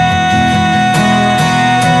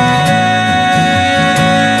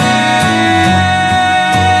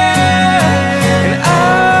 And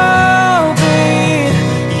I'll be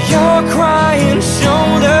your crying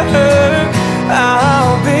shoulder.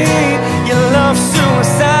 I'll be your love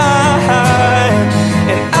suicide.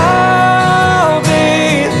 And I'll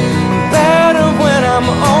be better when I'm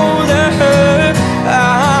older.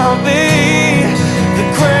 I'll be the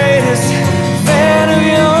greatest fan of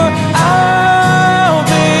your. I'll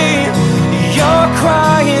be your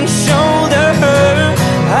crying shoulder.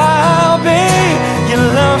 I'll be your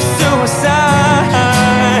love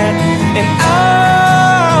suicide. And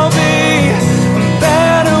I'll be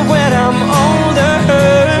better when I'm older.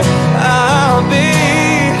 I'll be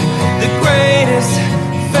the greatest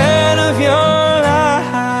fan of your life.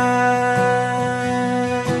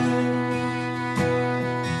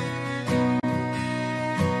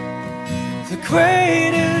 The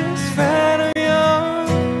greatest fan of your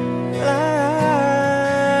life.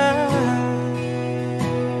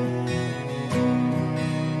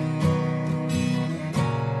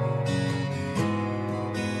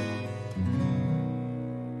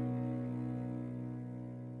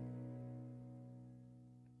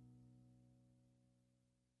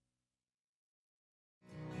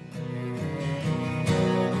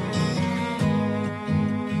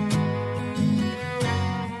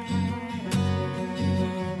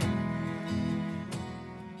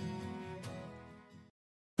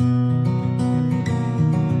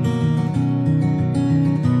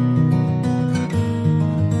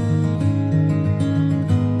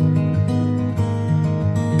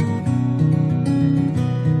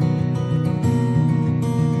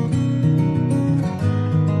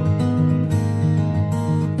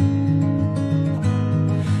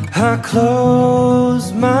 I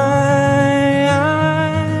close my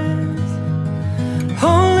eyes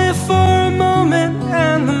only for a moment,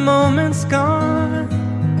 and the moment's gone.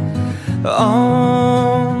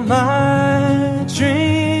 All my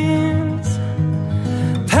dreams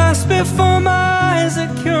pass before my eyes, a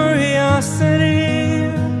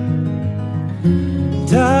curiosity,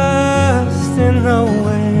 dust in the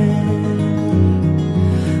wind.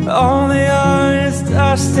 All they are is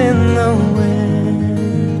dust in the wind.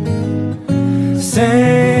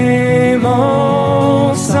 Same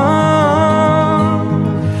old song,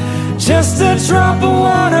 just a drop of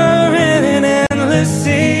water in an endless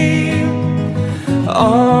sea.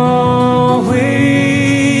 All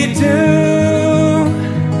we do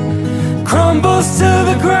crumbles to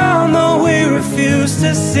the ground, though we refuse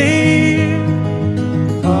to see.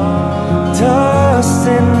 Dust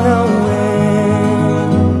in the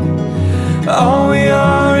wind. All we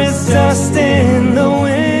are is dust in the wind.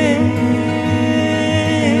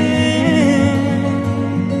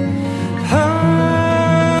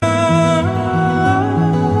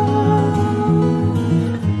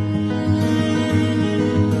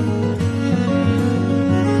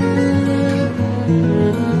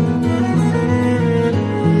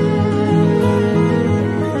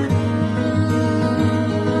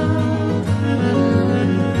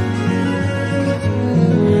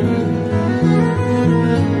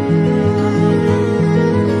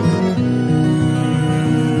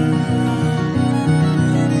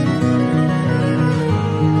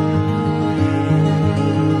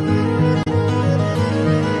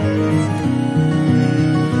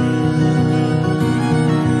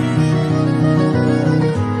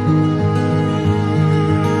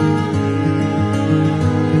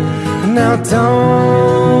 Now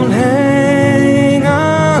don't hang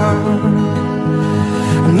on.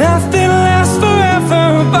 Nothing lasts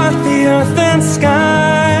forever but the earth and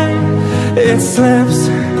sky. It slips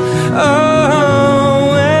away,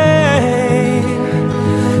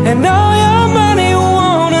 and all your money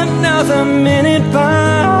won't another minute by.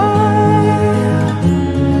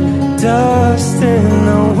 Dust in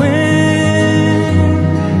the wind.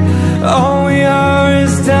 All we are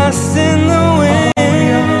is dust in the wind.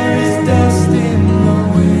 Dust in the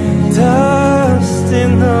wind. Dust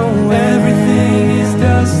in the wind. Everything is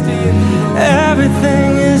dust in the wind. Everything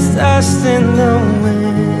is dust in the wind.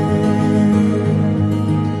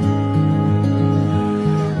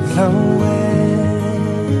 The wind.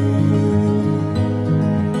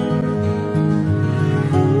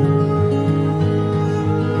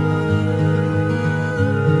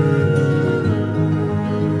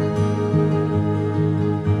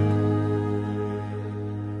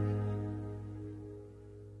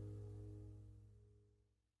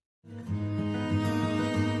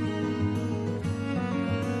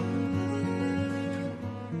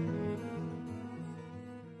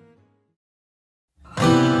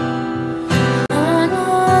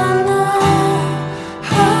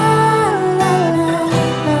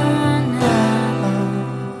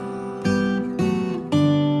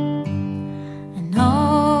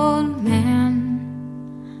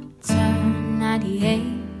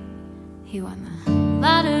 He won the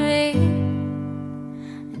lottery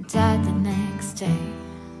and died the next day.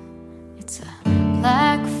 It's a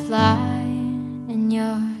black fly in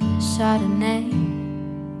your Chardonnay.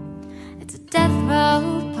 It's a death row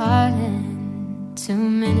pardon, 2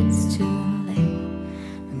 minutes too late.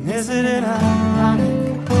 And isn't it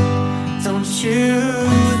ironic? Don't you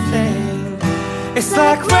think it's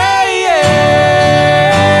like rain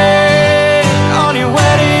on your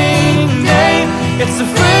wedding day? It's a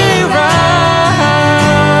free ride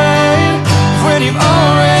when you've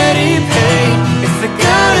already paid. It's the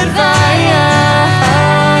good advice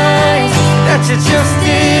that you just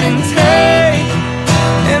didn't take.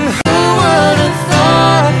 And who would have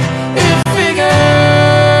thought it figures?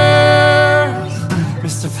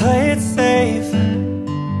 Mr. Play It Safe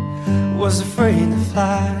was afraid to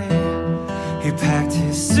fly. He packed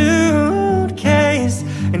his suitcase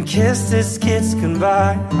and kissed his kids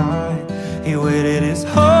goodbye. He waited his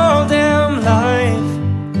whole damn life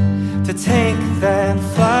to take that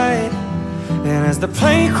flight. And as the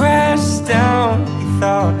plane crashed down, he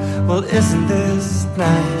thought, well, isn't this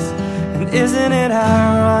nice? And isn't it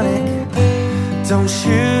ironic? Don't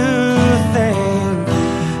you think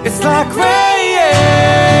it's like rain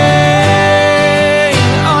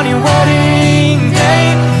on your wedding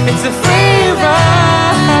day? It's a free ride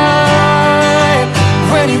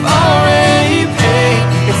when you've already paid.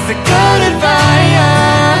 It's the good advice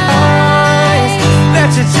that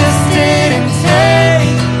you just didn't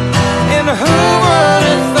take. And who would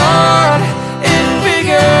have thought it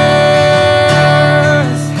figures?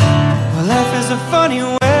 Well, life is a funny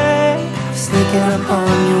way of sneaking up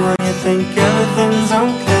on you when you think everything's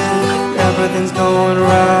okay, everything's going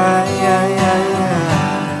right.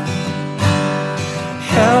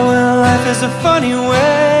 Yeah, well, life is a funny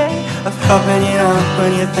way of helping you out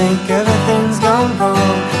when you think everything's gone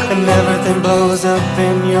wrong and everything blows up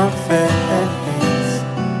in your face.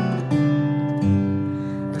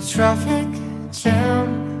 A traffic jam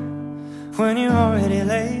when you're already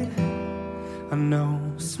late. A no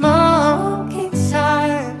smoking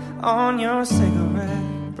sign on your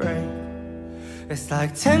cigarette break. It's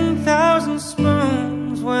like 10,000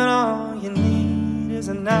 spoons when all you need is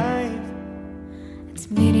a knife. It's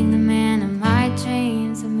meeting the man of my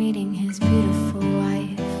dreams and meeting his beautiful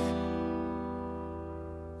wife.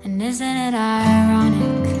 And isn't it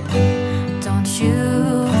ironic? Don't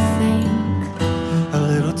you think? A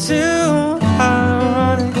little too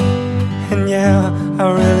ironic. And yeah, I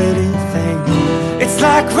really do think it's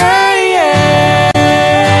like rain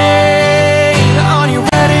on your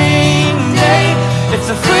wedding day. It's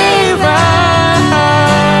a free ride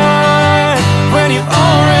when you've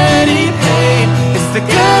already paid. It's the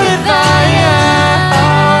good advice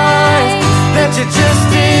that you just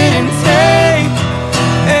didn't take.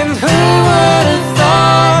 And who would have thought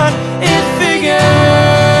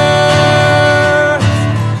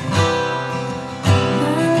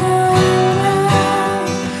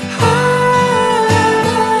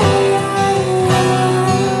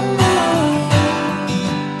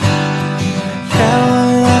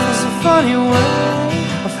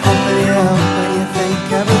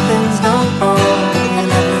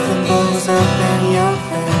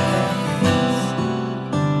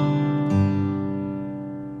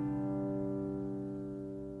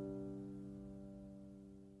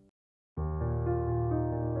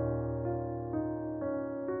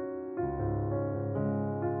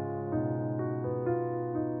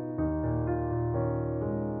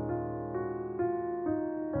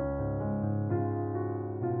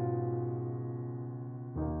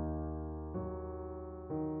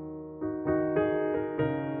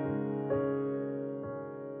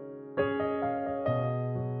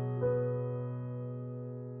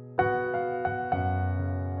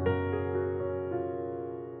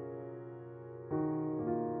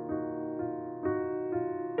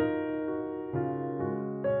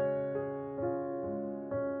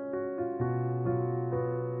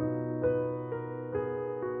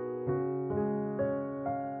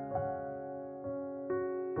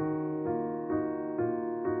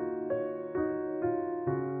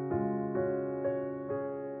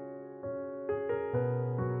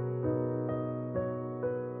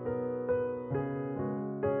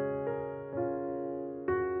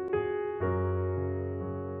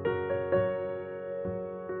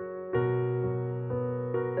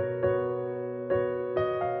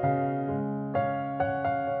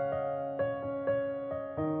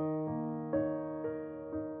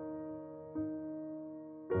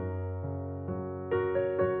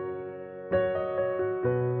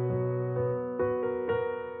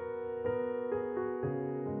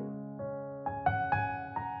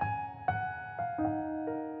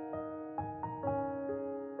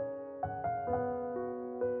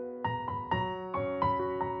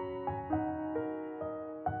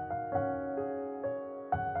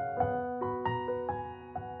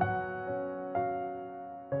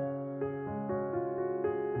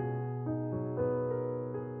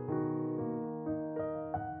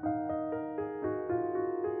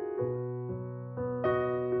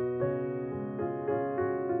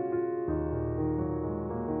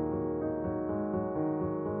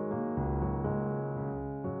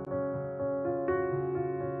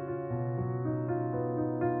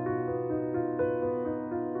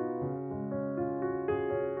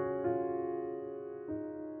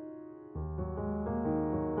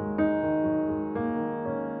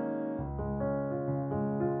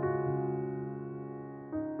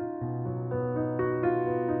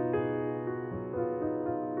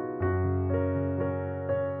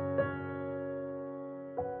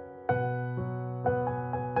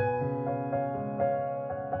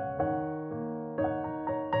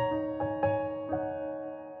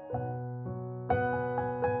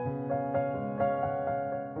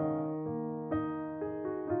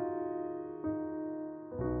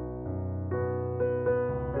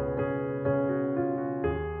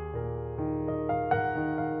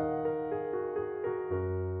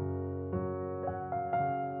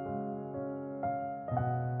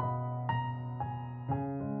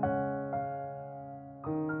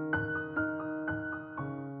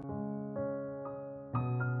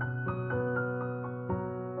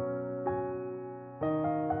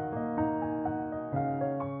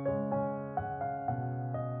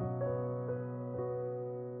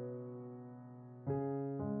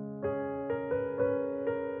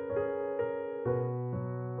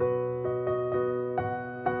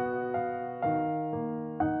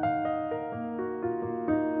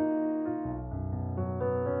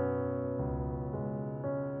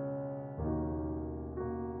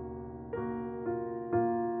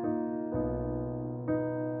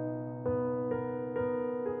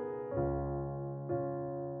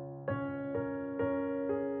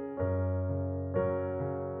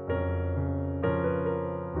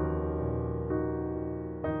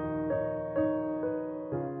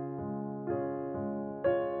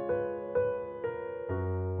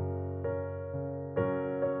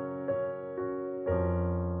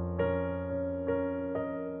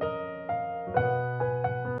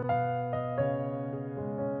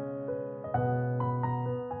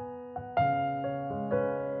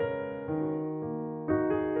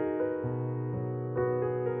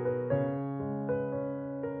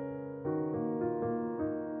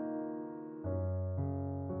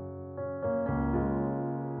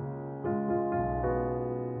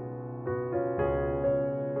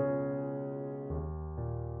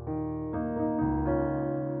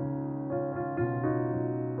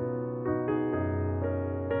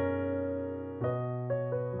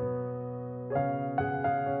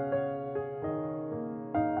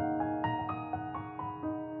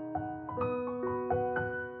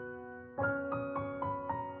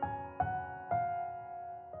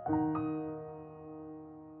you.